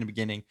of weird in the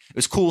beginning, it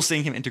was cool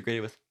seeing him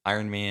integrated with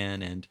Iron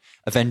Man and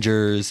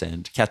Avengers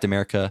and Captain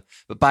America.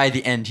 But by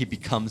the end, he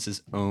becomes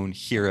his own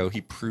hero.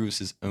 He proves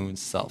his own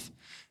self.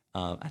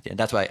 At the end,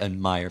 that's what I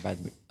admire by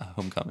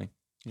Homecoming.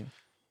 Yeah.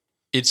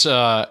 It's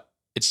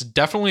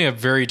definitely a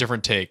very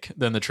different take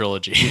than the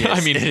trilogy. I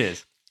mean, it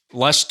is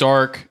less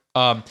dark.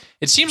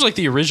 It seems like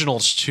the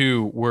originals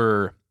too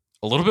were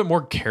a little bit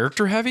more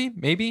character heavy.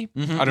 Maybe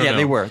I don't know. Yeah,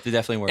 they were. They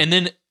definitely were. And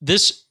then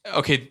this,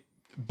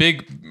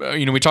 big.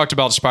 We talked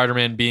about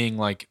Spider-Man being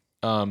like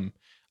a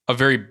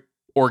very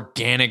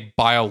organic,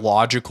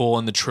 biological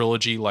in the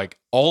trilogy. Like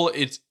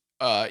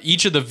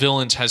each of the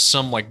villains has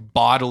some like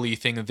bodily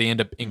thing that they end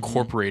up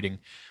incorporating.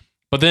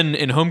 But then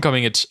in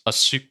Homecoming, it's a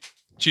suit.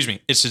 Excuse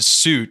me, it's his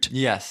suit.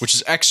 Yes, which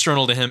is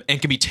external to him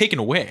and can be taken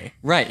away.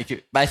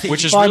 Right. I think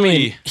which is really. I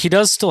mean, he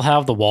does still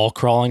have the wall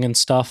crawling and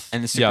stuff.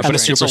 And but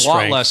it's a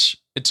lot less.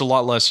 It's a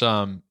lot less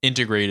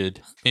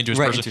integrated into his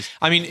person.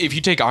 I mean, if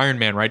you take Iron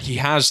Man, right, he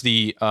has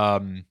the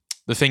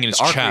thing in his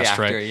chest,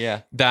 reactor, right?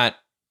 Yeah. That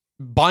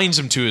binds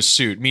him to his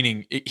suit,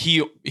 meaning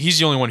he's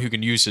the only one who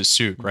can use his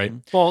suit, right?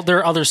 Well, there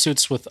are other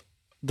suits with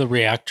the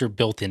reactor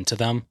built into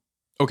them.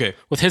 Okay.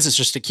 With his, it's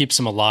just to keeps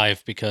him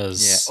alive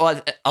because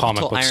up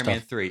until Iron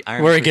Man 3.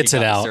 Where he gets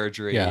it out.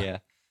 Surgery, yeah.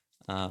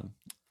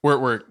 Where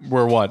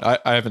what?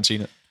 I haven't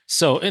seen it.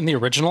 So in the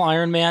original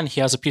Iron Man, he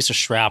has a piece of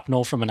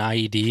shrapnel from an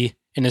IED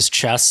in his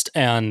chest,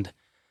 and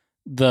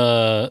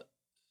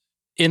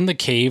in the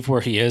cave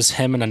where he is,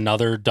 him and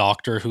another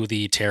doctor who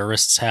the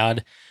terrorists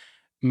had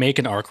make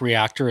an arc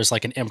reactor as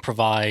like an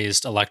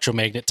improvised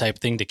electromagnet type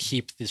thing to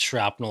keep the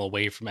shrapnel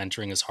away from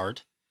entering his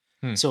heart.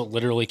 So it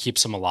literally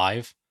keeps him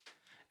alive.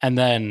 And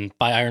then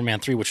by Iron Man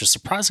 3, which was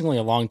surprisingly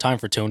a long time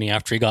for Tony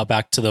after he got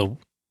back to the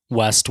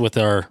West with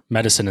our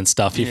medicine and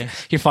stuff,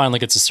 he finally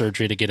gets a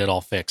surgery to get it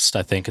all fixed,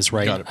 I think is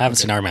right. I haven't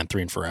seen Iron Man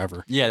 3 in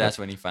forever. Yeah, that's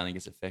when he finally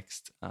gets it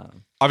fixed.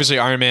 Obviously,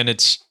 Iron Man,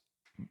 it's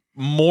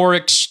more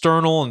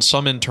external and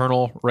some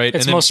internal, right?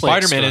 It's and then mostly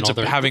Spider-Man ends up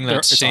external. having that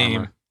It's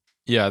same,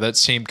 armor. that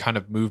same kind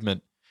of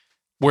movement.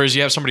 Whereas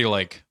you have somebody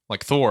like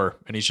Thor,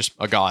 and he's just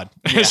a god.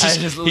 Yeah, It's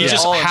just- he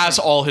just has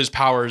all his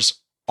powers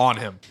on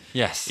him.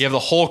 Yes. You have the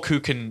Hulk who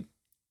can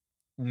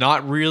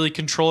not really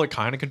control it,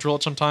 kind of control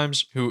it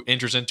sometimes, who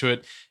enters into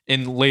it.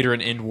 And later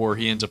in End War,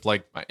 he ends up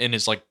like in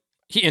his like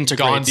He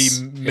integrates.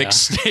 Gandhi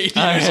mixed state.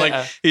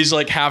 Yeah. He's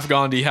like half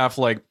Gandhi, half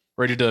like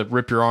ready to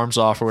rip your arms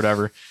off or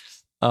whatever.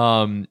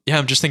 I'm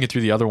just thinking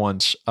through the other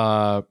ones.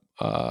 Captain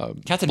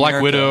Black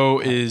America Widow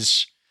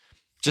is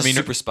just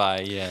super spy.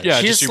 Yeah. Yeah,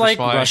 just He's super like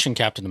spy. Russian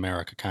Captain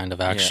America, kind of,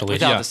 actually.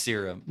 Without Yeah. the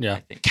serum. Yeah. I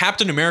think.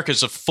 Captain America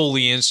is a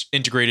fully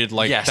integrated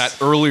like Yes. that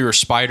earlier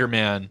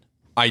Spider-Man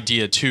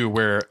idea too,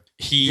 where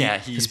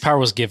His He's power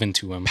was given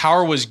to him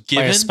power was by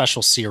given. a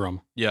special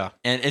serum. Yeah,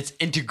 and it's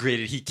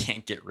integrated. He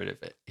can't get rid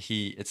of it.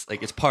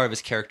 It's part of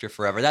his character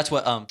forever. That's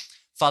what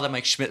Father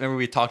Mike Schmidt. Remember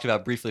we talked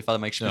about briefly Father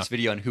Mike Schmidt's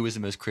video on who is the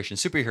most Christian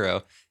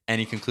superhero,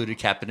 and he concluded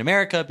Captain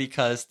America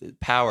because the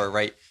power,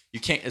 right? You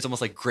can't. It's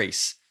almost like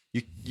grace.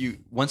 You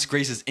once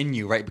grace is in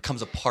you, right, it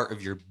becomes a part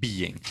of your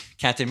being.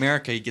 Captain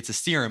America, he gets a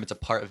serum. It's a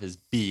part of his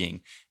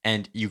being,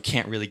 and you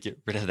can't really get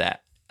rid of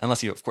that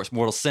unless you, of course,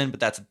 mortal sin.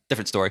 But that's a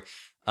different story.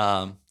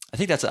 I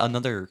think that's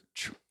another.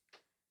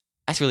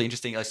 That's really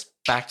interesting. Like,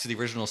 back to the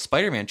original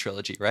Spider-Man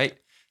trilogy, right?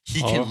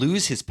 He can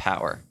lose his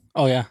power,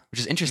 Oh, yeah. which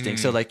is interesting.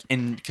 So, like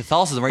in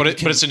Catholicism, right?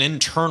 but it's an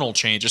internal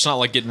change. It's not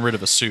like getting rid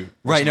of a suit,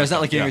 right. No, it's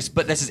not like that.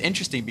 but this is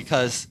interesting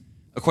because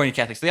according to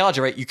Catholic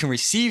theology, right, you can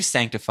receive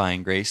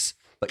sanctifying grace,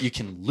 but you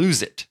can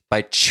lose it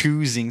by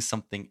choosing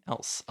something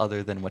else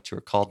other than what you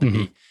were called to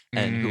be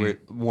and who are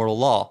moral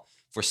law.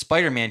 For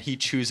Spider-Man, he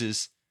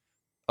chooses.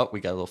 Oh, we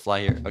got a little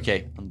fly here.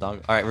 Okay, I'm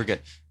dog. All right, we're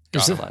good.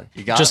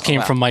 You got Just it?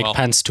 came Oh, from wow. Mike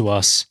Pence to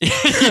us.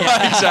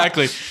 Yeah,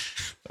 exactly.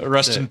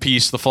 Rest in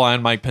peace, the fly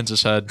on Mike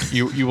Pence's head.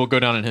 You will go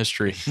down in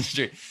history.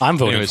 I'm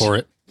voting Anyways. for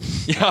it.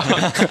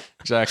 Yeah,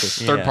 exactly.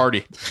 Third Yeah.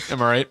 party.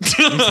 Am I right?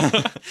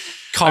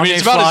 Kanye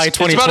it's about, Fly it's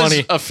about as 2020.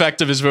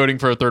 effective as voting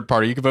for a third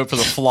party. You can vote for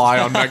the fly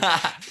on Mike.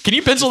 Can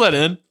you pencil that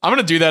in? I'm going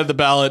to do that at the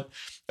ballot.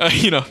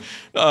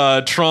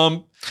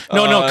 Trump.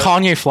 No,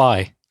 Kanye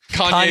Fly.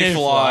 Kanye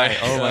fly.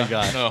 Oh my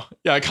God. No.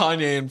 Yeah,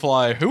 Kanye and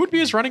fly. Who would be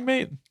his running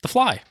mate? The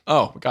Fly.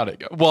 Oh, got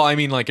it. Well, I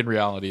mean, like in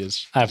reality,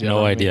 is I have is he no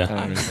a running idea. mate? I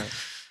don't know.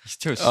 He's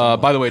too small.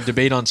 By the way,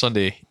 debate on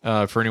Sunday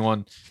for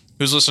anyone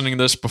who's listening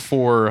to this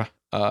before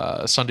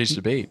Sunday's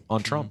debate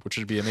on Trump, which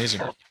would be amazing.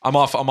 I'm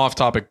off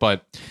topic,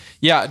 but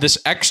yeah, this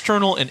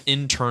external and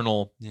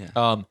internal.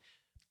 Yeah.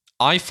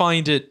 I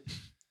find it.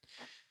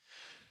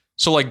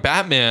 So like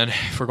Batman,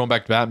 if we're going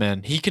back to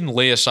Batman, he can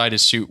lay aside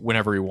his suit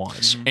whenever he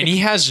wants, and he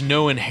has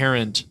no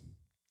inherent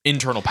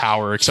internal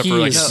power except for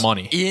like his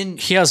money.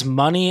 He has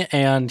money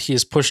and he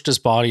has pushed his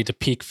body to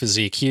peak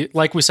physique. He,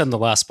 like we said in the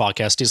last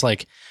podcast, he's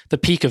like the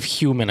peak of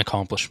human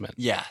accomplishment.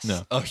 Yes,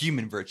 No. a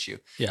human virtue.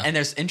 Yeah. And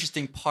there's an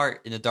interesting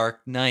part in The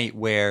Dark Knight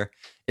where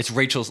it's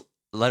Rachel's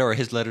letter or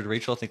his letter to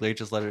Rachel. I think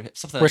Rachel's letter,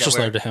 something like Rachel's that.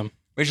 letter to him.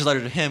 Rachel's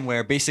letter to him,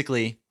 where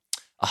basically,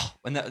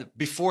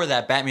 before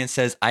that, Batman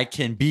says, "I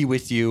can be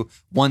with you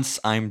once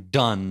I'm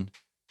done.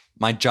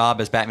 My job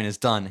as Batman is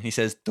done." And he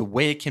says, "The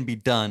way it can be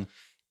done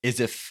is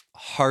if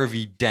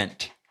Harvey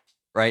Dent,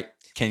 right,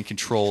 can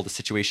control the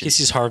situation." He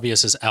sees Harvey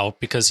as his out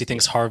because he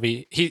thinks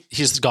Harvey,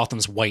 he's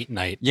Gotham's White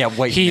Knight. Yeah,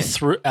 White He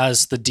Knight.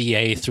 as the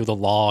DA through the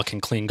law can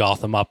clean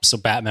Gotham up so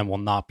Batman will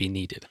not be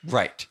needed.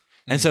 Right.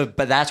 And so,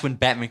 but that's when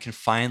Batman can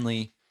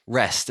finally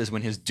rest, is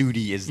when his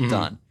duty is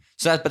done.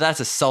 So but that's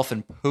a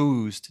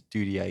self-imposed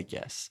duty, I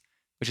guess,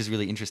 which is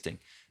really interesting.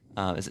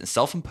 Is it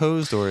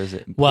self-imposed or is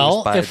it imposed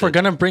Well, by if we're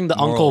gonna bring the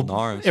moral Uncle,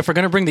 norms? if we're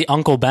gonna bring the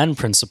Uncle Ben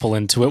principle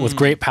into it, with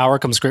great power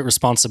comes great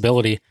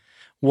responsibility.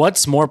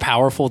 What's more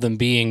powerful than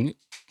being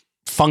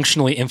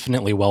functionally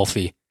infinitely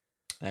wealthy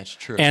That's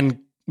true. and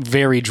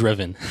very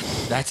driven?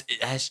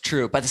 That's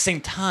true. But at the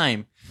same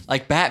time,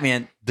 like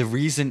Batman, the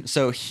reason,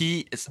 so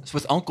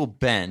with Uncle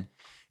Ben,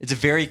 it's a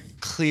very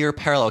clear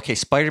parallel. Okay,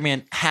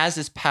 Spider-Man has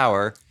his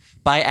power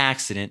by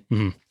accident.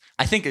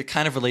 I think it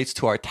kind of relates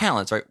to our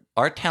talents, right?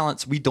 Our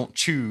talents, we don't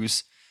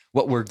choose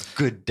what we're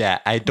good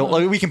at.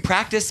 We can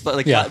practice,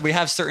 but we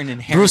have certain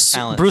inherent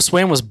talents. Bruce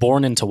Wayne was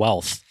born into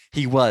wealth.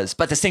 He was.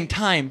 But at the same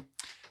time,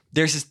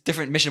 there's this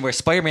different mission where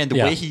Spider-Man, the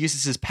way he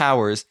uses his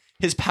powers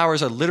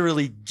are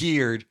literally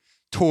geared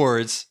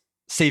towards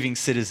saving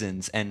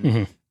citizens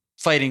and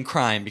fighting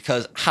crime,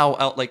 because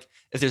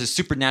if there's a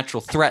supernatural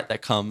threat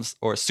that comes,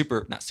 or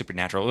not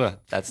supernatural,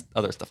 that's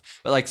other stuff,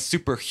 but like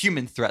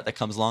superhuman threat that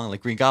comes along,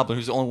 like Green Goblin,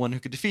 who's the only one who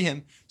could defeat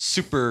him,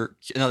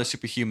 another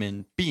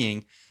superhuman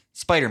being,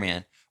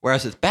 Spider-Man.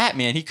 Whereas with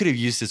Batman, he could have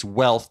used his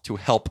wealth to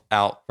help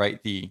out,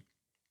 right, the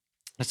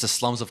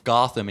slums of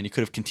Gotham, and he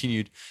could have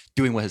continued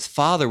doing what his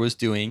father was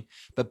doing,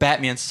 but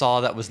Batman saw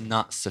that was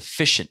not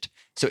sufficient.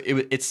 So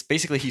it's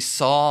basically, he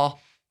saw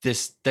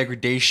this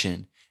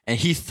degradation And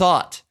he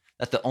thought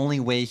that the only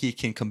way he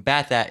can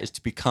combat that is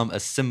to become a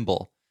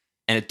symbol.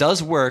 And it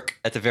does work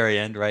at the very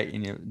end,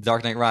 right?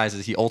 Dark Knight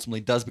Rises, he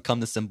ultimately does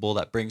become the symbol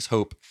that brings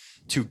hope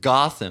to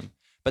Gotham.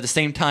 But at the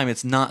same time,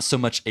 it's not so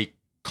much a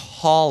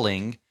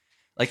calling,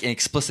 like an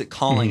explicit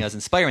calling as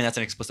in Spider-Man. That's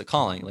an explicit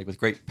calling. Like with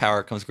great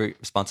power comes great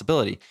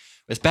responsibility.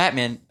 With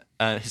Batman,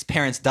 his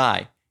parents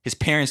die. His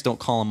parents don't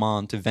call him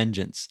on to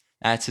vengeance.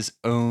 That's his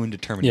own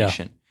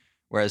determination. Yeah.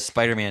 Whereas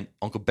Spider-Man,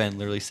 Uncle Ben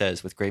literally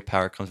says, with great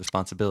power comes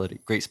responsibility.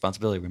 Great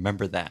responsibility,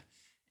 remember that.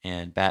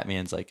 And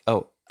Batman's like,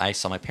 oh, I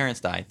saw my parents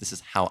die. This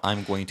is how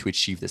I'm going to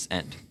achieve this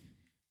end.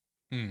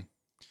 You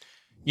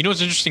know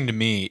what's interesting to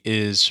me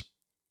is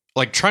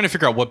like trying to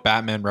figure out what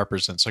Batman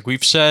represents. Like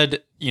we've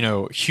said,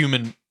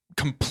 human,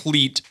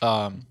 complete,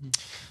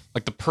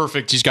 like the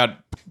perfect, he's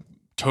got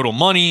total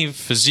money,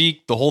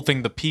 physique, the whole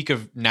thing, the peak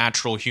of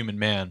natural human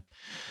man.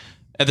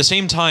 At the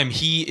same time,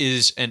 he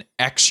is an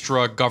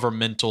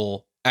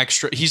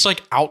he's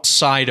like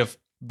outside of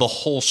the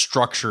whole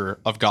structure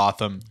of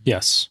Gotham.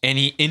 Yes. And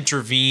he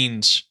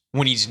intervenes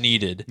when he's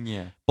needed.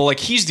 Yeah. But like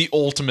he's the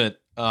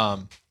ultimate,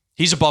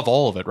 he's above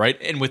all of it, right?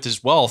 And with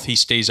his wealth, he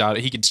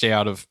can stay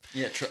out of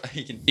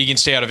he can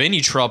stay out of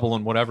any trouble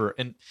and whatever.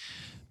 And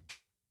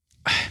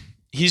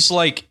he's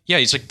like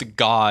the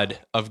god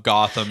of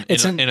Gotham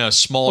in a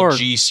small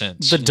G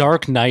sense. The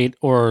Dark Knight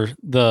or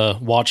the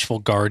Watchful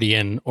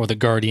Guardian or the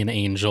Guardian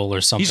Angel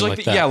or something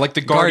like that. Yeah, like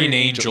the Guardian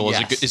Angel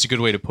yes. is a good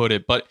way to put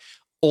it. But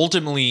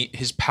ultimately,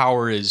 his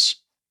power is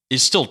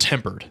still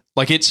tempered.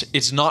 Like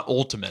it's not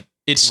ultimate.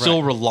 It's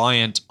still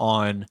reliant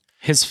on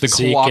his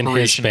physique and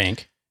his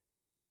bank.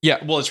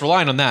 Yeah, well, it's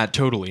reliant on that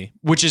totally,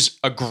 which is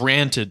a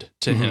granted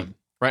to him.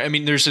 Right. I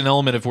mean, there's an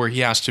element of where he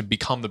has to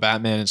become the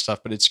Batman and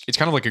stuff, but it's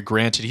kind of like a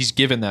granted. He's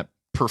given that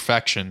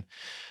perfection,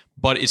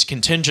 but it's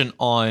contingent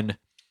on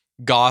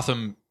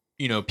Gotham.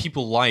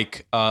 People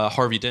like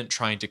Harvey Dent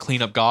trying to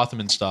clean up Gotham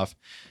and stuff.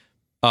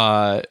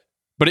 But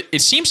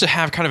it seems to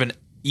have kind of an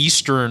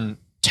Eastern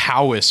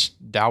Taoist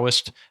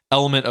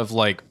element of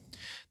like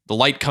the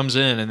light comes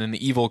in and then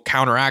the evil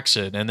counteracts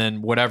it and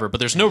then whatever. But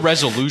there's no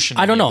resolution.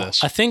 I don't know.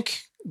 This. I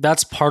think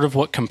that's part of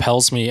what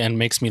compels me and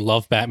makes me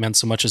love Batman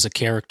so much as a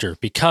character,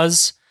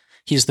 because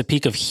he's the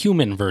peak of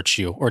human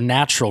virtue or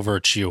natural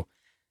virtue.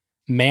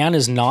 Man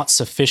is not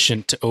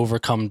sufficient to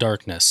overcome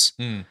darkness,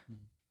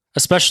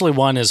 especially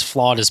one as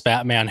flawed as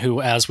Batman,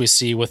 who, as we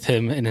see with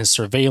him in his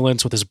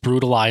surveillance, with his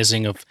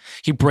brutalizing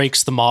he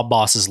breaks the mob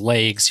boss's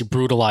legs, he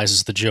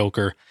brutalizes the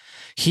Joker.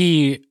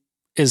 He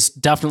is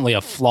definitely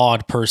a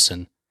flawed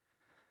person.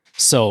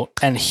 So,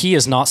 and he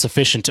is not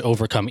sufficient to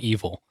overcome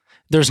evil.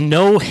 There's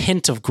no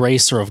hint of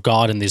grace or of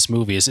God in these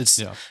movies.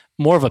 It's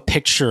more of a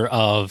picture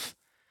of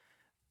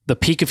the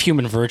peak of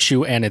human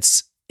virtue and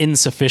its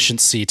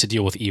insufficiency to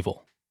deal with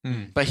evil.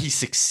 But he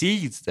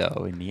succeeds,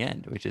 though, in the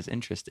end, which is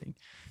interesting.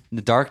 In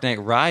The Dark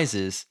Knight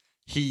Rises,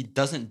 he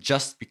doesn't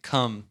just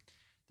become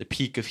the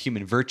peak of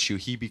human virtue.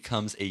 He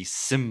becomes a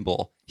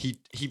symbol. He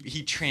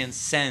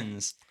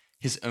transcends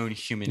his own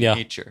human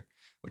nature,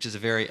 which is a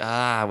very,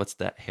 what's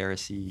that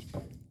heresy?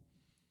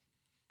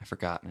 I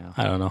forgot now.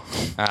 I don't know.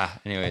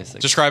 Anyways.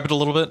 Describe it a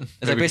little bit.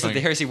 It's like basically the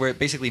heresy where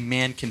basically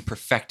man can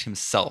perfect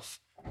himself.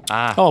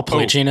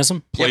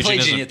 Pelagianism?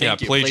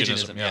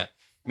 Pelagianism. Yeah.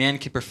 Man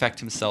can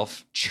perfect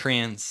himself,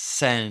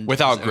 transcend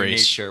without his grace.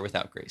 Nature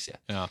without grace,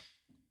 Yeah.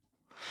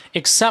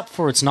 Except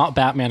for it's not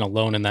Batman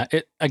alone in that.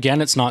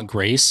 It's not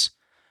grace,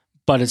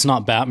 but it's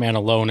not Batman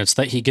alone. It's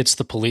that he gets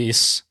the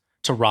police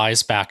to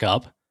rise back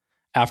up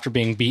after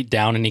being beat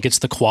down, and he gets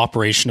the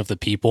cooperation of the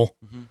people.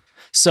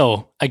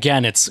 So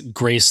again, it's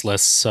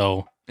graceless,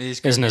 so it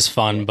isn't as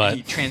fun, but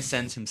he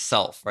transcends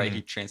himself, right?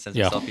 He transcends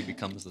himself. He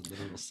becomes a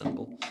literal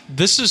symbol.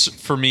 This is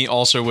for me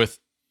also with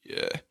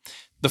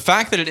the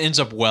fact that it ends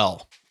up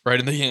well, right?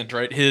 In the end,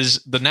 right?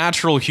 The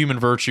natural human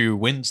virtue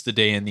wins the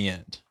day in the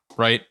end,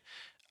 right?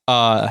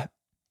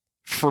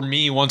 For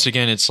me, once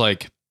again, it's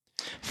like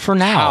for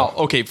now.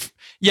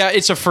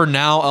 It's a for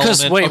now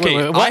element. Wait,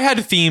 I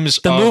had themes.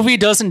 The movie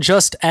doesn't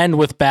just end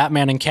with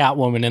Batman and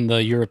Catwoman in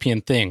the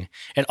European thing.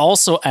 It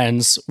also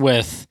ends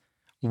with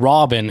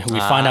Robin, who we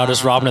find out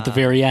is Robin at the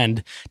very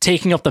end,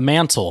 taking up the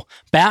mantle.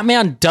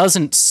 Batman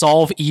doesn't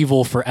solve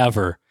evil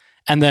forever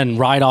and then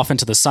ride off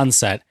into the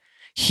sunset.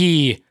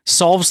 He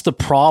solves the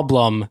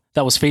problem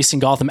that was facing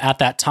Gotham at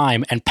that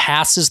time and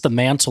passes the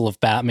mantle of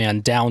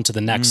Batman down to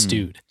the next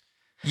dude.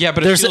 Yeah,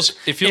 but it feels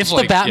if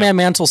like the Batman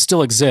mantle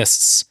still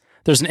exists,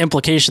 there's an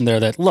implication there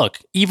that, look,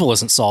 evil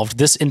isn't solved.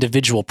 This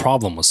individual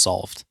problem was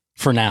solved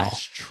for now.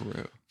 That's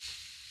true.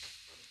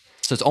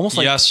 So it's almost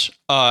like... Yes.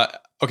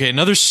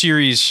 Another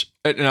series.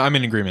 I'm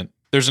in agreement.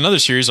 There's another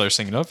series I was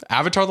thinking of.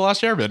 Avatar: The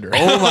Last Airbender.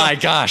 Oh my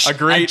gosh. Thank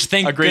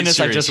goodness series.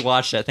 I just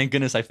watched that. Thank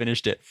goodness I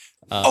finished it.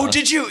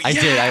 Did you? I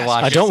did. I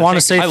watched it. I don't want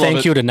to say I love thank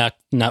it. you to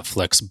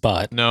Netflix,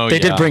 but they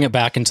did bring it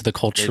back into the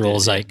cultural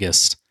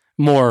zeitgeist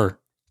more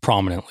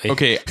prominently.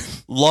 Okay.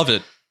 Love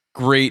it.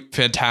 Great.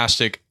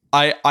 Fantastic.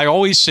 I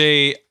always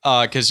say,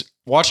 because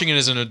watching it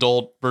as an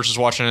adult versus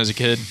watching it as a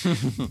kid,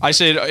 I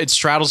say it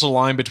straddles the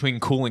line between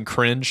cool and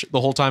cringe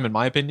the whole time, in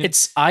my opinion.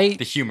 The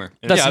humor.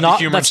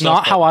 That's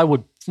not how I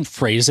would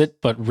phrase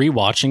it, but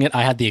rewatching it,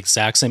 I had the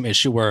exact same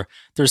issue where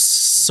there's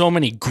so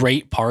many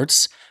great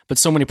parts, but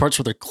so many parts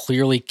where they're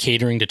clearly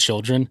catering to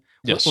children.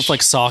 Yes. With like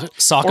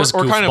Sokka's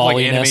or kind of like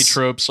anime goofballiness.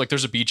 tropes. Like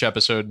there's a beach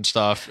episode and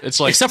stuff. It's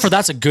like Except for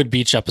that's a good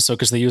beach episode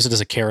because they use it as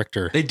a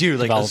character. They do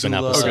like development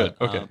Azula, episode.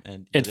 Okay.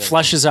 and It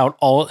fleshes out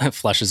all. It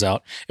fleshes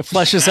out. It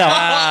fleshes out.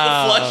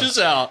 the flesh is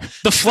out.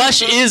 The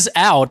flesh is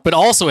out, but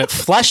also it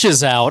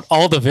fleshes out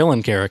all the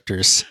villain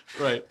characters.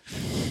 Right.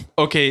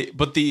 Okay,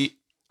 but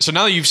so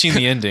now that you've seen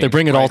the ending, They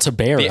bring it all to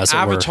bear, the as it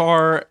were.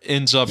 Avatar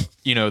ends up,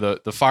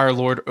 the Fire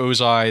Lord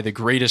Ozai, the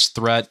greatest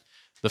threat,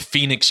 the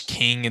Phoenix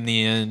King in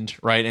the end,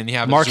 right? And you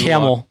have Mark Azula.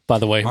 Hamill, by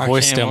the way,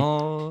 voiced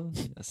him.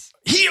 Yes.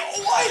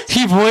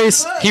 He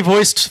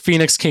voiced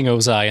Phoenix King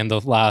Ozai in the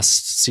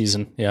last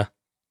season. Yeah,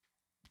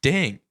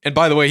 Dang. And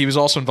by the way, he was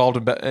also involved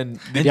in Batman.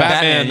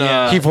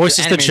 yeah. he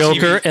voices the animated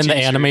Joker TV in the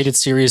series. animated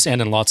series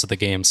and in lots of the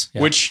games.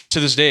 Yeah. Which to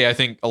this day, I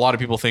think a lot of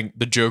people think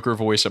the Joker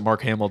voice that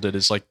Mark Hamill did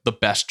is like the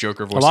best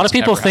Joker voice. A lot of that's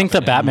people ever think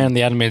that happened. Batman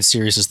the animated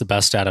series is the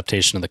best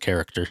adaptation of the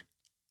character.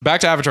 Back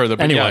to Avatar though,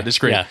 but Anyway, yeah, it's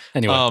great. yeah,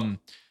 anyway.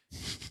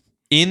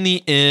 In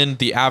the end,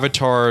 the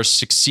Avatar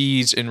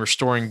succeeds in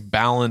restoring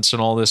balance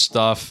and all this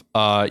stuff.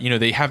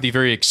 They have the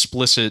very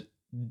explicit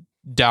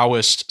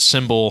Taoist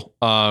symbol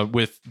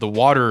with the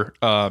water.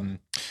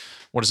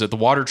 What is it? The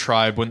water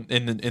tribe. When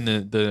in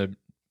the I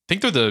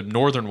think they're the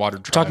Northern Water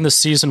tribe. Talking the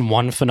season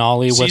 1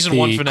 finale with Season the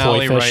 1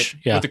 finale, koi right? fish.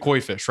 Yeah. With the koi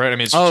fish, right? I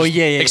mean, it's Oh, just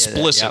yeah,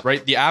 explicit, yep.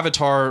 right? The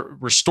Avatar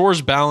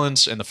restores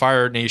balance, and the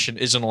Fire Nation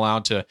isn't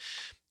allowed to.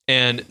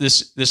 And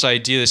this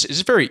idea, this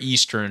is very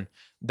Eastern,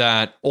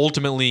 that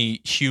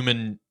ultimately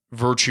human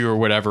virtue or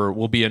whatever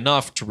will be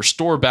enough to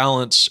restore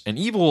balance, and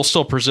evil will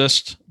still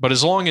persist. But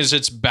as long as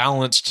it's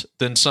balanced,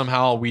 then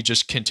somehow we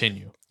just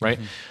continue, right?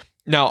 Mm-hmm.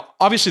 Now,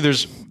 obviously,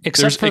 there's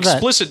Except for that-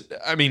 explicit.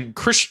 I mean,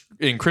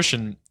 in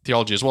Christian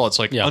theology as well, it's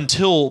like Yeah.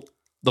 until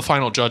the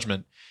final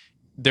judgment,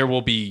 there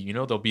will be,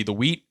 there'll be the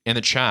wheat and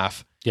the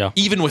chaff, Yeah.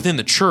 even within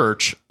the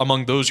church,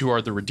 among those who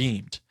are the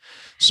redeemed.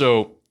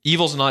 So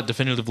evil's not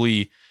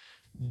definitively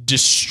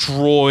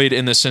destroyed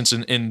in the sense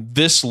in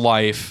this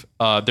life.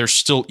 There's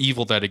still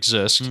evil that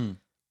exists.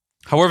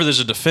 However, there's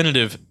a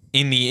definitive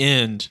in the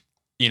end.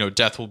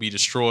 Death will be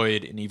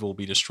destroyed and evil will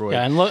be destroyed.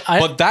 Yeah, and look,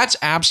 but that's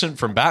absent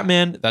from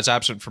Batman. That's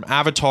absent from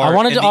Avatar. I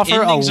wanted and to the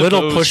offer a endings of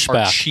little those are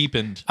pushback.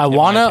 cheapened. I in my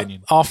want to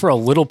opinion. offer a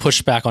little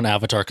pushback on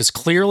Avatar because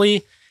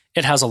clearly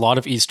it has a lot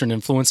of Eastern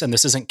influence and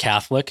this isn't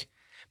Catholic.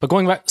 But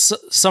going back,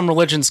 some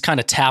religions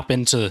kind of tap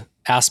into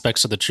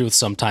aspects of the truth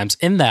sometimes.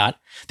 In that,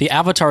 the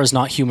Avatar is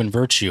not human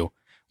virtue.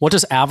 What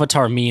does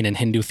Avatar mean in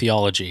Hindu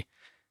theology?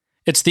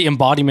 It's the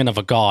embodiment of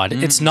a god.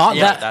 It's not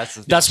yeah, that.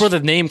 that's- That's where the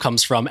name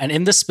comes from. And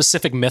in this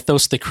specific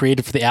mythos they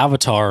created for the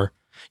Avatar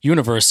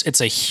universe,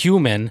 it's a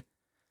human,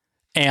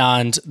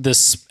 and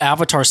this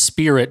Avatar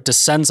spirit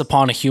descends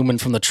upon a human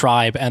from the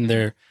tribe,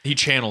 and He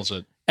channels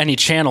it. he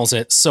channels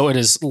it. So it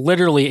is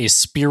literally a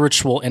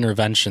spiritual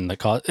intervention that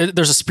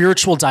there's a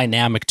spiritual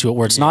dynamic to it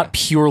where it's not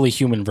purely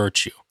human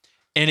virtue.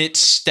 And it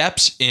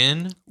steps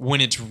in when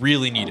it's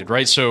really needed,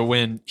 right? So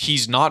when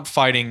he's not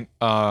fighting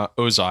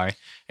Ozai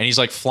and he's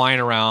like flying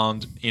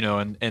around,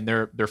 and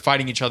they're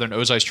fighting each other and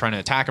Ozai's trying to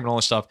attack him and all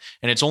this stuff.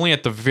 And it's only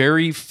at the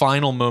very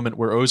final moment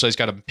where Ozai's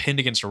got him pinned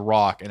against a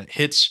rock and it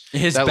hits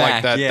His that,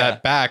 back,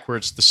 that back where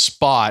it's the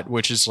spot,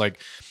 which is like,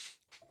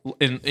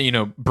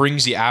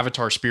 brings the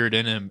Avatar spirit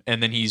in him.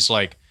 And then he's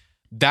like,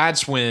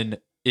 that's when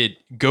it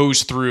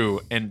goes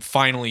through and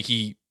finally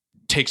he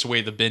takes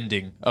away the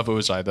bending of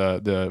Ozai,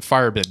 the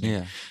fire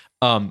bending.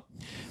 Yeah.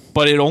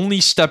 But it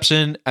only steps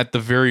in at the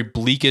very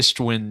bleakest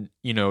when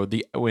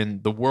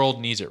the world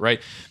needs it,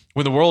 right?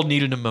 When the world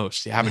needed him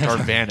most, the Avatar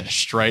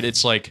vanished, right?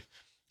 It's like,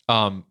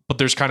 but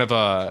there's kind of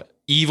a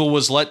evil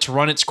was let to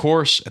run its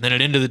course, and then at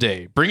the end of the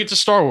day, bring it to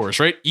Star Wars,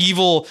 right?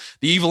 The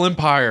evil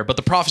empire, but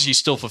the prophecy is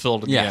still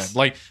fulfilled in the end.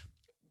 Like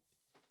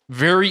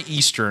very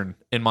Eastern,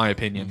 in my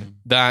opinion,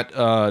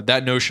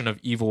 that notion of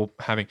evil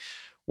having.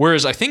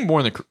 Whereas I think more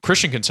in the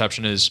Christian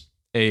conception is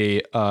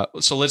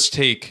so let's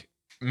take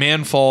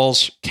man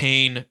falls,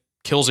 Cain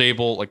kills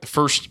Abel. Like the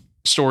first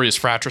story is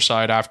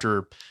fratricide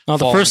after. No,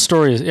 the first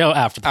story is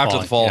after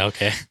the fall. Yeah,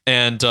 okay.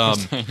 And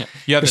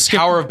you have the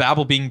Tower of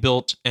Babel being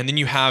built, and then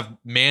you have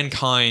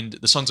mankind.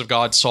 The sons of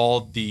God saw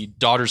the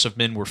daughters of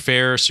men were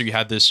fair, so you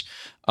had this.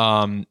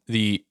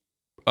 The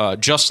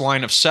just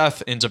line of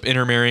Seth ends up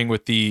intermarrying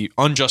with the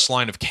unjust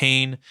line of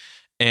Cain,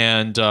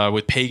 and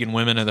with pagan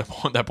women at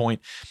that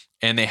point.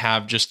 And they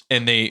have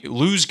they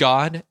lose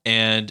God,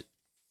 and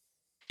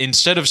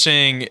instead of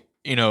saying,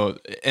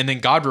 and then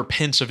God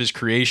repents of his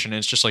creation, and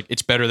it's just like,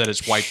 it's better that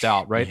it's wiped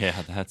out, right?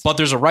 Yeah, But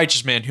there's a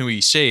righteous man who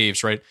he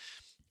saves, right?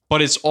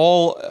 But it's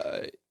all,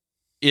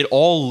 it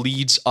all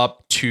leads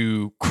up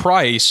to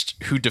Christ,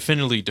 who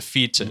definitively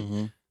defeats it.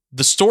 Mm-hmm.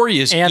 The story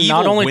is And evil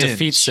not only wins.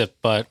 defeats it,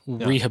 but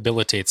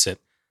rehabilitates it.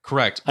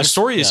 Correct. The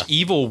story is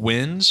evil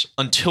wins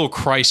until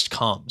Christ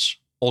comes.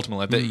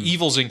 Ultimately, the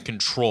evil's in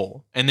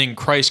control, and then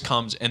Christ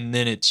comes, and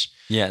then it's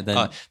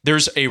then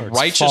there's a it's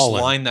righteous fallen.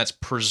 line that's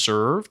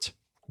preserved,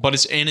 but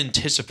it's in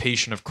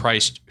anticipation of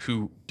Christ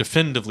who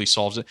definitively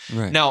solves it.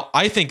 Right. Now,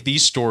 I think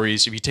these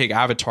stories, if you take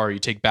Avatar, you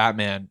take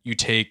Batman, you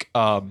take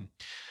what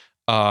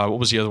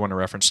was the other one to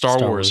reference? Star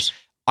Wars.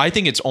 I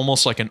think it's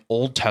almost like an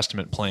Old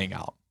Testament playing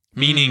out,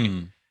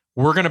 meaning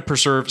we're going to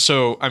preserve.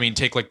 So, I mean,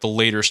 take like the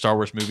later Star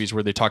Wars movies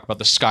where they talk about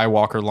the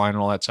Skywalker line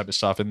and all that type of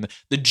stuff, and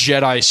the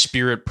Jedi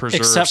spirit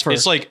preserves. Except for,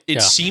 it's like,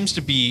 it seems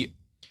to be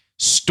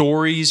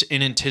stories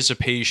in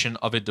anticipation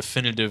of a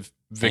definitive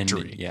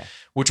victory,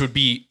 which would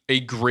be a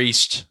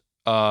graced,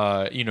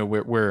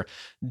 where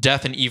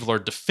death and evil are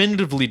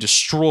definitively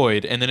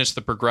destroyed, and then it's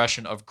the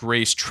progression of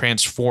grace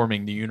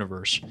transforming the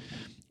universe.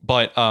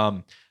 But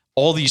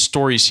all these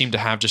stories seem to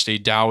have just a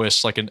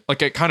Taoist, like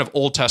a kind of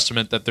Old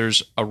Testament, that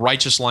there's a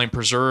righteous line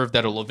preserved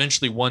that'll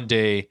eventually one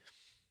day,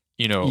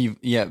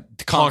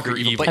 conquer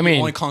evil. But you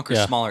only conquer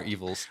smaller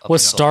evils.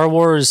 With Star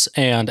Wars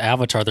and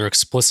Avatar, they're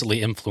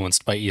explicitly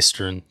influenced by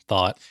Eastern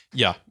thought.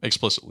 Yeah,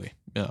 explicitly.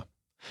 Yeah.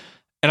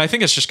 And I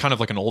think it's just kind of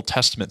like an Old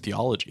Testament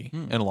theology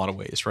in a lot of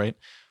ways, right?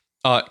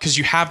 Because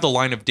you have the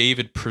line of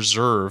David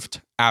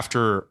preserved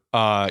after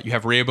you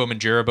have Rehoboam and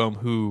Jeroboam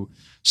who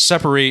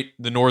separate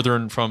the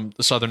northern from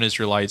the southern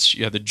Israelites.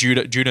 You have the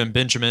Judah and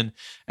Benjamin,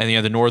 and you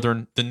have the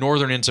northern. The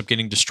northern ends up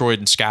getting destroyed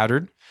and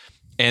scattered.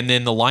 And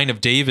then the line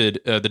of David,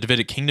 the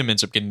Davidic kingdom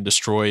ends up getting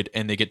destroyed,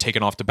 and they get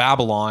taken off to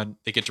Babylon.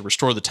 They get to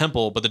restore the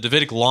temple, but the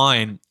Davidic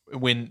line,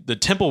 when the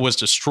temple was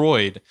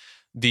destroyed,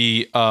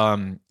 the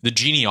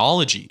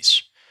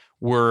genealogies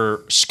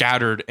were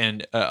scattered,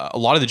 and a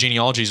lot of the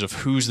genealogies of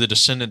who's the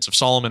descendants of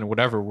Solomon and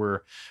whatever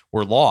were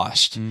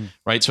lost,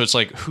 right? So it's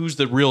like, who's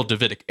the real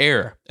Davidic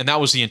heir? And that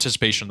was the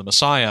anticipation of the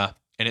Messiah.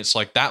 And it's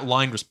like that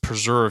line was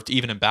preserved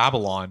even in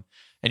Babylon.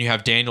 And you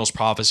have Daniel's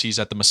prophecies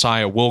that the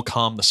Messiah will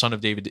come, the Son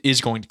of David is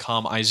going to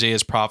come,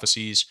 Isaiah's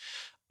prophecies.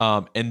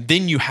 And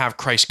then you have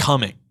Christ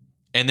coming.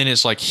 And then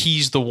it's like,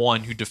 he's the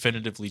one who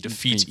definitively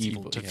defeats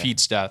evil,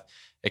 defeats death,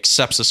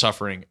 accepts the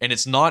suffering. And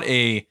it's not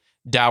a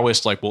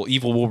Taoist like, well,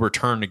 evil will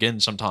return again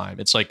sometime.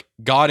 It's like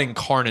God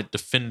incarnate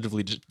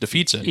definitively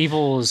defeats it.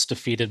 Evil is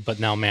defeated, but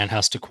now man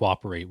has to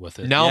cooperate with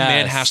it. Now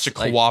man has to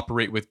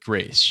cooperate with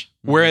grace.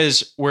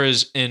 Whereas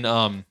in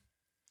and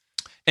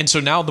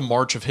so now the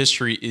march of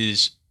history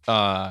is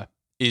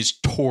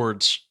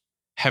towards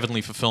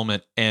heavenly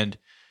fulfillment. And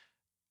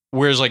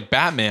whereas like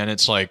Batman,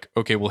 it's like,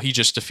 okay, well, he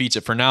just defeats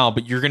it for now,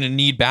 but you're going to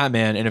need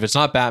Batman. And if it's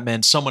not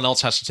Batman, someone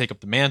else has to take up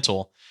the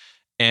mantle,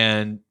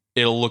 and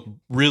it'll look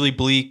really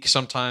bleak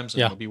sometimes,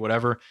 and it'll be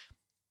whatever.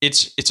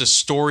 It's a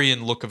story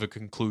and look of a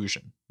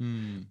conclusion.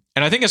 And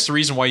I think that's the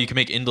reason why you can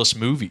make endless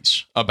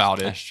movies about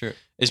it. That's true.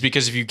 Is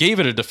because if you gave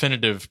it a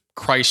definitive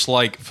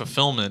Christ-like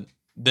fulfillment,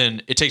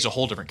 then it takes a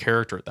whole different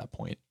character at that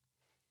point.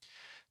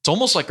 It's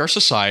almost like our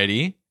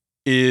society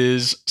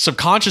is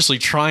subconsciously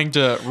trying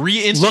to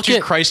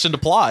reinstitute Christ into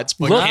plots,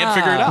 but can't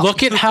figure it out.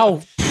 Look at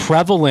how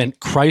prevalent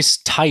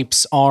Christ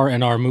types are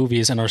in our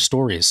movies and our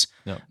stories.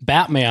 Yeah.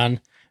 Batman,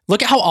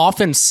 look at how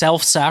often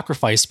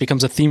self-sacrifice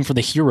becomes a theme for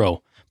the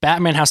hero.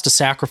 Batman has to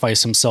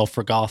sacrifice himself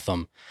for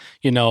Gotham.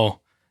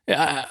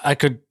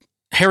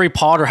 Harry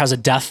Potter has a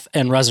death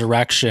and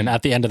resurrection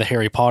at the end of the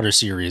Harry Potter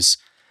series.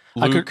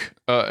 Luke,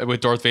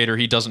 with Darth Vader,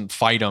 he doesn't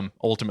fight him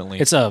ultimately.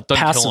 It's a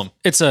doesn't passive. kill him.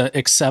 It's a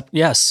accept.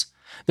 Yes,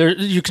 there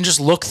you can just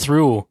go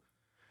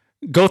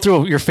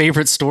through your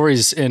favorite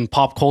stories in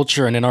pop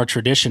culture and in our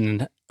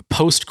tradition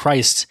post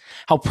Christ.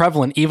 How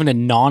prevalent, even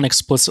in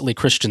non-explicitly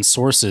Christian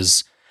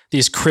sources,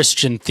 these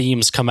Christian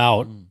themes come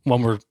out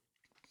when we're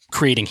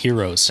creating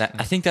heroes.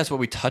 I think that's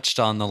what we touched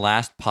on the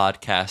last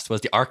podcast,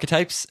 was the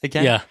archetypes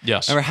again. Yeah.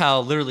 Yes. Remember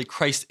how literally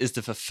Christ is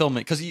the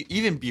fulfillment? Because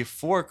even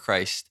before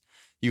Christ,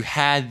 you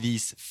had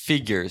these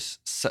figures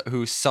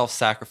who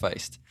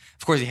self-sacrificed.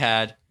 Of course, you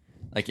had,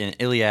 like in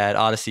Iliad,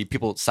 Odyssey,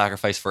 people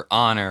sacrifice for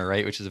honor,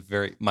 right? Which is a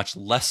very much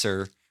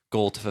lesser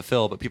goal to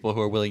fulfill, but people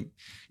who are willing,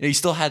 you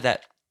still had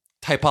that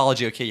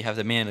typology. Okay, you have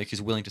the man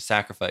who's willing to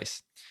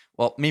sacrifice.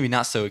 Well, maybe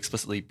not so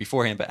explicitly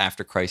beforehand, but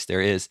after Christ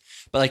there is.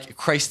 But like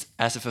Christ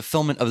as a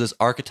fulfillment of those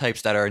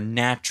archetypes that are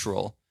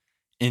natural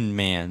in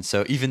man.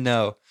 So even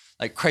though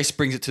like Christ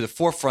brings it to the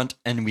forefront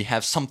and we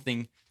have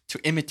something to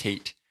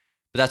imitate,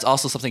 but that's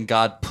also something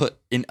God put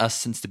in us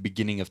since the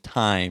beginning of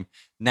time,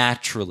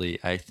 naturally,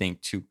 I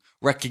think, to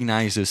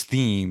recognize those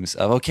themes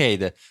of, okay,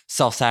 the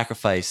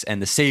self-sacrifice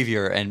and the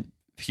Savior and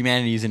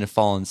humanity is in a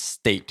fallen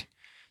state.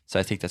 So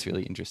I think that's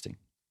really interesting.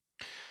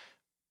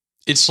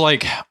 It's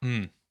like,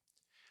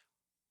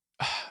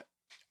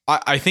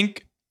 I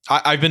think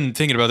I've been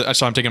thinking about it.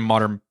 So I'm taking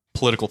modern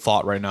political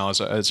thought right now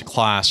as a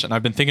class, and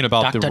I've been thinking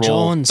about Dr.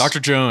 Jones. Dr.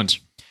 Jones,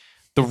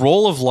 the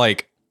role of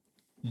like,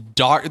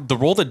 the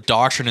role that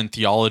doctrine and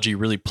theology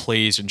really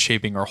plays in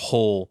shaping our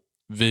whole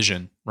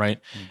vision, right?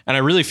 And I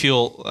really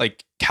feel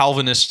like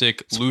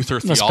Calvinistic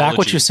Luther theology. That's back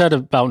what you said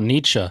about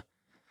Nietzsche.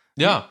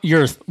 Yeah.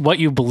 What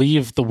you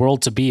believe the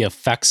world to be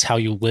affects how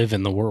you live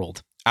in the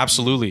world.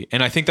 Absolutely.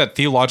 And I think that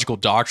theological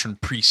doctrine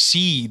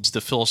precedes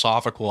the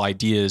philosophical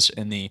ideas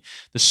and the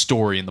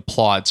story and the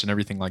plots and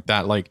everything like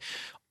that. Like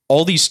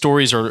all these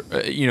stories are,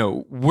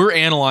 we're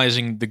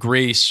analyzing the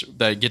grace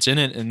that gets in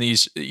it and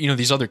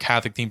these other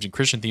Catholic themes and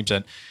Christian themes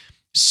that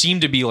seem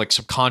to be like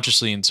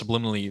subconsciously and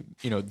subliminally,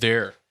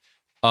 there.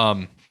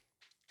 But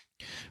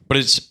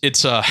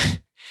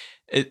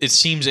it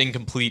seems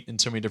incomplete in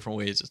so many different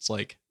ways. It's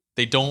like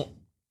they don't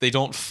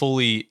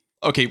fully.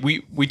 Okay,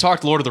 we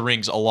talked Lord of the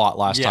Rings a lot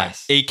last time.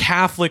 A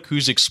Catholic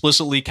who's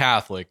explicitly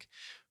Catholic,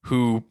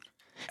 who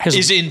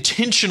is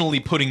intentionally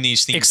putting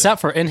these themes.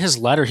 Except for in his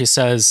letter, he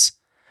says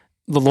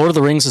the Lord of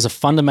the Rings is a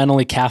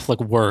fundamentally Catholic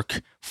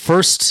work.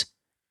 First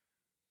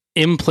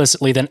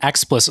implicitly, then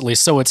explicitly.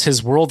 So it's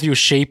his worldview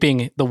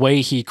shaping the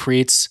way he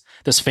creates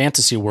this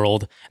fantasy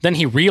world. Then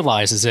he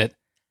realizes it,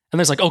 and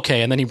then it's like,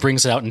 okay, and then he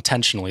brings it out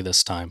intentionally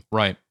this time.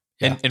 Right.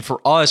 Yeah. And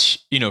for us,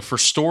 for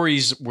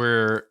stories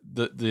where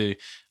the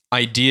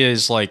idea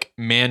is like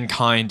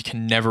mankind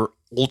can never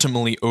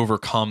ultimately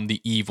overcome the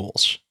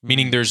evils,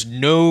 meaning there's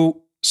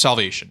no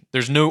salvation.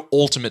 There's no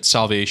ultimate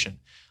salvation.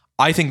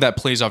 I think that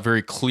plays out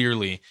very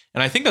clearly.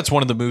 And I think that's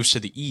one of the moves to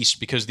the East,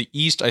 because the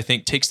East, I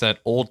think, takes that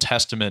Old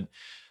Testament.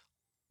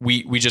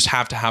 We just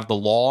have to have the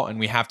law, and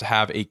we have to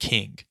have a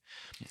king.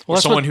 Well,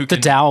 that's someone who the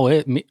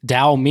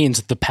Tao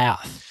means the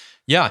path.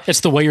 Yeah. It's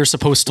the way you're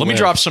supposed to live. Let me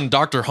drop some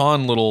Dr.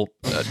 Han little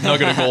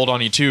nugget of gold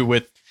on you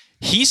too.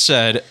 He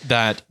said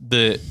that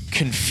the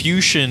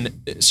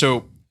Confucian,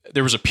 so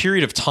there was a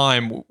period of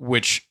time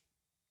which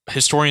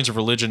historians of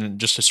religion and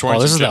just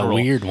historians in general,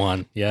 that weird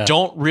one. Yeah.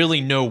 Don't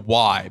really know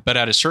why, but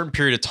at a certain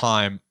period of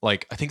time,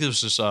 like I think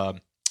this was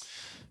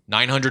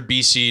 900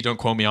 BC, don't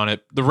quote me on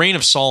it, the reign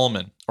of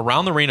Solomon.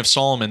 Around the reign of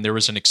Solomon, there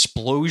was an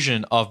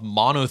explosion of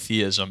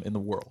monotheism in the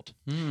world.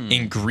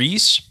 In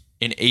Greece,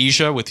 in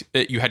Asia,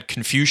 you had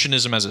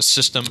Confucianism as a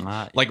system,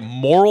 like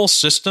moral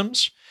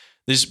systems,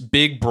 these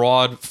big,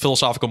 broad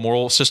philosophical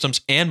moral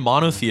systems, and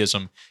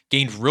monotheism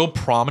gained real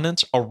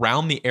prominence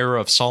around the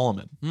era of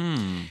Solomon.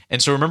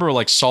 And so remember,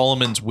 like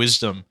Solomon's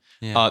wisdom.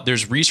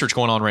 There's research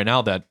going on right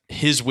now that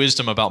his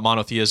wisdom about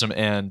monotheism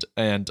and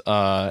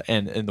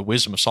the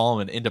wisdom of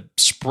Solomon end up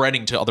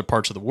spreading to other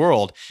parts of the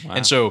world. Wow.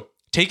 And so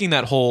taking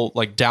that whole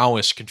like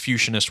Taoist,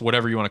 Confucianist,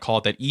 whatever you want to call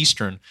it, that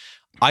Eastern,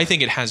 I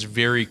think it has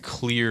very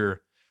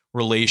clear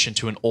relation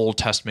to an Old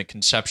Testament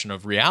conception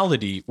of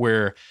reality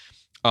where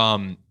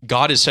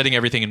God is setting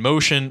everything in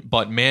motion,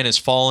 but man is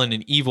fallen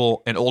and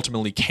evil and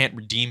ultimately can't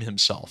redeem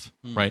himself,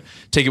 right?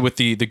 Take it with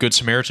the Good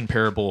Samaritan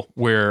parable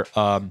where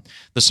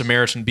the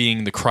Samaritan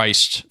being the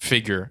Christ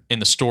figure in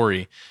the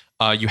story,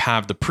 you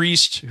have the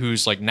priest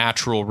who's like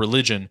natural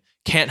religion,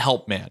 can't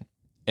help man.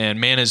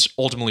 And man is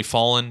ultimately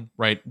fallen,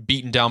 right?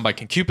 Beaten down by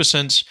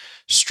concupiscence,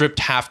 stripped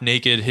half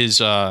naked. His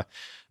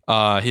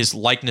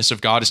likeness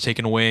of God is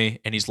taken away,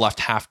 and he's left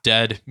half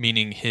dead,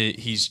 meaning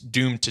he's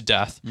doomed to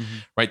death.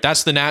 Right?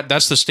 That's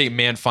the state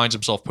man finds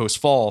himself post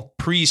fall.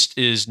 Priest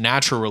is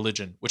natural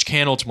religion, which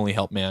can ultimately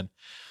help man.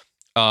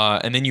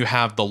 And then you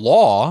have the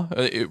law,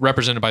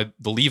 represented by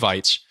the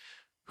Levites,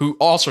 who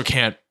also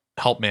can't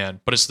help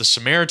man. But it's the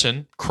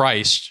Samaritan,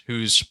 Christ,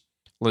 the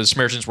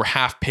Samaritans were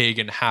half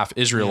pagan, half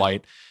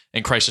Israelite.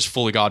 And Christ is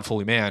fully God,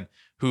 fully man,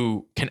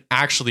 who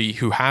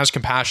has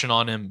compassion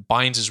on him,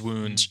 binds his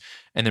wounds,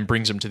 and then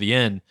brings him to the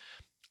end.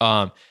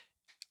 I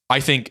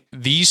think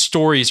these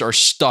stories are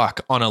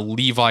stuck on a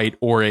Levite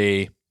or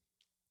a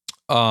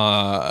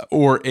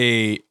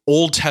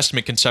Old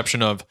Testament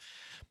conception of,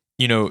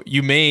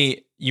 you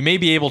may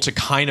be able to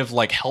kind of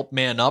like help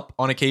man up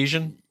on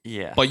occasion,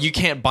 but you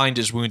can't bind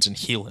his wounds and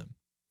heal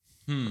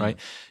him, right?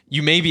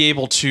 You may be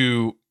able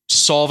to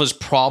solve his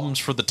problems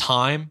for the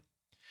time,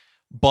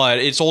 but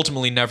it's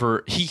ultimately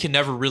he can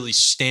never really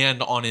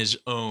stand on his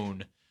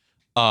own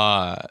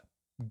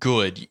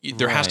good.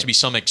 There has to be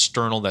some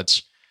external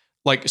that's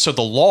like, so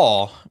the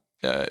law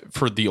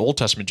for the Old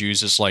Testament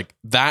Jews is like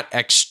that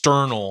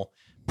external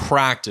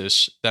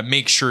practice that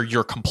makes sure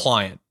you're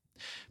compliant.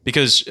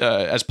 Because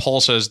as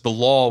Paul says, the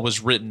law was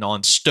written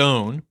on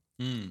stone,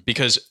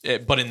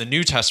 but in the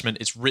New Testament,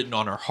 it's written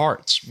on our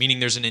hearts,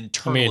 meaning there's an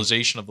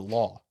internalization of the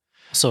law.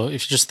 So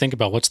if you just think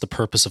about what's the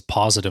purpose of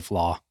positive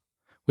law,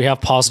 we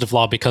have positive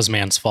law because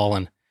man's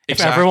fallen.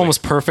 If everyone was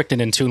perfect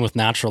and in tune with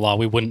natural law,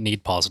 we wouldn't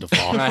need positive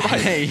law.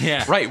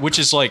 Right, which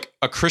is like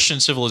a Christian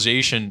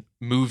civilization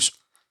moves.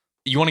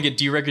 You want to get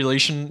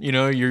deregulation,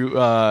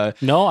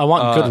 No, I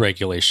want good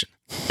regulation.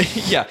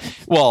 Yeah.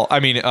 Well, I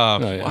mean,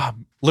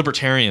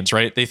 libertarians,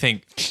 right? They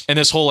think, and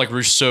this whole like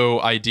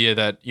Rousseau idea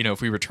that,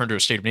 if we return to a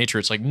state of nature,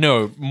 it's like,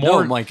 no,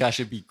 more. Oh my gosh,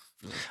 it'd be.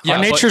 Our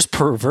nature's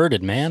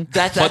perverted, man.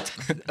 So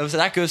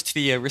that goes to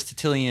the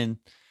Aristotelian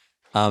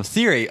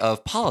theory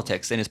of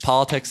politics and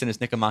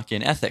his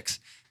Nicomachean ethics.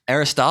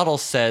 Aristotle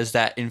says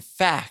that in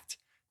fact,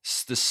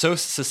 the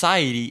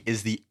society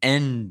is the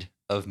end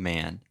of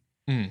man,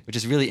 which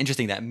is really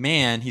interesting. That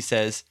man, he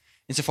says,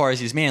 insofar as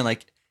he's man,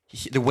 like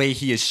the way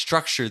he is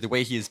structured, the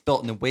way he is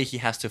built, and the way he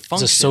has to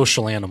function, is a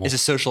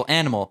social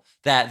animal.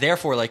 That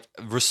therefore, like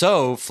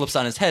Rousseau flips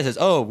on his head, says,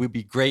 "Oh, we'd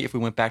be great if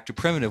we went back to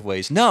primitive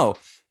ways." No,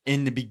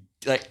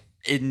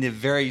 in the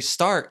very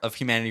start of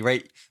humanity,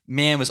 right?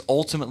 Man was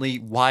ultimately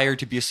wired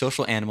to be a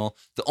social animal.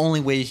 The only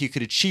way he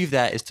could achieve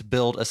that is to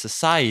build a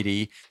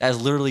society that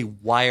is literally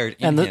wired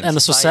in him. And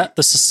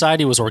the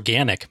society was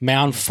organic.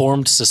 Man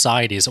formed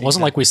societies. It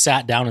wasn't like we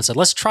sat down and said,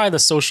 let's try the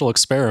social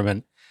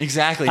experiment.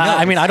 Exactly. No,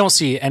 I mean, I don't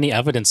see any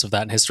evidence of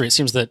that in history. It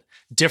seems that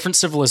different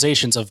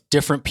civilizations of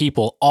different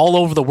people all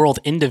over the world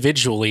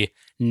individually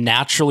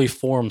naturally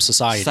form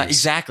societies.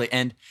 Exactly.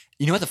 And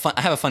you know what?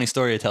 I have a funny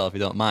story to tell if you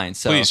don't mind.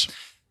 So, Please.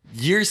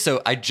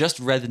 I just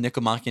read the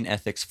Nicomachean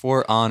Ethics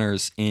for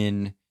honors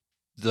in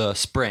the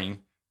spring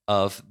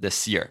of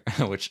this year,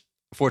 which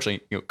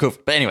fortunately,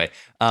 COVID. But anyway,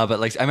 I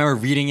remember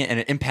reading it and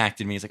it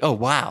impacted me. It's like, oh,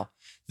 wow.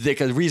 The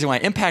reason why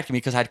it impacted me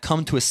because I'd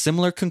come to a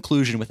similar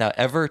conclusion without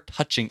ever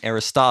touching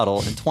Aristotle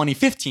in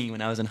 2015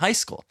 when I was in high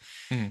school.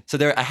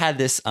 So I had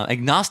this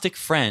agnostic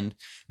friend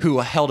who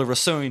held a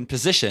Rousseauian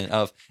position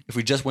of if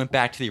we just went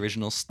back to the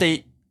original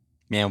state,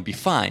 man would be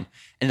fine.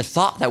 And the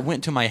thought that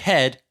went to my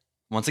head,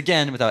 once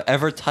again, without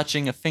ever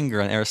touching a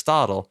finger on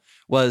Aristotle,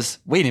 was,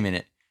 wait a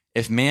minute,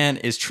 if man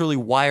is truly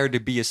wired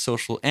to be a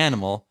social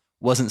animal,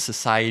 wasn't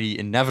society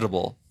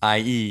inevitable,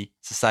 i.e.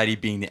 society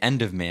being the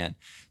end of man?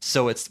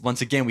 So it's,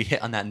 once again, we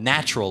hit on that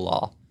natural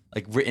law,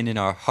 like written in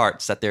our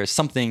hearts, that there's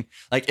something,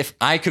 like if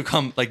I could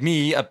come, like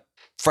me, a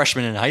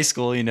freshman in high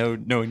school,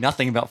 knowing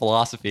nothing about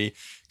philosophy,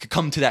 could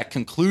come to that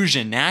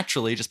conclusion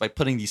naturally just by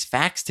putting these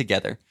facts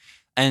together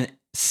and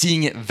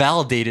seeing it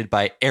validated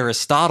by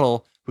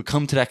Aristotle, who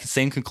come to that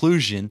same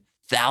conclusion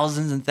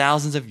thousands and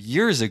thousands of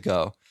years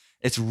ago.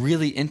 It's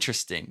really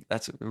interesting.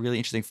 That's a really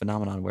interesting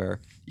phenomenon where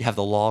you have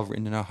the law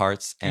written in our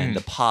hearts and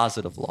the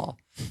positive law,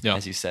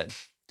 as you said.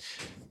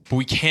 But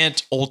we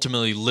can't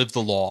ultimately live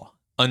the law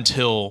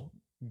until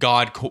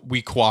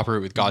we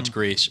cooperate with God's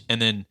grace,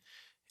 and then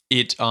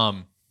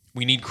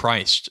we need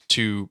Christ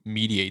to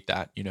mediate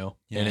that, and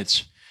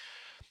it's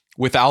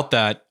without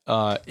that,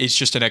 it's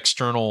just an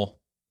external.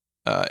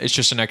 It's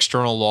just an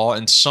external law,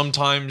 and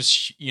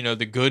sometimes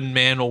the good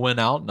man will win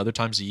out, and other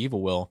times the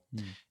evil will,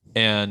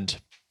 and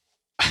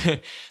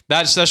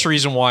that's the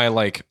reason why,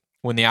 like,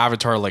 when the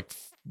Avatar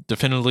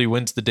definitively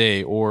wins the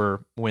day,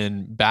 or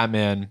when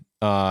Batman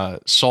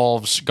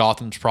solves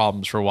Gotham's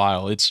problems for a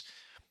while, it's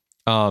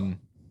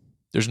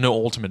there's no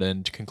ultimate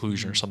end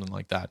conclusion or something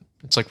like that.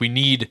 It's like we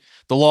need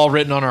the law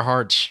written on our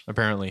hearts,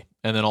 apparently,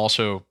 and then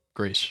also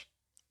grace.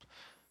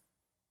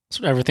 That's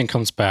what everything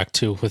comes back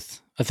to.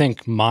 With, I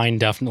think, mine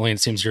definitely, and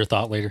it seems your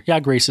thought later. Yeah,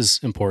 grace is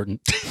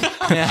important.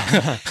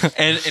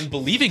 and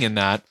believing in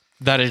that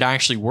it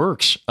actually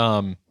works.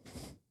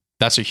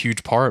 That's a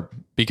huge part,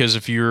 because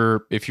if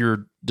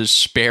you're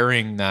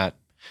despairing that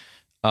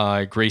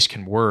grace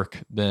can work,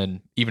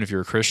 then even if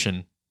you're a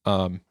Christian,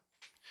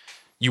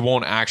 you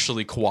won't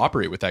actually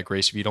cooperate with that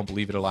grace if you don't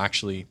believe it'll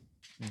actually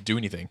do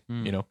anything.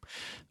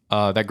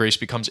 That grace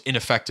becomes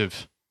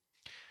ineffective,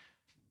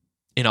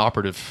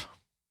 inoperative.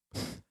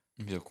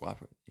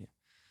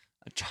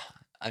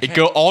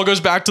 All goes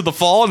back to the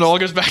fall, and it all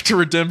goes back to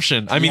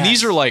redemption. I mean,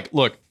 these are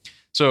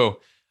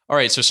all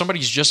right, so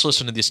somebody's just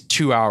listened to this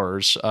 2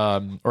 hours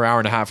or hour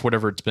and a half,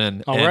 whatever it's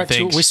been. Oh,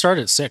 we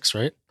started at 6,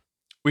 right?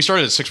 We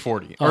started at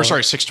 6:40, or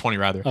sorry, 6:20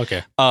 rather.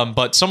 Okay.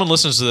 But someone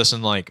listens to this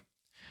and like,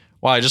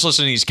 wow, I just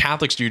listened to these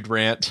Catholics dude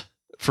rant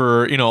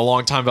for a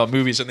long time about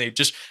movies, and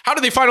how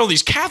do they find all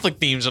these Catholic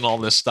themes and all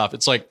this stuff?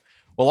 It's like,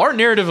 well, our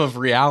narrative of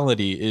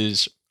reality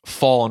is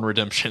fall and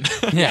redemption,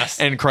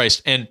 and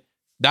Christ, and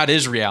that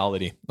is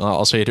reality.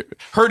 I'll say it.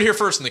 Heard here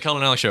first in the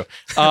Kelvin Alley Show.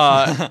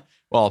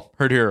 Well,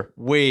 heard here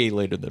way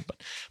later than,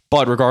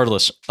 but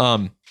regardless,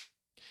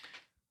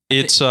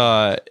 it's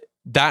that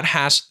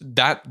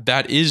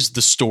is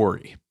the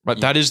story, right?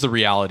 That is the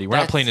reality. We're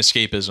not playing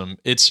escapism.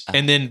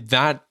 And then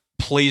that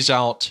plays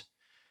out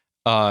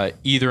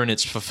either in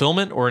its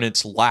fulfillment or in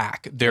its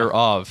lack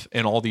thereof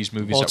in all these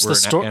movies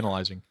that we're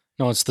analyzing.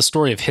 No, it's the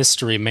story of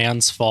history,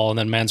 man's fall, and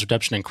then man's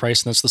redemption in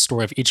Christ, and that's the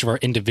story of each of our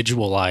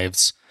individual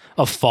lives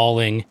of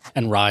falling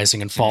and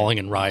rising and falling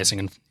and rising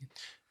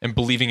and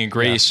believing in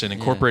grace and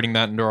incorporating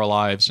that into our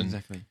lives. And,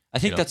 exactly. I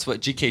think that's what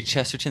G.K.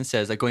 Chesterton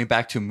says, like going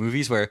back to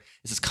movies where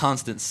it's this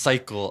constant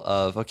cycle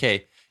of,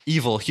 okay,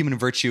 evil, human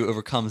virtue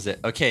overcomes it.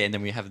 Okay, and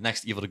then we have the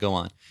next evil to go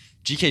on.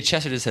 G.K.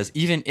 Chesterton says,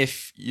 even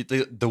if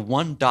the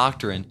one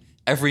doctrine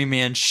every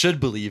man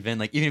should believe in,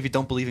 like even if you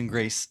don't believe in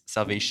grace,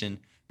 salvation,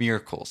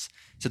 miracles,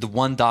 so the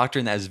one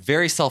doctrine that is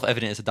very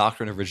self-evident is the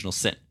doctrine of original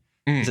sin.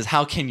 He says,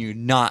 how can you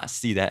not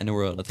see that in the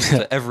world? I think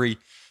that every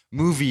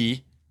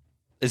movie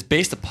is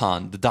based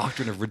upon the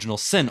doctrine of original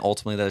sin,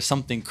 ultimately, that there's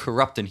something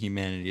corrupt in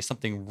humanity,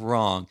 something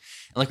wrong.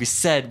 And like we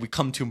said, we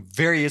come to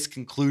various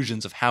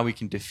conclusions of how we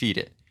can defeat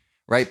it,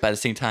 right? But at the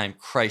same time,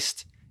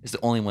 Christ is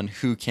the only one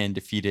who can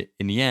defeat it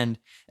in the end,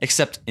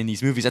 except in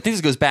these movies. I think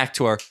this goes back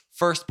to our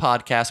first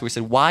podcast where we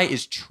said, why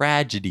is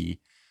tragedy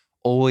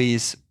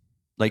always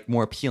like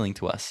more appealing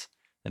to us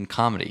than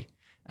comedy?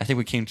 I think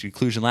we came to the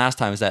conclusion last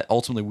time is that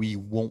ultimately we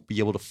won't be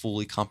able to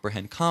fully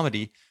comprehend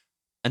comedy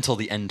until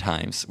the end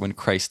times when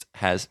Christ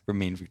has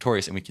remained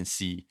victorious and we can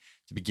see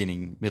the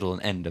beginning, middle,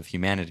 and end of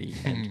humanity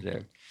and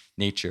their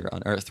nature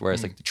on earth.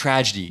 Whereas like the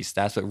tragedies,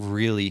 that's what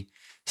really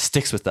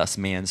sticks with us: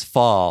 man's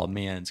fall,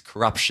 man's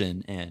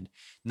corruption, and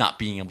not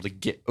being able to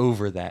get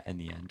over that in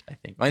the end. I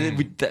think.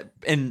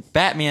 And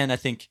Batman, I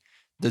think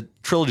the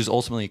trilogy is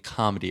ultimately a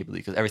comedy, I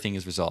believe, because everything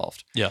is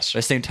resolved. Yes. But at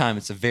the same time,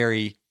 it's a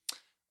very,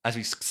 as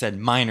we said,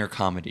 minor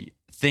comedy.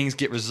 Things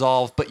get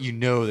resolved, but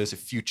there's a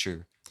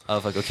future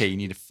of like, okay, you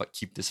need to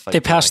keep this fight. They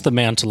pass going. the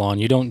mantle on.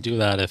 You don't do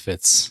that if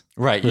it's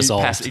right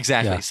resolved.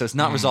 Exactly. Yeah. So it's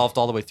not resolved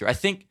all the way through. I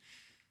think,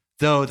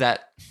 though,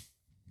 that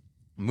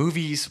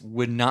movies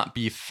would not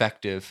be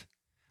effective.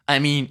 I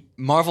mean,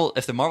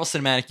 if the Marvel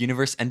Cinematic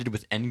Universe ended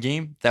with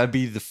Endgame, that would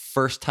be the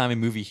first time in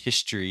movie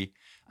history,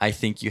 I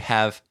think, you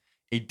have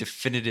a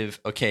definitive,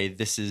 okay,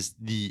 this is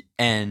the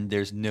end.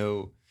 There's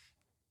no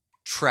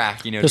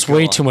track, There's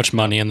way too much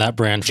money in that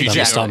brand for them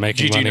to stop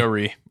making money.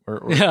 Nori.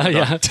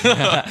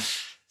 Yeah.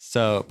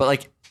 So, but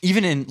like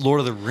even in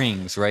Lord of the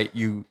Rings, right?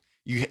 You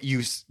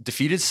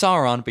defeated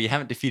Sauron, but you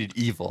haven't defeated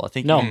evil. I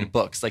think even in the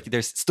books, like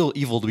there's still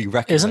evil to be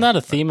recognized. Isn't that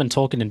a theme in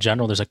Tolkien in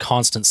general? There's a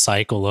constant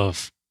cycle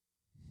of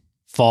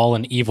fall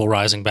and evil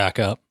rising back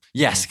up.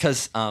 Yes,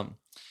 because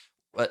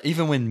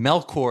even when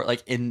Melkor,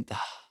 like in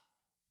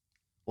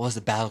what was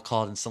the battle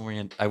called in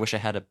Silmarillion? I wish I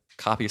had a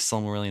copy of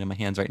Silmarillion in my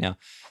hands right now.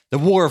 The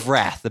War of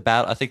Wrath,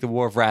 I think the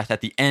War of Wrath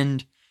at the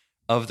end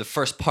of the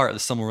first part of the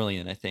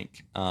Silmarillion, I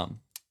think,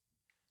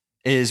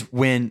 is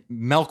when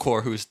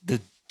Melkor, who's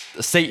the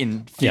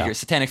Satan figure,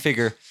 satanic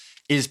figure,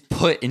 is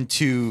put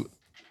into,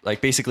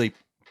 like, basically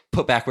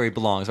put back where he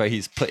belongs, right?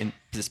 He's put in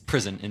this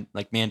prison in,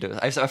 like, Mando.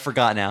 I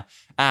forgot now.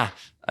 I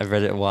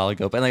read it a while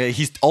ago. But like,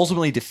 he's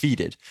ultimately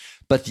defeated.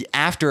 But the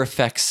after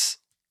effects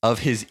of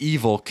his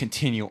evil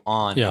continue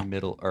on in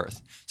Middle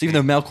Earth. So even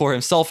though Melkor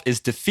himself is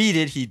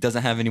defeated, he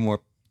doesn't have any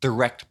more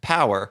direct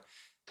power.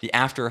 The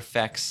after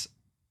effects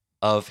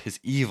of his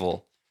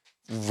evil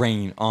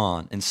reign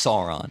on, and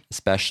Sauron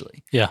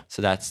especially. Yeah.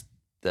 So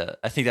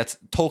I think that's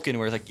Tolkien,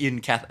 where it's like in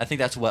Catholic, I think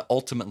that's what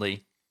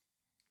ultimately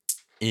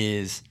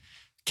is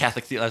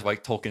Catholic. That's why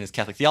Tolkien is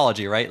Catholic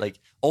theology, right? Like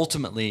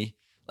ultimately,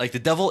 like the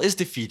devil is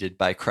defeated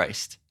by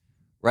Christ,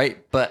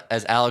 right? But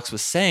as Alex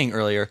was saying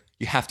earlier,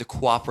 you have to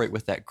cooperate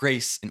with that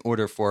grace in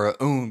order for our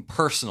own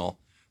personal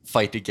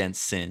fight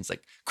against sins.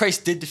 Like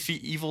Christ did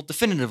defeat evil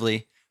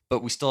definitively,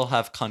 but we still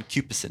have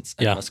concupiscence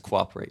and must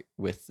cooperate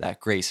with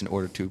that grace in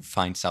order to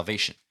find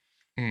salvation.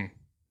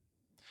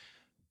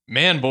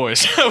 Man,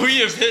 boys, we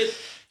have hit.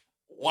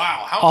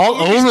 Wow, how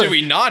many movies did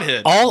we not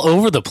hit? All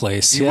over the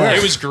place. Yeah.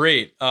 It was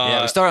great.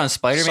 We started on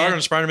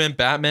Spider-Man,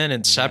 Batman,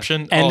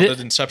 Inception. And the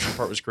Inception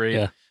part was great.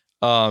 Yeah.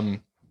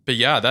 But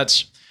yeah,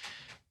 that's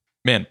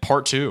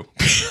part 2.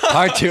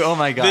 Part 2. Oh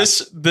my god.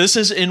 This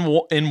is in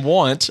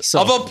want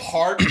of a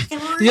part 3.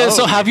 Yeah.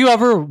 So have you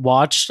ever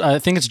watched? I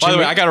think it's. By the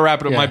way, I got to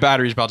wrap it up. Yeah. My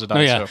battery's about to die.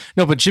 Oh, yeah. So.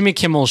 No, but Jimmy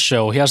Kimmel's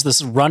show, he has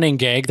this running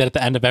gag that at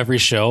the end of every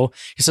show,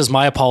 he says,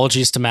 "My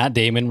apologies to Matt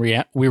Damon.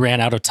 We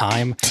ran out of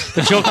time."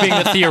 The joke being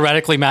that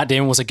theoretically Matt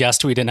Damon was a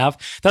guest we didn't have.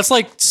 That's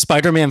like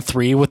Spider-Man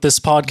 3 with this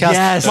podcast.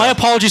 Yes. My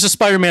apologies to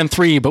Spider-Man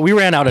 3, but we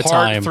ran out of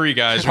time. Part 3,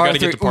 guys. We got to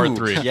get to part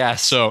 3.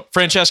 Yes. So,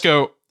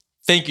 Francesco,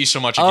 thank you so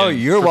much again. Oh,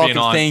 you're for welcome. Being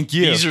on. Thank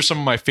you. These are some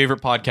of my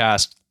favorite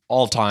podcasts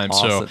all time.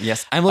 Awesome. So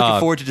yes, I'm looking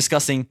forward to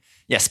discussing.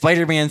 Yeah,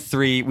 Spider-Man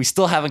 3. We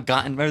still haven't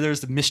gotten. Remember, there's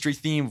the mystery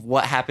theme of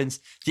what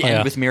happens at the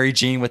end with Mary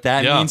Jane. What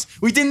that means.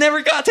 We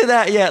never got to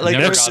that yet. Like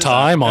next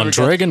time on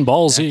Dragon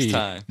Ball Z.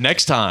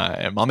 Next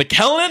time on the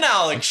Kellen and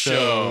Alex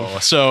Show.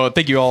 So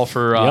thank you all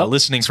for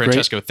listening.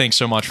 Francesco, thanks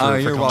so much for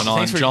coming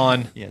on.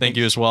 John, thank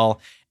you as well.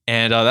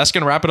 And that's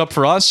going to wrap it up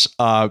for us.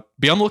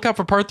 Be on the lookout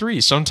for part 3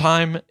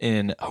 sometime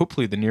in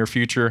hopefully the near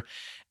future.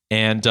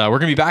 And we're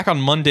going to be back on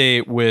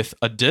Monday with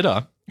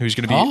Adida, who's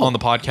going to be on the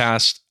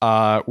podcast.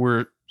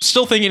 We're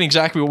still thinking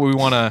exactly what we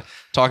want to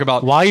talk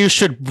about. Why you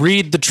should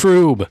read the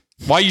Trube.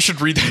 Why you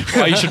should read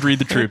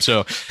the Trube.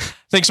 So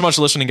thanks so much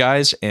for listening,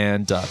 guys,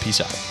 and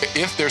peace out.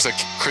 If there's a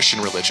Christian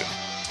religion,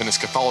 then it's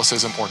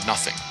Catholicism or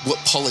nothing. What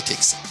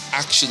politics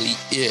actually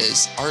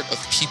is, art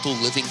of people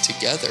living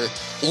together,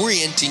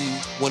 orienting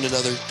one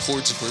another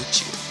towards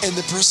virtue. And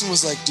the person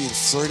was like, dude,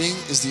 flirting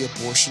is the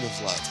abortion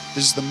of love.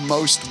 This is the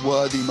most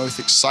worthy, most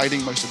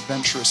exciting, most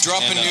adventurous.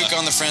 Drop a nuke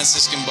on the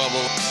Franciscan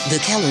bubble. The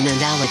Kellen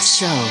and Alex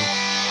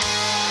Show.